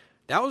 And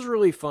that was a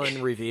really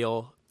fun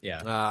reveal.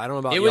 Yeah, I don't know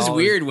about it. Was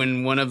weird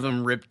when one of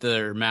them ripped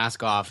their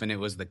mask off and it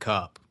was the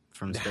cup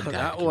from Spectacular.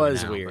 That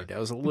was weird. That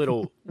was a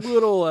little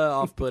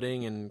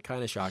off-putting and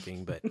kind of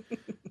shocking, but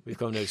we've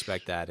come to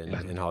expect that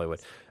in Hollywood.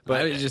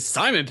 But I was just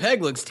Simon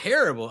Pegg looks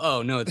terrible.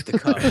 Oh no, it's the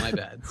cup. My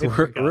bad.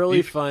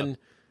 Really fun.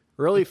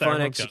 Really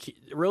fun,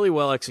 really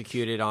well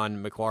executed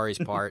on McQuarrie's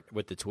part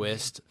with the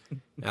twist.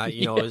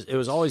 It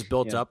was always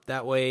built up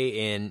that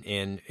way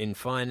and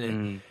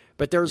fun.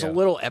 But there was a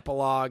little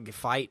epilogue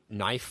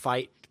knife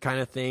fight kind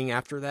of thing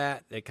after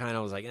that. It kind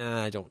of was like,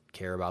 I don't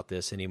care about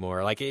this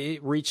anymore. Like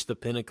it reached the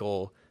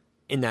pinnacle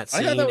in that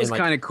scene. I thought that was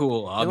kind of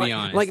cool. I'll be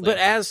honest. But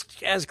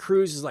as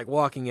Cruise is like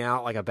walking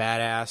out like a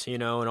badass,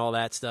 and all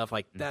that stuff,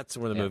 like that's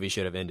where the movie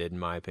should have ended, in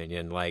my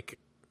opinion. Like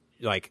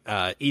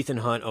Ethan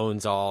Hunt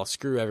owns all.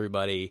 Screw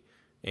everybody.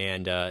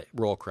 And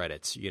roll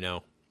credits,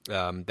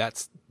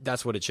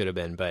 that's what it should have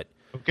been. But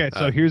okay,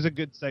 so here's a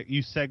good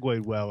you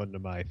segued well into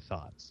my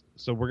thoughts.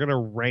 So we're gonna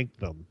rank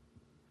them.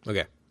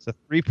 Okay, it's a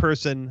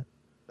 3-person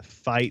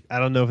fight. I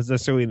don't know if it's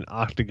necessarily an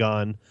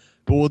octagon,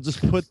 but we'll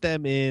just put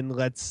them in.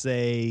 Let's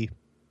say,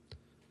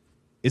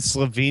 is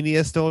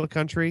Slovenia still a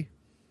country?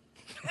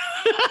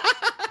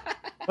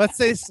 Let's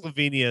say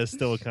Slovenia is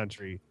still a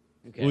country.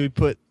 Okay. We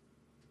put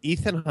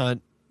Ethan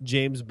Hunt,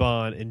 James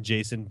Bond, and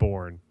Jason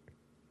Bourne.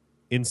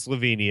 In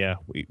Slovenia,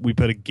 we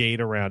put a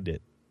gate around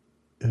it.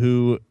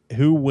 Who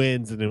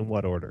wins and in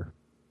what order?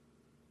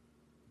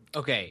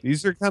 Okay.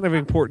 These are kind of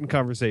important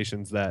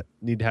conversations that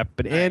need to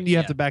happen, and you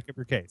have to back up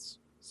your case.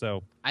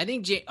 So I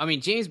think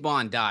James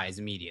Bond dies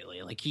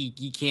immediately. Like he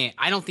can't.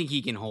 I don't think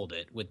he can hold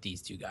it with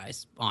these two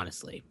guys,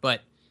 honestly.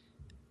 But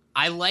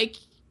I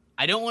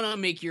don't want to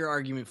make your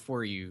argument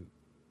for you,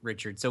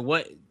 Richard.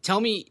 So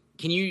tell me,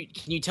 can you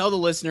tell the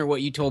listener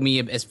what you told me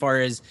as far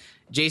as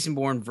Jason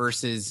Bourne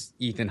versus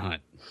Ethan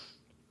Hunt?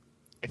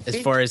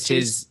 As far as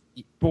his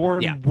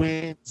Bourne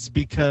wins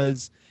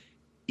because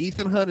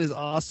Ethan Hunt is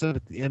awesome.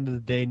 At the end of the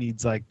day,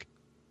 needs like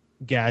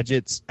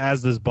gadgets,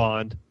 as does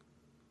Bond,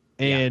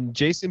 and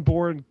Jason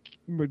Bourne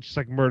just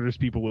like murders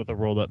people with a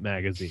rolled up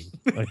magazine,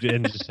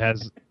 and just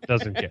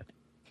doesn't care.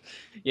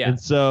 Yeah, and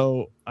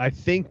so I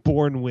think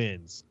Bourne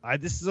wins.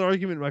 This is an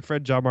argument my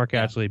friend John Mark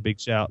Ashley, big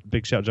shout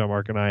John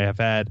Mark, and I have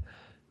had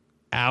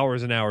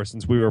hours and hours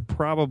since we were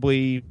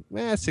probably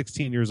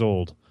 16 years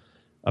old.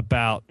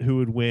 About who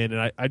would win,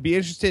 and I'd be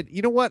interested.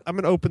 You know what? I'm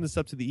going to open this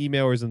up to the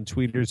emailers and the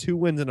tweeters. Who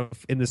wins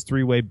in this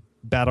 3-way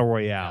battle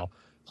royale?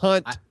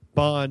 Hunt,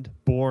 Bond,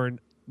 Bourne.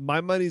 My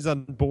money's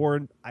on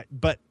Bourne,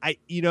 but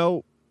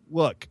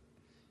look,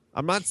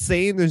 I'm not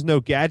saying there's no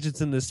gadgets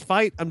in this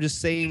fight. I'm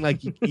just saying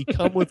like you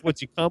come with what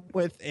you come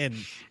with, and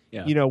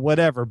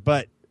whatever.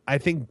 But I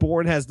think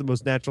Bourne has the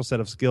most natural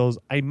set of skills.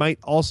 I might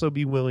also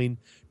be willing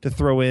to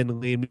throw in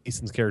Liam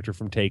Neeson's character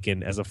from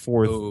Taken as a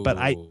fourth, but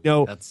I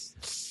know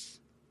that's.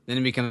 Then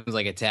it becomes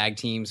like a tag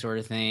team sort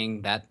of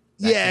thing.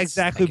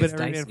 Exactly. But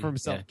every man for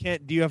himself. Yeah.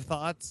 Kent, do you have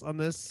thoughts on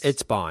this?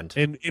 It's Bond.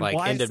 And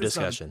why end of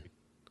discussion.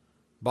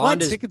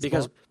 Bond is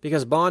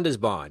because Bond is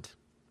Bond.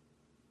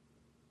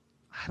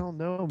 I don't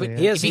know, but man.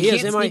 He has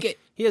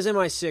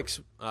MI6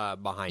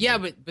 behind him. Yeah,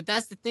 but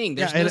that's the thing.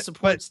 There's no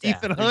support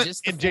staff. Ethan Hunt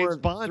just and James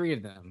Bond. 3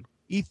 of them.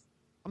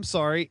 I'm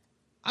sorry,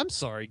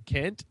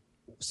 Kent.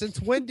 Since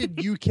when did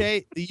the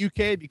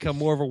UK become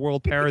more of a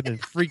world power than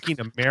freaking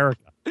America?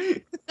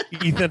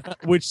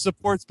 Which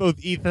supports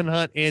both Ethan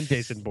Hunt and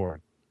Jason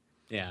Bourne.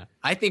 Yeah,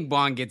 I think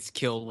Bond gets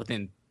killed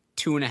within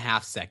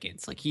 2.5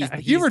 seconds. Like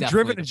have you ever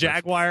driven a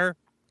Jaguar?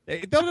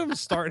 They don't even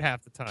start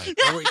half the time.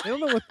 They don't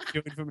know what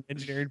they're doing from an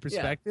engineering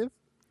perspective.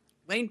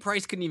 Yeah. Lane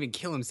Price couldn't even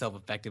kill himself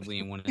effectively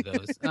in one of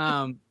those.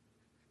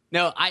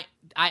 No, I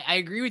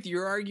agree with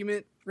your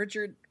argument,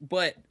 Richard,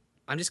 but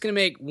I'm just going to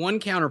make one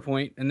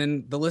counterpoint, and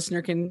then the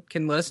listener can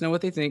let us know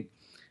what they think.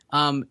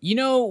 When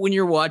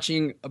you're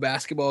watching a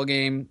basketball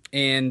game,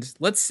 and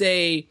let's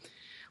say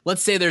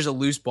there's a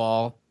loose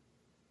ball,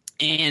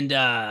 and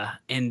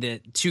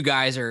the two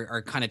guys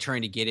are kind of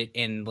trying to get it,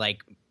 and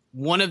like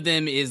one of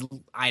them is,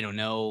 I don't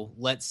know,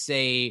 let's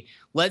say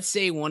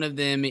one of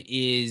them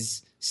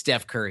is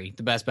Steph Curry,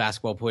 the best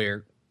basketball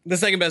player, the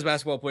second best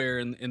basketball player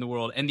in the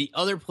world, and the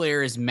other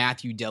player is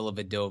Matthew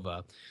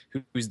Dellavedova,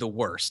 who's the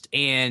worst.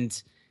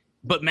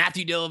 But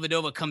Matthew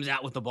Dellavedova comes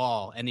out with the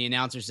ball, and the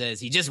announcer says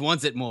he just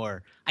wants it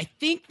more. I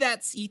think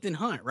that's Ethan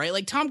Hunt, right?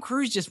 Like Tom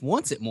Cruise just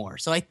wants it more.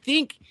 So I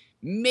think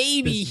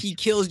maybe he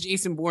kills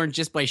Jason Bourne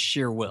just by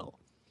sheer will.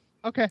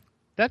 Okay.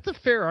 That's a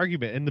fair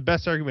argument, and the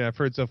best argument I've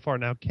heard so far.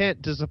 Now,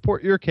 Kent, to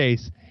support your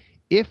case,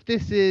 if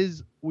this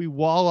is we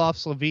wall off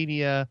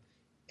Slovenia,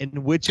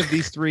 and which of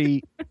these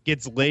three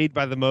gets laid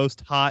by the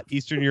most hot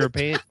Eastern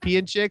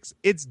European chicks,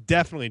 it's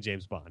definitely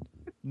James Bond.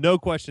 No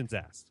questions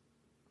asked.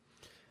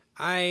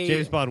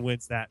 James Bond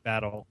wins that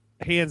battle,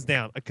 hands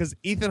down, because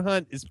Ethan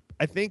Hunt is,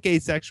 I think,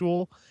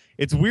 asexual.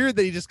 It's weird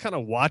that he just kind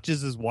of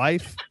watches his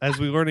wife, as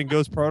we learn in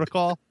Ghost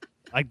Protocol,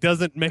 like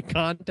doesn't make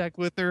contact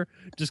with her,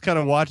 just kind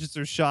of watches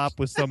her shop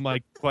with some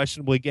like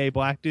questionably gay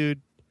black dude.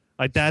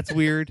 Like that's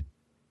weird.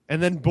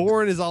 And then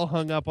Bourne is all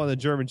hung up on the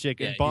German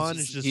chick, and Bond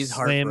is just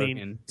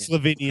slamming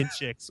Slovenian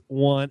chicks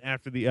one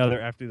after the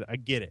other. I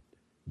get it.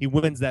 He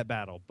wins that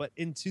battle, but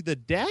into the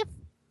death,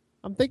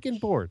 I'm thinking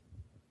Bourne.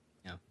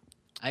 Yeah,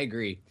 I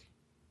agree.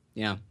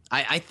 Yeah,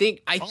 I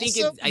think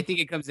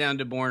it comes down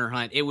to Bourne or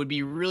Hunt. It would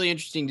be really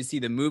interesting to see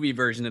the movie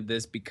version of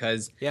this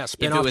because if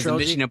it was a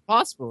Mission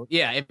Impossible,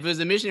 if it was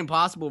a Mission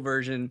Impossible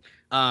version,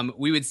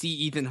 we would see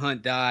Ethan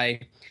Hunt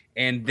die,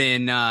 and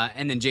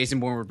then Jason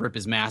Bourne would rip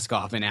his mask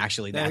off, and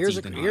actually that's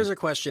Ethan Hunt. Here's a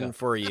question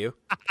for you.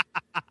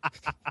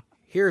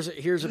 Here's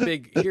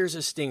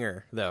a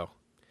stinger though.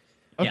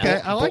 Okay,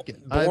 I like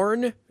it.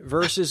 Bourne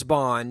versus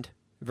Bond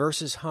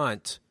versus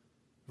Hunt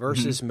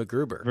versus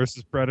MacGruber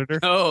versus Predator.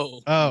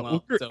 Well,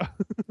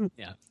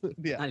 yeah,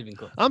 not even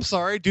close. I'm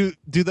sorry. Do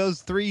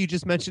those three you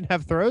just mentioned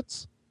have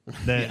throats?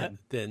 Then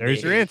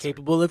there's your answer.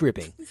 Capable of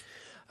ripping.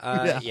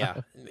 Yeah.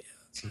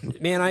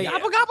 Man,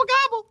 gobble gobble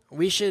gobble.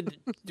 We should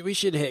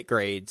hit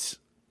grades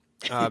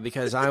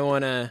because I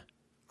wanna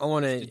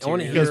hear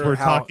because we're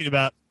talking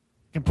about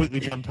completely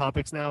dumb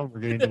topics now.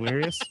 We're getting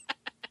delirious.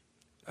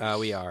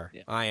 We are.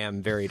 Yeah. I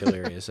am very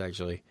delirious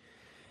actually.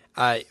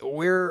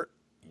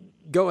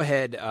 Go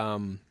ahead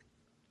and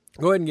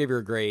give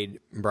your grade,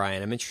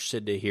 Brian. I'm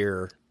interested to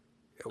hear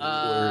where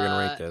you're going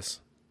to rate this.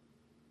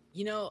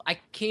 You know, I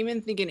came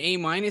in thinking A-,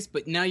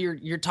 but now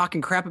you're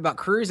talking crap about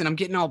Cruise, and I'm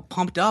getting all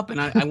pumped up, and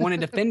I want to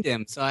defend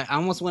him. So I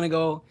almost want to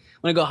go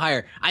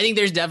higher. I think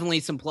there's definitely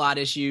some plot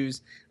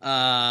issues.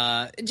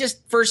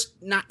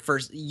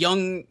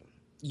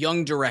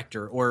 Young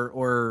director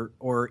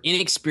or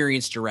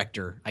inexperienced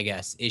director, I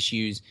guess,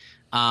 issues.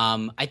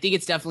 I think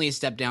it's definitely a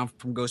step down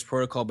from Ghost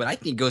Protocol, but I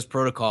think Ghost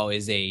Protocol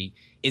is an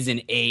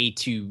A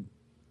to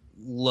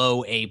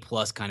low A+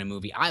 kind of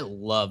movie. I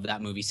love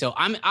that movie, so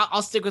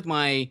I'll stick with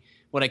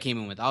what I came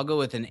in with. I'll go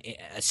with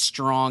a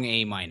strong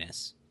A-.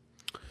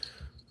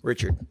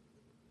 Richard,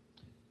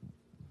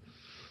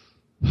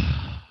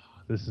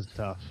 this is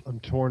tough. I'm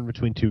torn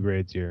between two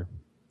grades here.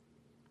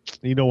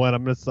 You know what?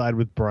 I'm going to side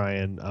with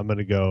Brian. I'm going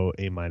to go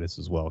A-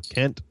 as well.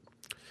 Kent,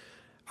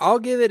 I'll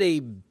give it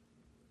a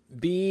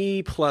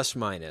B+-.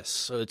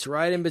 So it's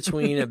right in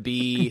between a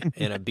B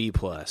and a B+.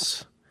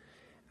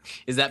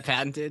 Is that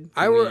patented?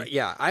 I will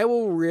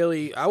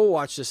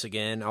watch this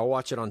again. I'll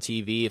watch it on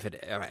TV if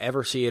I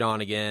ever see it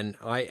on again.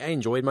 I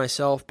enjoyed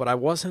myself, but I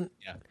wasn't.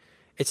 Yeah.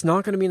 It's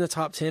not going to be in the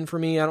top 10 for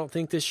me, I don't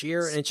think, this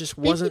year. And it just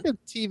wasn't.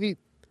 TV.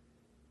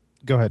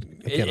 Go ahead.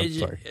 I'm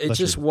sorry. It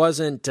just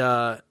wasn't.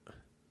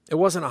 It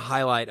wasn't a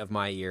highlight of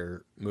my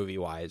year movie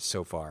wise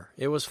so far.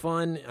 It was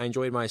fun. I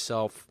enjoyed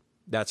myself.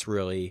 That's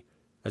really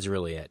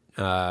it.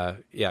 Go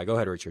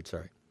ahead, Richard.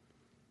 Sorry.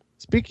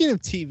 Speaking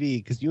of TV,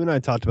 because you and I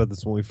talked about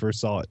this when we first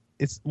saw it,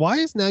 why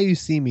is Now You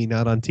See Me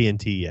not on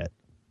TNT yet?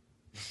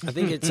 I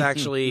think it's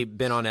actually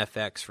been on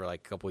FX for like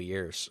a couple of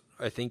years.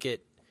 I think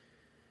it.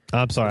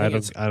 I'm sorry, I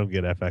don't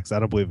get FX. I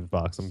don't believe in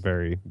Fox. I'm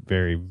very,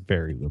 very,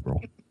 very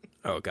liberal.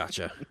 Oh,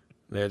 gotcha.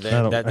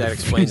 That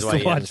explains why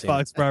you haven't seen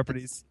Fox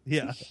properties.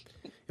 Yeah.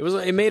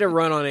 It made a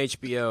run on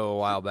HBO a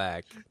while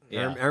back.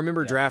 Yeah. I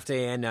remember Draft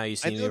Day and Now You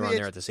See Me were on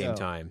there at the same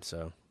time.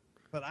 So.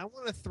 But I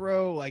want to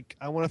throw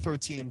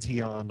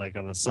TNT on like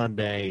on a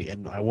Sunday,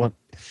 and I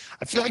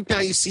feel like Now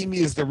You See Me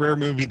is the rare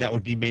movie that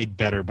would be made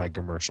better by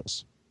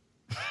commercials.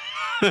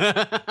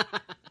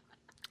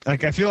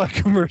 Like I feel like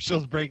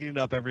commercials breaking it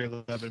up every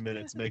 11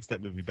 minutes makes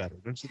that movie better.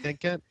 Don't you think,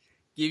 Kent?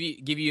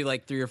 Give you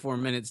like 3 or 4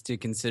 minutes to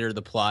consider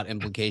the plot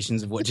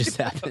implications of what just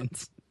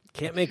happened.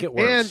 Can't make it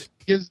worse.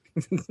 And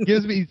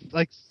gives me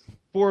like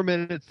 4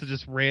 minutes to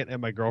just rant at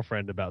my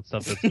girlfriend about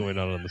stuff that's going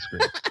on the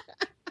screen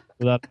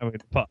without having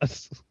to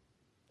pause.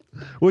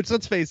 Which,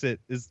 let's face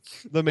it, is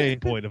the main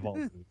point of all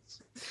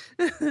movies.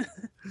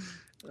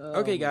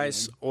 Okay,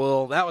 guys.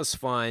 Well, that was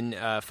fun.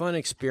 Fun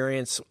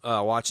experience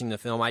watching the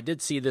film. I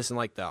did see this in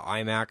like the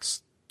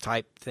IMAX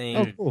type thing.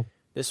 Oh, cool.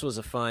 This was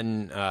a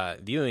fun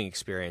viewing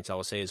experience. I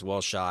will say is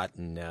well shot,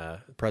 and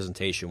the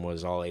presentation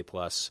was all A+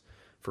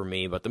 for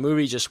me. But the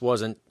movie just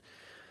wasn't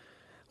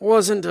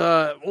wasn't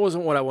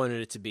what I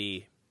wanted it to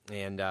be.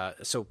 And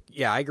so,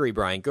 yeah, I agree,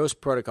 Brian. Ghost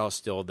Protocol is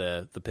still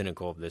the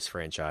pinnacle of this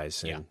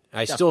franchise. And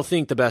I still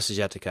think the best is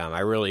yet to come.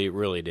 I really,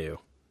 really do.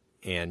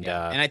 And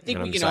I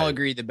think we can all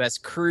agree the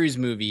best cruise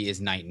movie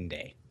is Night and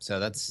Day. So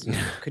that's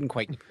couldn't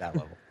quite get to that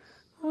level.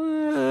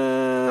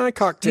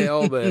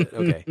 Cocktail, but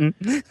okay.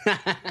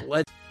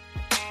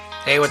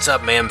 Hey, what's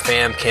up, ma'am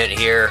fam? Kent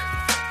here.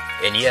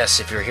 And yes,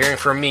 if you're hearing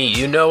from me,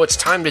 you know it's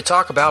time to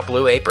talk about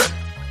Blue Apron.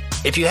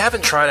 If you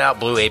haven't tried out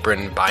Blue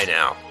Apron by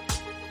now,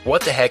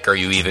 what the heck are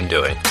you even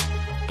doing?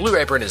 Blue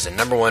Apron is the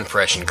 #1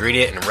 fresh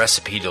ingredient and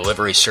recipe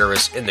delivery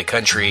service in the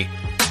country.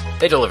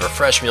 They deliver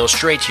fresh meals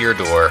straight to your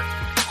door.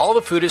 All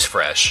the food is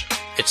fresh,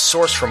 it's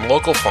sourced from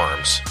local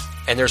farms,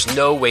 and there's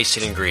no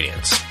wasted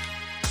ingredients.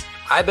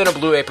 I've been a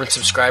Blue Apron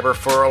subscriber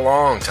for a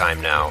long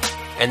time now,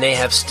 and they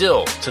have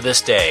still, to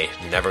this day,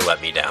 never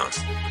let me down.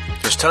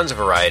 There's tons of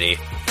variety.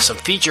 Some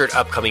featured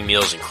upcoming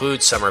meals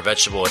include summer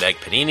vegetable and egg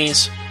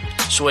paninis,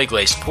 soy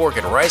glazed pork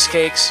and rice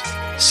cakes,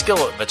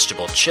 skillet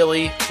vegetable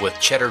chili with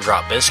cheddar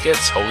drop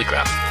biscuits, holy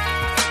crap,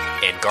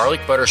 and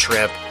garlic butter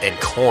shrimp and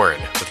corn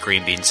with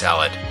green bean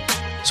salad.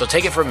 So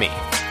take it from me.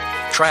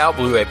 Try out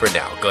Blue Apron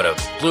now. Go to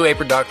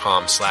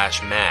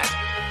blueapron.com/mad.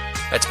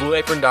 That's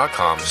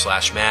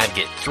blueapron.com/mad.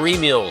 Get 3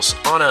 meals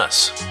on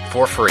us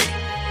for free.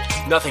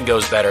 Nothing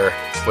goes better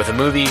with a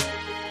movie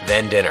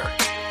than dinner.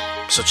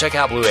 So check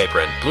out Blue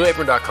Apron.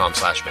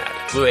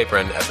 blueapron.com/mad. Blue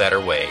Apron, a better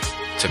way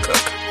to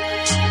cook.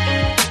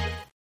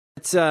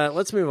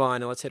 Let's move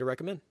on and let's hit a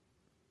recommend.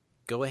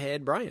 Go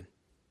ahead, Brian.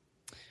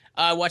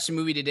 I watched a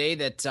movie today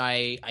that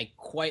I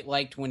quite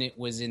liked when it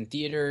was in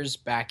theaters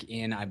back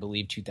in, I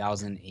believe,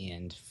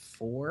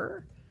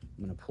 2004.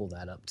 I'm going to pull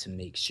that up to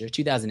make sure.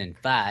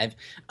 2005.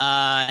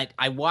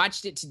 I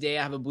watched it today.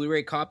 I have a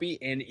Blu-ray copy,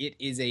 and it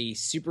is a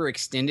super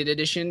extended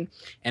edition,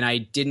 and I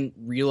didn't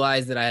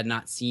realize that I had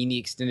not seen the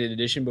extended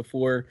edition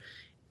before.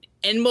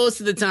 And most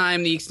of the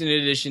time, the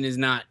extended edition is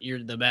not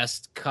the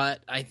best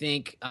cut, I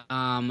think.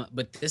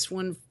 But this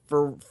one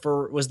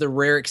was the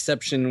rare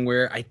exception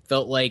where I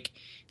felt like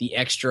the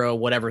extra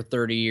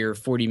 30 or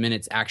 40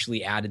 minutes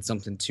actually added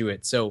something to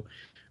it. So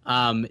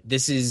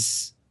this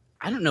is,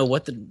 I don't know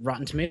what the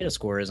Rotten Tomato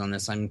score is on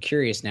this. I'm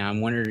curious now. I'm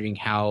wondering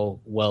how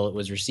well it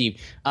was received.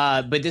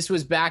 But this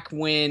was back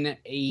when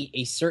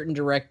a certain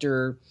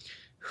director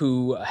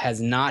who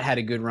has not had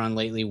a good run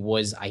lately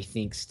was, I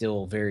think,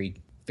 still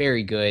very,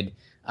 very good.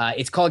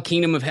 It's called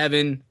Kingdom of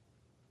Heaven.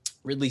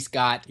 Ridley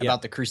Scott,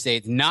 about the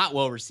Crusades. Not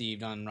well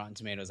received on Rotten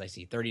Tomatoes, I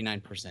see.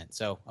 39%.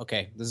 So,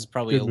 okay, this is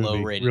probably good a low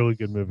movie. rating. Really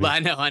good movie.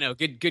 But I know.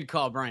 Good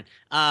call, Brian.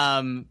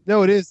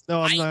 No, it is.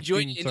 No, I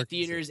enjoyed it in the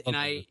theaters, and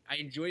I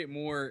enjoy it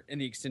more in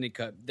the extended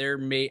cut.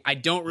 I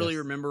don't really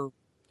remember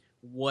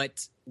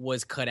what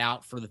was cut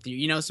out for the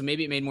theater, so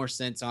maybe it made more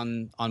sense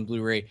on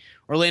Blu-ray.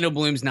 Orlando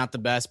Bloom's not the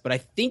best, but I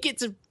think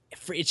it's a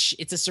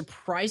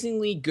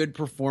surprisingly good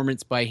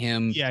performance by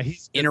him. Yeah,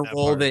 he's in a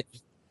role that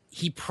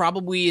he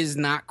probably is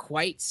not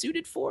quite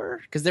suited for,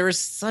 because there was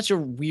such a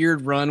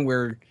weird run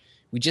where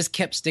we just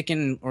kept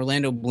sticking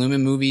Orlando Bloom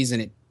in movies,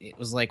 and it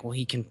was like, well,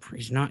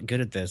 he's not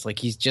good at this. Like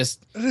he's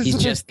just the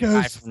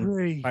guy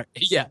from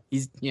he's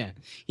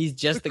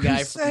just the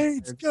guy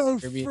from go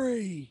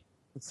free.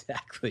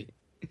 Exactly.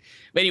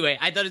 But anyway,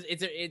 I thought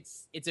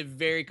it's a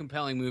very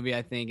compelling movie.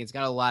 I think it's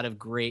got a lot of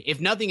great, if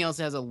nothing else,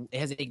 it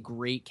has a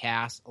great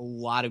cast, a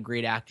lot of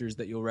great actors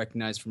that you'll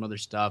recognize from other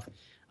stuff.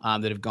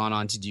 That have gone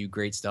on to do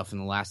great stuff in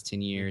the last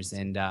 10 years.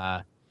 And,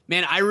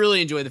 man, I really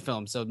enjoy the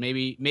film. So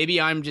maybe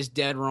I'm just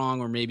dead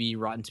wrong, or maybe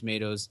Rotten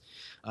Tomatoes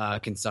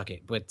can suck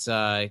it. But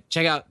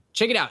check it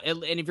out.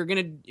 And if you're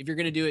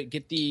gonna do it,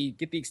 get the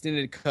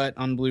extended cut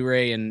on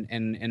Blu-ray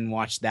and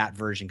watch that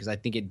version, because I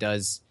think it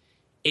does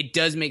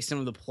make some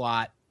of the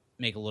plot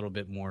make a little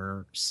bit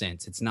more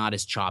sense. It's not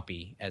as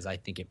choppy as I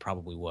think it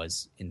probably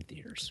was in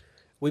theaters.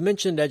 We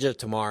mentioned Edge of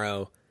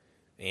Tomorrow,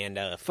 and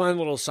a fun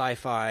little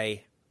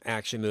sci-fi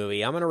action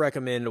movie. I'm going to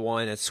recommend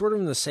one that's sort of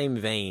in the same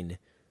vein.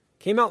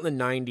 Came out in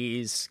the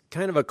 90s,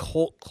 kind of a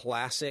cult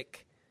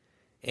classic,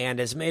 and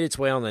has made its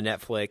way on the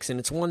Netflix. And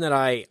it's one that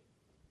I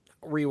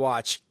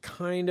rewatch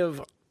kind of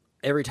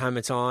every time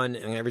it's on,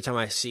 and every time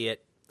I see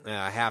it,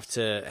 I have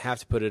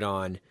to put it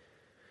on.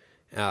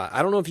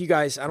 I don't know if you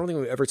guys, I don't think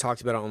we've ever talked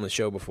about it on the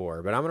show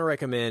before, but I'm going to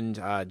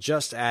recommend,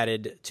 just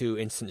added to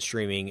instant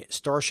streaming,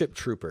 Starship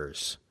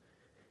Troopers.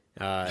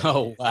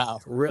 Oh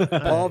wow!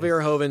 Paul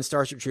Verhoeven,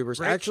 Starship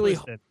Troopers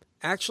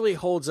actually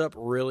holds up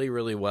really,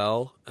 really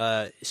well.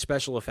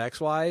 Special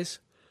effects wise,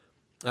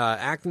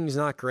 acting is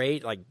not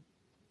great. Like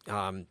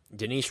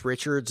Denise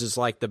Richards is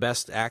like the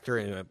best actor,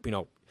 and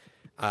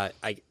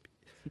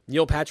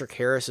Neil Patrick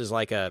Harris is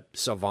like a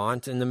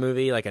savant in the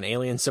movie, like an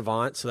alien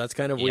savant. So that's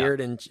kind of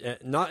weird, and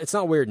it's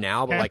not weird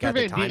now, but like at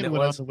the time it was.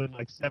 Went on to win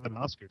like 7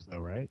 Oscars, though,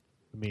 right?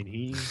 I mean,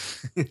 he.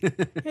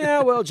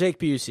 Yeah, well, Jake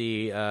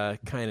Busey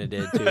kind of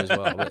did too as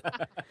well.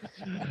 But...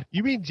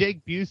 You mean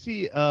Jake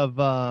Busey of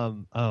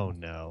oh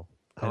no,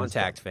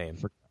 Contact fame?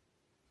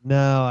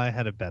 No, I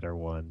had a better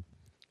one.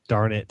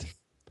 Darn it.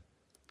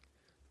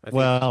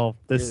 Well,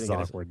 this is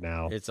awkward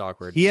now. It's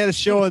awkward. He had a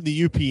show on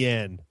the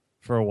UPN.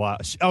 for a while.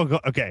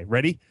 Okay,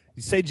 ready?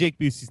 You say Jake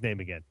Busey's name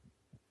again.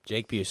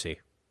 Jake Busey.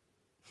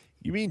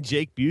 You mean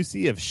Jake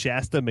Busey of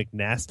Shasta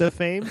McNasta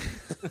fame?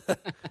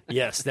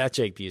 Yes, that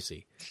Jake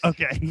Busey.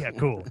 Okay, yeah,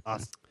 cool.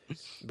 Awesome.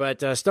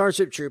 But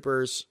Starship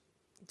Troopers,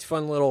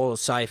 fun little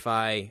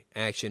sci-fi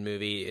action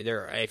movie.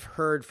 I've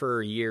heard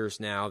for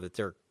years now that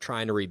they're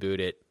trying to reboot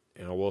it.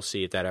 We'll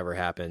see if that ever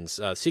happens.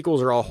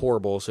 Sequels are all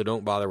horrible, so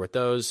don't bother with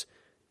those.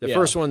 The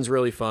first one's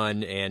really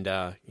fun and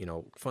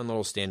fun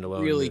little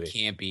standalone. Really movie.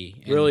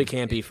 campy. Really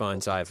campy, fun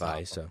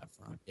sci-fi. So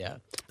yeah,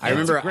 I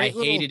remember I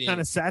hated it.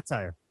 Kind of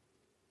satire.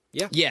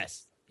 Yeah.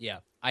 Yes. Yeah.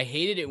 I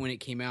hated it when it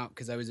came out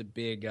because I was a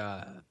big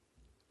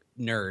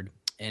nerd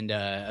and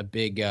a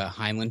big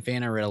Heinlein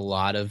fan. I read a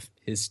lot of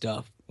his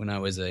stuff when I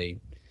was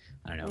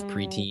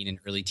preteen and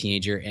early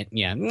teenager. And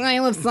yeah, I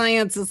love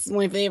science. It's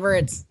my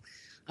favorite.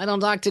 I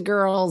don't talk to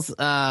girls.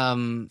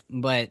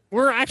 But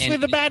we're actually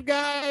the bad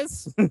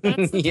guys.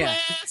 That's the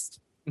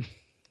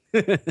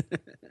twist.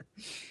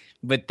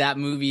 But that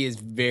movie is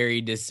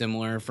very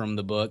dissimilar from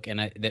the book, and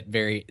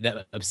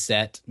that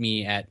upset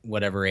me at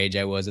whatever age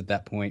I was at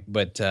that point.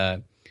 But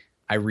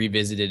I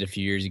revisited a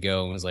few years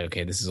ago and was like,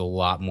 okay, this is a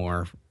lot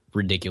more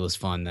ridiculous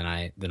fun than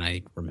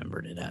I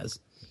remembered it as.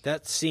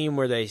 That scene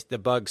where the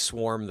bugs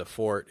swarm the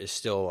fort is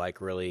still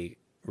like really,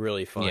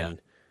 really fun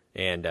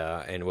and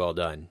well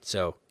done.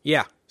 So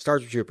yeah,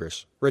 Starship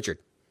Troopers. Richard.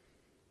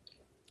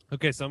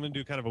 Okay, so I'm gonna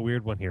do kind of a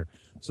weird one here.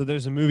 So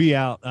there's a movie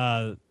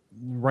out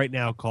right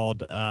now called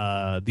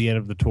The End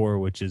of the Tour,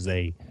 which is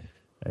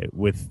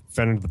with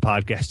friend of the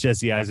podcast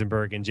Jesse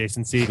Eisenberg and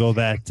Jason Segel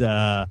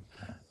that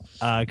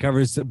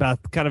covers about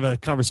kind of a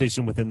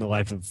conversation within the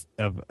life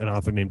of an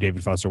author named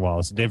David Foster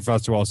Wallace. David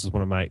Foster Wallace is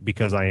one of my,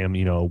 because I am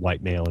a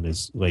white male in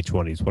his late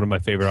 20s, one of my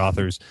favorite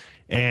authors,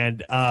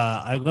 and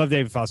I love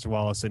David Foster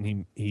Wallace,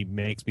 and he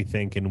makes me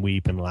think and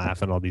weep and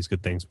laugh and all these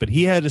good things. But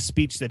he had a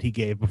speech that he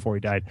gave before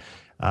he died.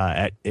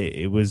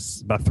 It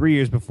was about 3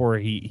 years before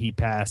he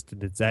passed,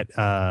 and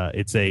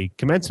it's a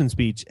commencement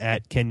speech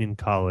at Kenyon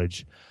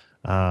College,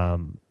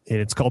 and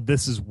it's called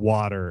 "This Is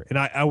Water." And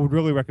I would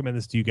really recommend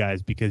this to you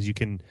guys because you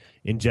can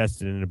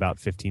ingest it in about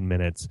 15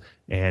 minutes.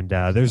 And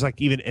there's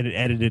like even an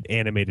edited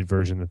animated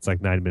version that's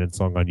like 9 minutes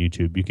long on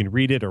YouTube. You can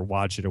read it or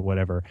watch it or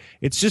whatever.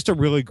 It's just a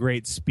really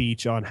great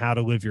speech on how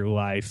to live your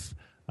life.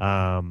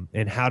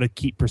 And how to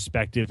keep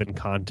perspective and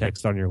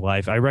context on your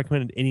life. I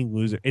recommend any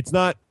loser. It's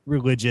not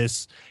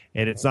religious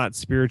and it's not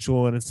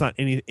spiritual and it's not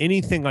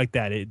anything like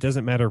that. It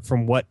doesn't matter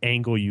from what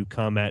angle you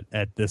come at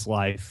this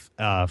life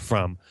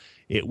from.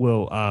 It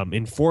will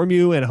inform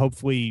you and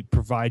hopefully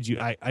provide you.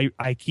 I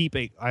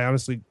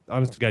honestly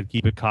got to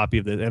keep a copy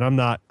of this. And I'm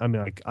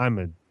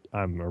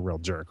a real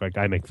jerk. Like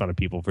I make fun of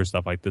people for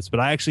stuff like this, but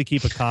I actually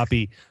keep a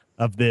copy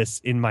of this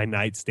in my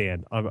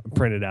nightstand,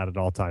 printed out at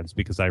all times,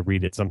 because I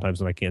read it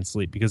sometimes when I can't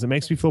sleep because it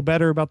makes me feel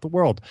better about the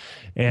world.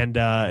 And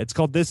it's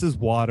called "This Is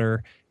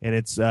Water," and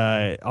it's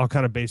all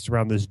kind of based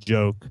around this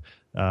joke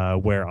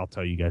where I'll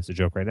tell you guys the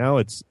joke right now.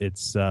 It's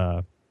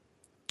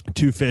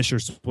two fish are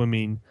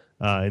swimming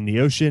in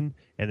the ocean,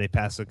 and they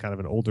pass a kind of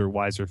an older,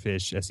 wiser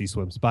fish as he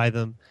swims by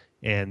them,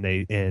 and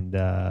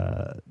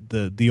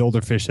the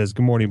older fish says,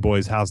 "Good morning,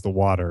 boys. How's the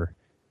water?"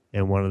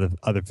 And one of the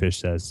other fish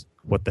says,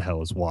 "What the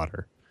hell is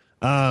water?"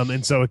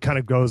 And so it kind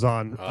of goes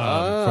on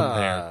from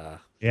there.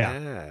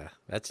 Yeah,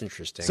 that's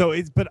interesting. So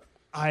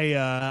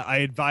I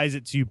advise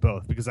it to you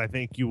both because I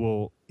think you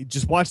will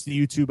just watch the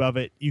YouTube of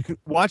it. You can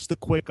watch the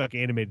quick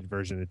animated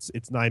version.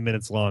 It's 9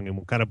 minutes long and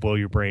will kind of blow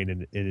your brain.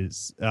 And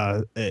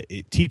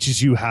it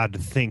teaches you how to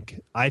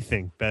think. I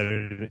think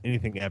better than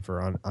anything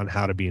ever on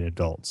how to be an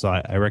adult. So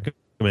I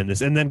recommend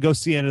this. And then go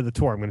see End of the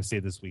Tour. I'm going to see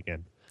it this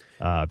weekend.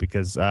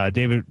 Because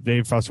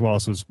David Foster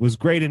Wallace was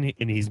great and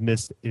he's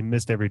missed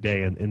every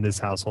day in this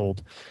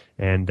household,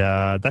 and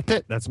that's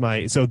it.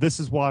 So This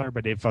Is Water by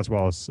David Foster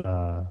Wallace.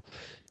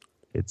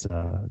 It's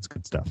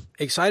good stuff.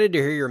 Excited to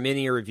hear your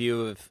mini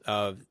review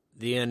of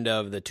the End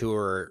of the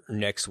Tour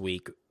next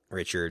week,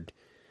 Richard.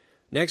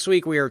 Next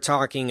week we are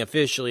talking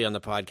officially on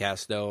the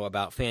podcast though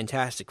about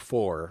Fantastic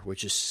Four,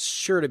 which is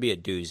sure to be a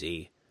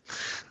doozy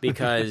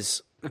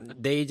because.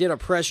 They did a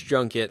press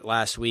junket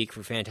last week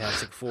for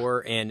Fantastic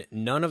Four, and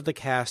none of the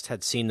cast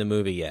had seen the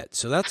movie yet.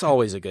 So that's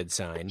always a good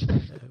sign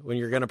when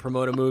you're going to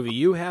promote a movie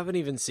you haven't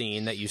even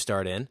seen that you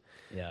start in.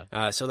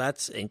 Yeah. So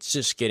it's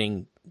just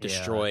getting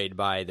destroyed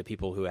by the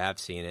people who have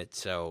seen it.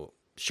 So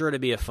sure to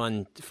be a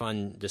fun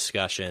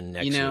discussion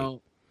next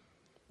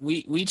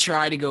week. We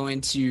try to go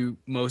into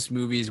most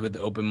movies with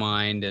an open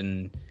mind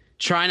and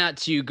try not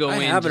to go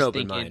in. I have an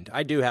open mind.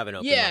 I do have an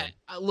open mind.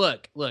 Yeah.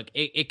 Look,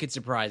 it could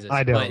surprise us.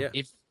 I do. But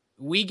if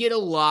we get a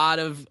lot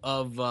of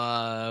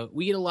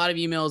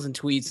emails and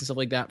tweets and stuff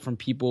like that from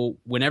people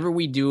whenever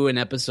we do an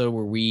episode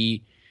where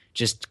we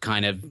just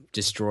kind of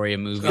destroy a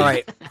movie. All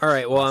right.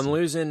 Well, I'm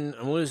losing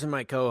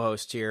my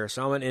co-host here,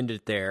 so I'm gonna end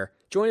it there.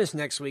 Join us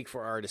next week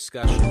for our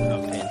discussion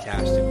of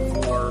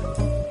Fantastic Four,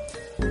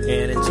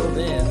 and until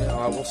then,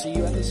 we'll see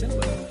you at the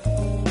cinema.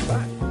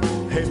 Bye.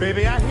 Hey,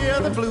 baby, I hear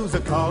the blues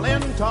are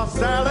calling. Tossed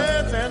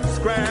salads and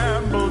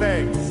scrambled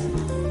eggs.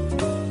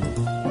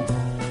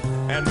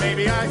 And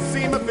maybe I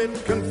seem a bit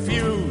bit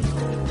confused.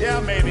 Yeah,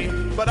 maybe,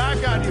 but I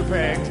got you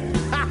pegged.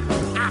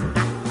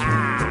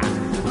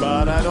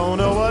 But I don't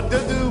know what to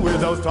do with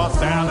those tossed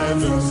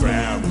salads and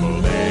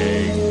scrambled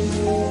eggs.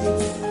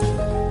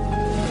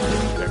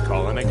 They're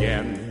calling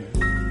again.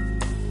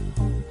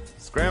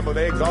 Scrambled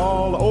eggs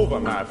all over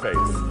my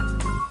face.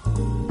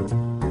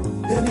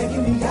 They're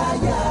making me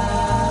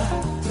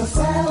yah-yah. The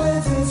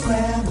salads and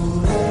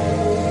scrambled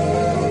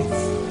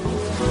eggs.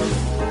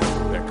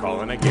 They're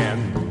calling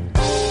again.